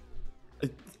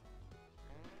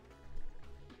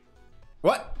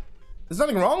 What? There's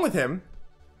nothing wrong with him.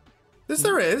 This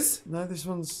there is. No, this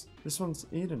one's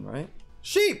Eden, right?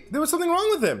 Sheep! There was something wrong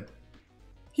with him.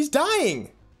 He's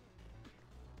dying.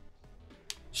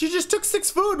 She just took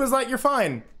 6 food and was like, you're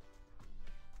fine.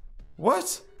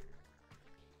 What?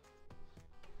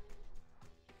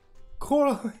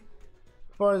 Coral.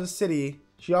 For the city.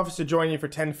 She offers to join you for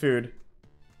 10 food.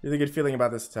 Really good feeling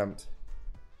about this attempt.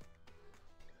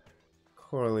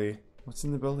 Coralie. What's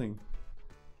in the building?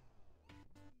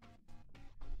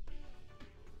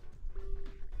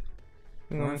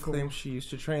 One claims she used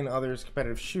to train others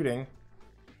competitive shooting.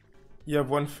 You have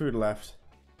 1 food left.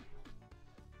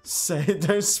 Say it,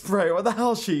 don't spray. What the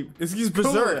hell, sheep? He's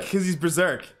berserk. Because he's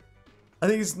berserk. I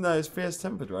think it's fierce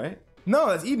tempered, right? No,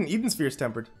 that's Eden. Eden's fierce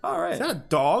tempered. Alright. Is that a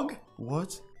dog?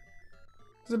 What?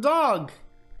 It's a dog.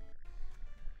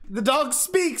 The dog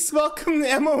speaks. Welcome to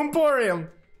Ammo Emporium.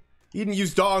 Eden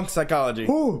used dog psychology.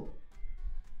 Ooh.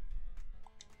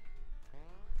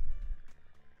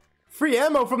 Free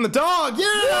ammo from the dog.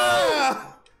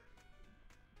 Yeah!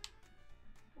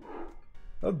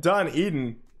 Well done,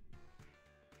 Eden.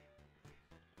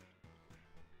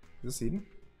 Is this Eden?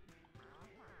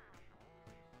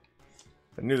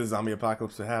 I knew the zombie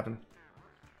apocalypse would happen.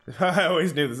 I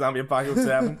always knew the zombie apocalypse would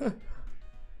happen. Why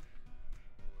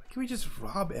can't we just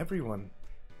rob everyone?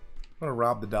 I want to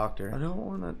rob the doctor. I don't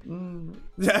want to.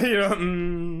 Yeah, you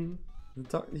know.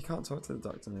 You can't talk to the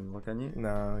doctor anymore, can you?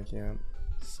 No, I can't.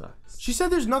 Sucks. She said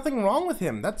there's nothing wrong with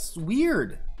him. That's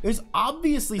weird. There's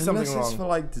obviously something wrong. Unless it's for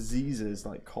like diseases,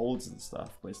 like colds and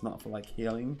stuff, but it's not for like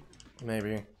healing.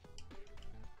 Maybe.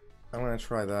 I'm gonna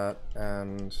try that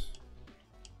and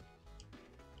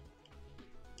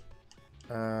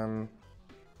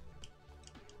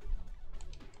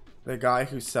the guy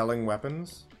who's selling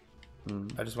weapons.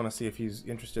 I just want to see if he's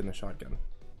interested in the shotgun.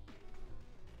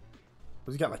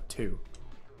 He's got like 2.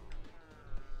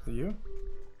 Is it you?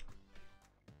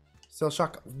 Sell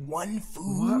shotgun. 1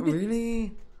 food. What,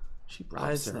 really? She robs her.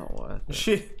 That's not worth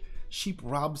it. Sheep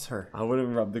robs her. I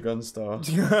wouldn't rob the gun store.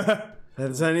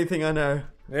 That's anything I know.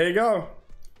 There you go.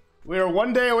 We are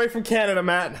 1 day away from Canada,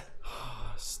 Matt.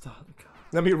 Start the car.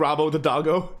 Let me Robbo the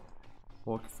doggo.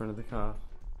 Walk in front of the car.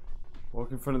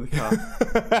 Walk in front of the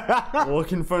car.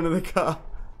 Walk in front of the car.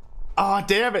 Oh,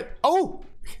 damn it. Oh!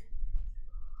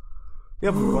 We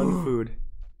have 1 food.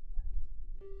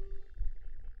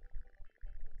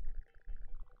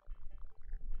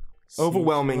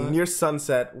 Overwhelming. Near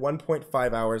sunset.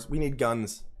 1.5 hours. We need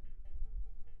guns.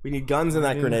 We need guns in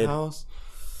that grenade. House.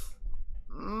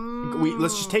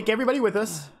 Let's just take everybody with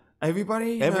us.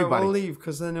 Everybody? Everybody. No, we'll leave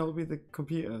because then it'll be the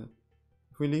computer.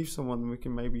 If we leave someone, we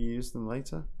can maybe use them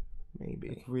later.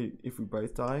 Maybe. If we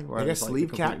both die. I guess like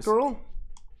leave Cat Girl?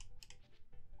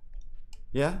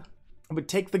 Yeah? But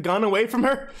take the gun away from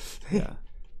her? Yeah.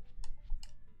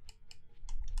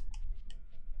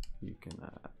 You can.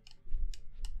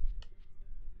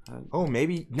 Oh,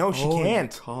 maybe. No, she Oh,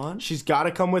 can't. you can't? She's got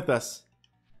to come with us.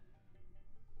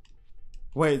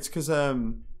 Wait, it's because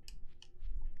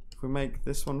if we make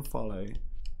this one follow.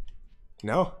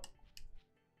 No.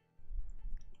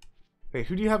 Wait,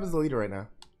 who do you have as the leader right now?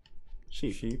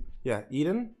 Sheep. Yeah,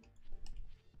 Eden.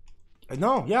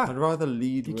 No, yeah. I'd rather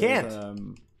lead. You with,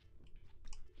 can't.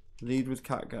 Lead with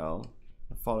Catgirl,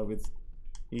 follow with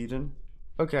Eden,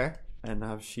 Okay. and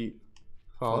have sheep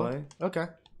Follow. Okay.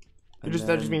 And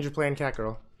That just means you're playing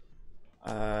Catgirl.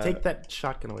 then, Take that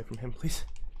shotgun away from him, please.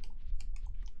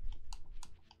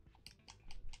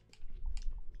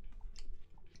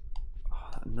 Oh,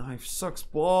 that knife sucks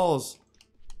balls.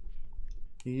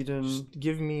 Eden. Just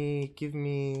give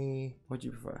me What do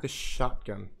you prefer? the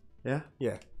shotgun. Yeah.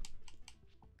 Yeah.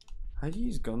 How do you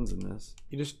use guns in this?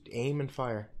 You just aim and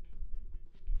fire.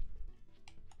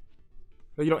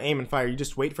 No, you don't aim and fire. You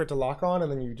just wait for it to lock on,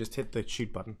 and then you just hit the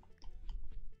shoot button.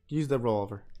 Use the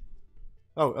revolver.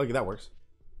 Oh, okay, that works.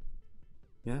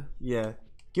 Yeah. Yeah.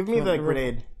 Give me the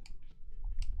grenade.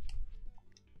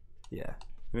 Yeah.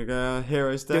 We go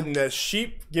heroes there.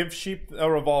 Give sheep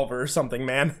a revolver or something,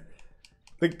 man.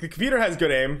 The computer has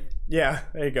good aim. Yeah,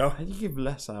 there you go. How do you give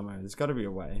less ammo? There's got to be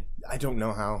a way. I don't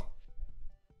know how.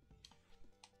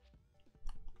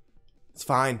 It's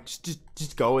fine.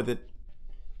 Just go with it.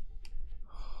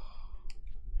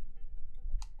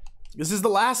 This is the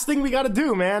last thing we gotta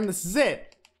do, man. This is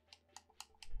it.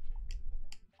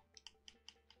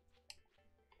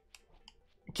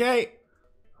 Okay.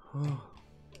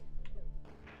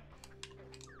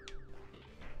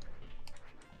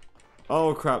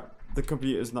 Oh crap! The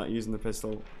computer's not using the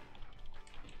pistol.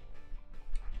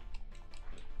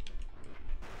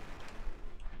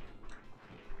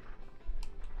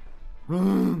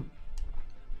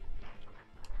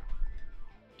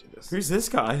 Who's this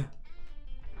guy?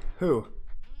 Who?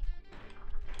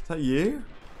 Is that you?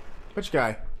 Which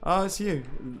guy? Oh, it's you.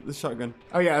 The shotgun.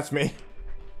 Oh yeah, that's me.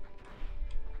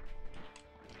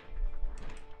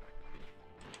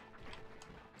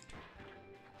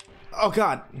 Oh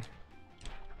god.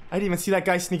 I didn't even see that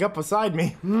guy sneak up beside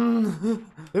me.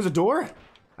 There's a door?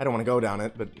 I don't want to go down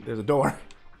it, but there's a door.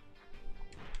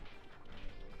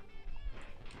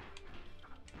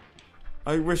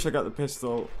 I wish I got the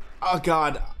pistol. Oh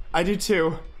god, I do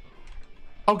too.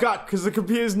 Oh god, Because the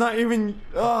computer's not even...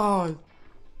 Oh.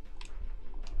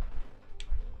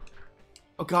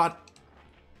 oh god.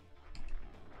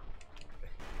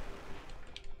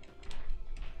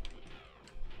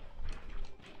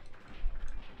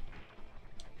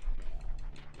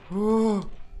 Oh.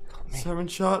 7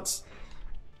 shots.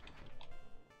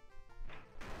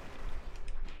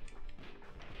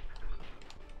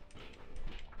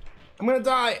 I'm gonna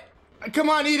die. Come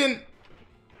on, Eden.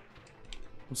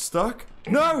 I'm stuck.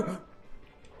 No!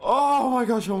 Oh my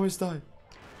gosh, I almost died.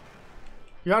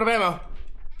 You're out of ammo.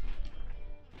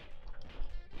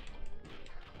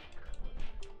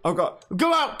 Oh god.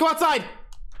 Go out. Go outside.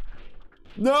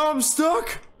 No, I'm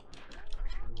stuck!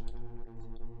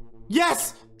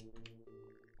 Yes.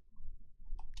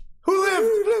 Who lived?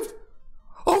 Who lived?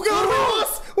 Oh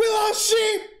god, we lost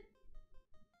sheep.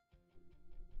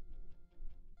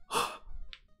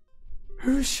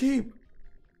 Who's sheep?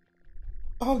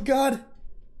 Oh god.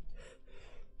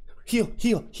 Heal.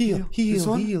 This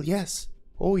one? Yes.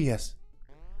 Oh yes.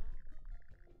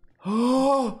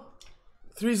 Oh!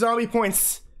 3 zombie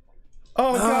points.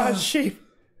 Oh god, sheep.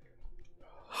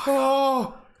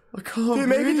 Oh, I can't did we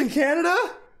make it to breathe. Canada?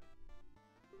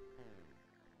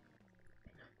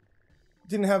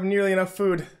 Didn't have nearly enough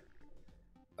food.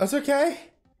 That's okay.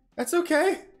 That's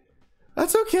okay.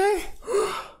 That's okay.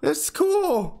 That's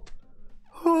cool.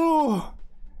 Oh,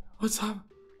 What's up?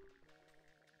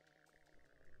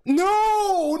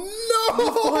 no,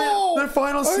 no! The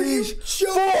final Are you siege.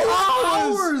 joking? 4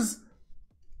 hours.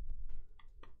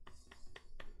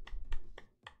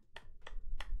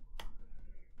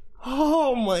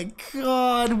 Oh my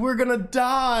god, we're gonna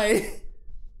die.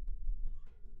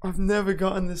 I've never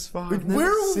gotten this far. I've never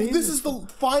Where? seen This is the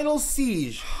final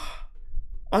siege.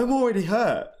 I'm already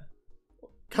hurt.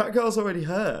 Catgirl's already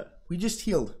hurt. We just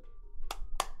healed.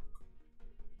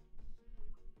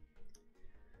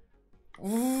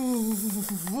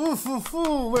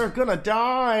 We're gonna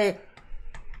die.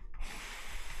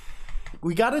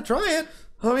 We gotta try it.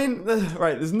 I mean,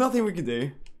 right, there's nothing we can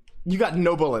do. You got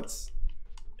no bullets.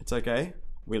 It's okay.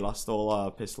 We lost all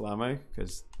our pistol ammo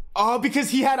because Oh, because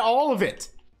he had all of it.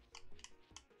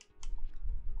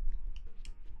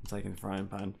 I'm taking the frying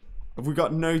pan. Have we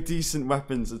got no decent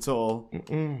weapons at all?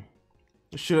 We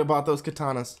should have bought those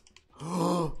katanas.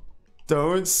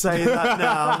 Don't say that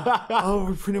now. Oh,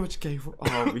 we pretty much gave up.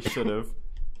 Oh, we should have.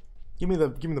 Give me the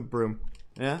broom.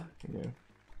 Yeah? Yeah.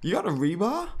 You got a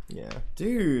rebar? Yeah.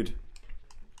 Dude.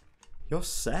 You're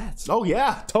set. Oh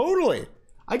yeah, totally.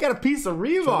 I got a piece of Do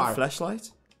you want rebar. a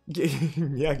flashlight?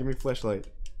 Yeah, give me a flashlight.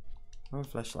 I want a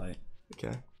flashlight.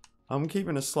 Okay. I'm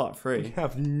keeping a slot free. I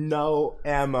have no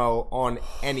ammo on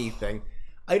anything.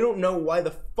 I don't know why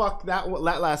the fuck that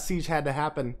last siege had to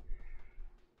happen.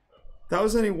 That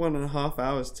was only 1.5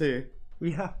 hours too.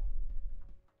 Yeah.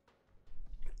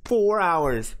 4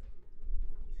 hours.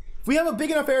 If we have a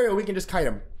big enough area, we can just kite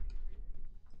them.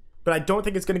 But I don't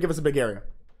think it's going to give us a big area.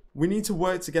 We need to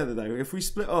work together though. If we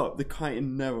split up, the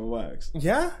kiting never works.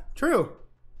 Yeah, true.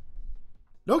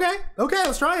 Okay,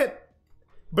 let's try it.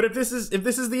 But if this is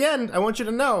the end, I want you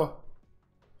to know.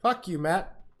 Fuck you,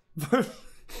 Matt.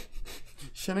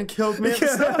 Shouldn't have killed me at the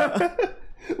start.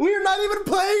 We're not even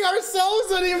playing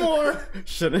ourselves anymore.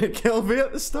 Shouldn't have killed me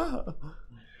at the start.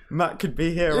 Matt could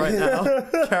be here right now,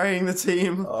 carrying the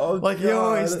team like he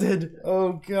always did.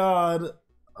 Oh god.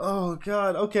 Oh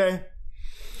god. Okay.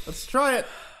 Let's try it.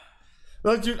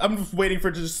 I'm just waiting for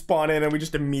it to just spawn in and we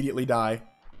just immediately die.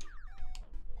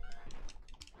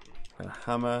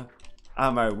 Hammer.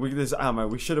 Ammo. There's ammo.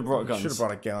 We should have brought guns. Should have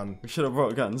brought a gun. We should have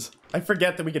brought guns. I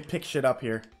forget that we could pick shit up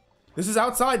here. This is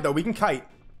outside though. We can kite.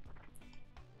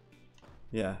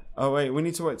 Yeah. Oh wait, we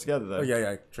need to work together though. Oh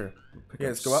yeah, true. Yeah,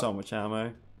 let's go up. So much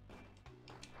ammo.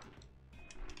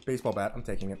 Baseball bat. I'm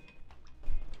taking it.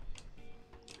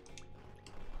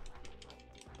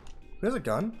 Who has a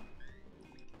gun?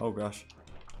 Oh gosh.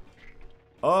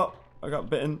 Oh, I got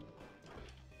bitten.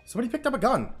 Somebody picked up a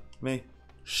gun. Me.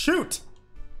 Shoot!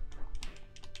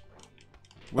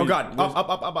 Oh god.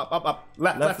 Up.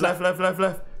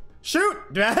 Left. Shoot,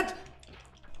 Dad!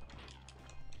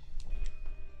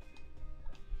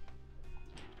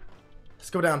 Let's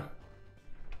go down.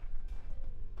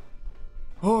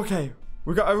 Oh, okay.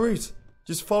 We got a route.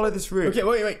 Just follow this route. Okay,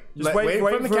 wait. Just wait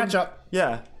for them to catch up.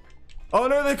 Yeah. Oh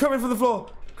no, they're coming from the floor.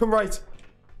 Come right.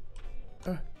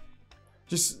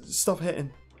 Just stop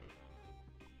hitting.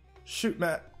 Shoot,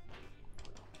 Matt.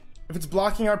 If it's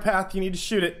blocking our path, you need to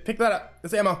shoot it. Pick that up.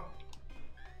 It's ammo.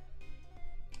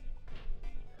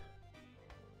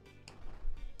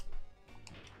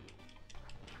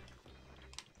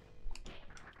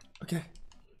 Okay.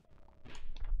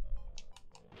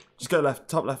 Just go left.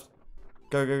 Top left.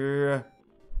 Go.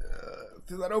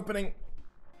 Through that opening.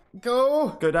 Go.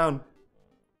 Go down.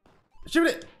 Shoot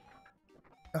it.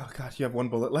 Oh god, you have 1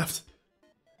 bullet left.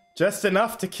 Just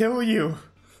enough to kill you.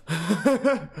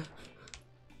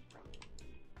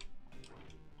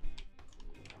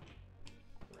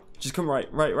 Just come right.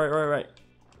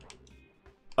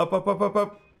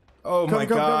 Up. Oh my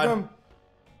god. Come.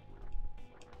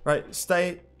 Right,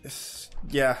 stay.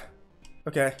 Yeah.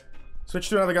 Okay. Switch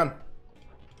to another gun.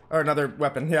 Or another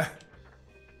weapon, yeah.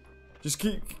 Just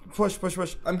keep push.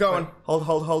 I'm going. Right. Hold.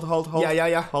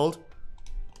 Yeah. Hold.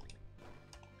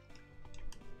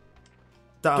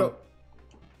 Down. Go.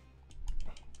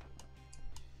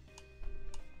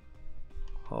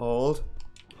 Hold.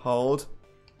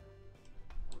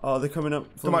 Oh, they're coming up.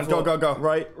 Come on, go.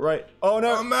 Right. Oh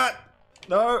no. Oh, Matt.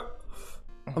 No.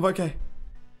 I'm okay.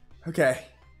 Okay.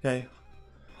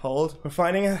 Hold. We're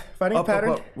finding a pattern.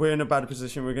 Up. We're in a bad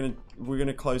position. We're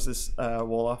gonna close this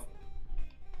wall off.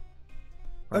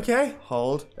 Right. Okay.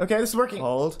 Hold. Okay, this is working.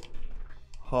 Hold.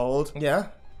 Yeah.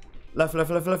 Left.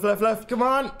 Come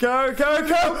on. Go. Oh!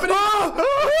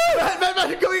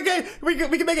 Matt, go. Okay. We can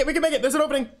make it. There's an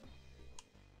opening.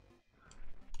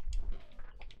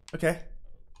 Okay.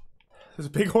 There's a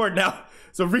big horde now.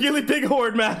 It's a really big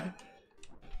horde, Matt.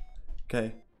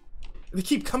 Okay. They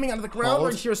keep coming out of the ground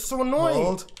right here. It's so annoying.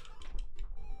 Hold.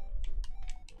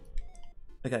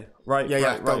 Okay. Right.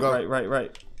 Yeah. Go.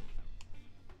 Right.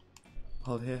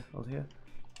 Hold here.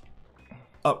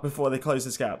 Up before they close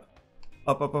this gap.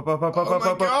 Up. Oh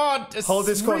my god! It's hold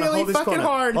this corner. Really Hold this fucking corner.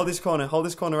 hard. Hold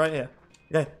this corner right here.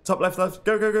 Okay. Top left.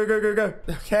 Go.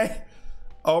 Okay.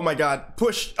 Oh my god.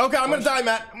 Push. Okay, I'm gonna die,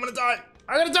 Matt. I'm gonna die.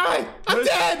 I'm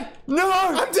dead. No.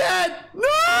 I'm dead.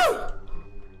 No.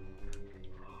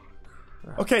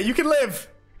 Okay, you can live.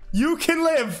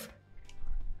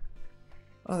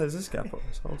 Oh, there's this gap.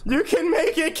 Hold. You can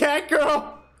make it, cat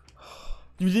girl.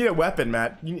 You need a weapon,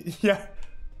 Matt. Yeah.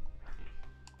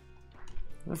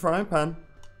 A frying pan.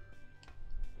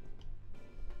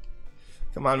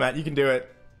 Come on, Matt. You can do it.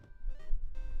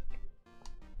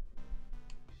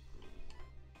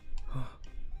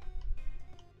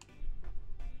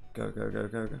 Go.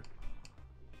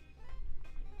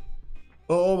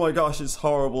 Oh my gosh, it's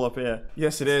horrible up here.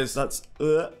 Yes, it is. That's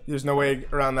There's no way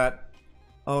around that.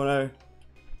 Oh no.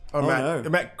 Oh, Matt. no.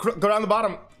 Matt, go down the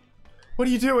bottom. What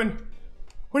are you doing?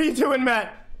 What are you doing,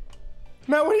 Matt?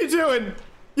 Matt, what are you doing?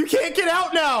 You can't get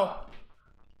out now.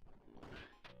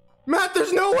 Matt,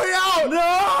 there's no way out.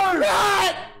 No!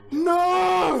 Matt!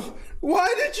 No!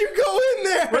 Why did you go in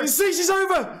there? Wait, see, she's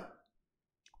over!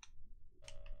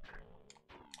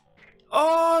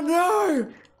 Oh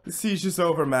no! The siege is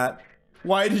over, Matt.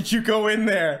 Why did you go in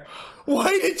there? Why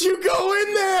did you go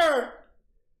in there?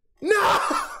 No!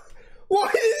 Why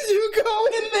did you go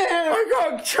in there? I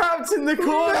got trapped in the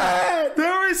corner! Matt!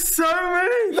 There is so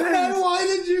many things! Matt, why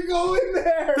did you go in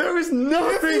there? There is If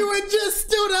nothing! you had just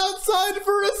stood outside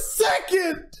for a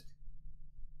second!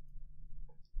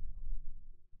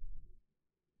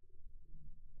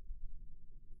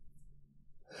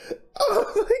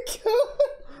 Oh my god!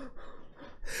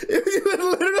 If you had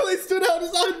literally stood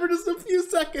outside for just a few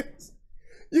seconds,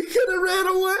 you could have ran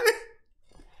away!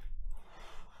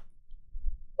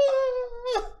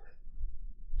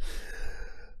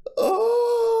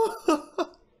 Oh!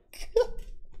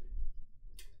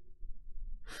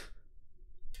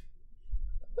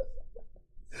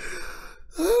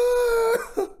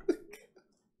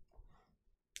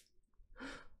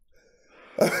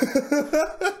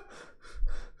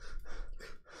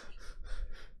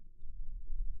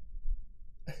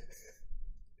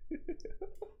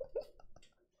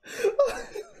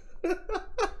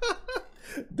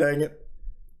 Dang it.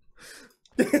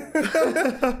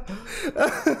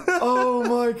 Oh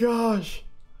my gosh.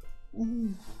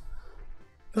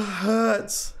 That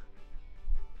hurts.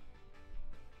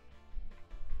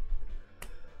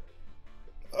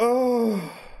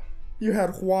 Oh, you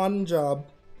had Juan job.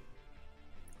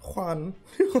 Juan.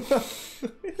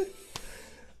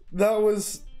 That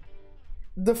was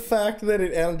the fact that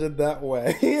it ended that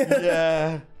way.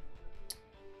 Yeah.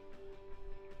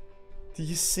 Do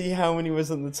you see how many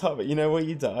was on the top? You know where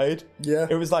you died? Yeah.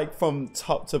 It was like from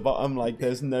top to bottom, like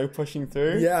there's no pushing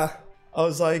through. Yeah. I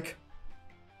was like,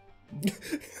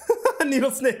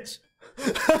 Needle snitch.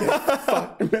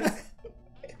 Fuck, man.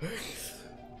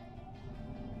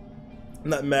 I'm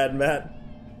not mad, Matt.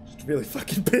 Just really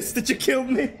fucking pissed that you killed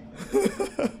me.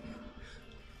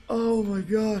 oh my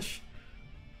gosh.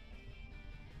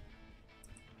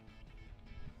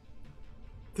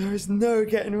 There is no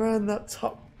getting around that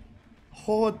top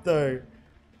horde though.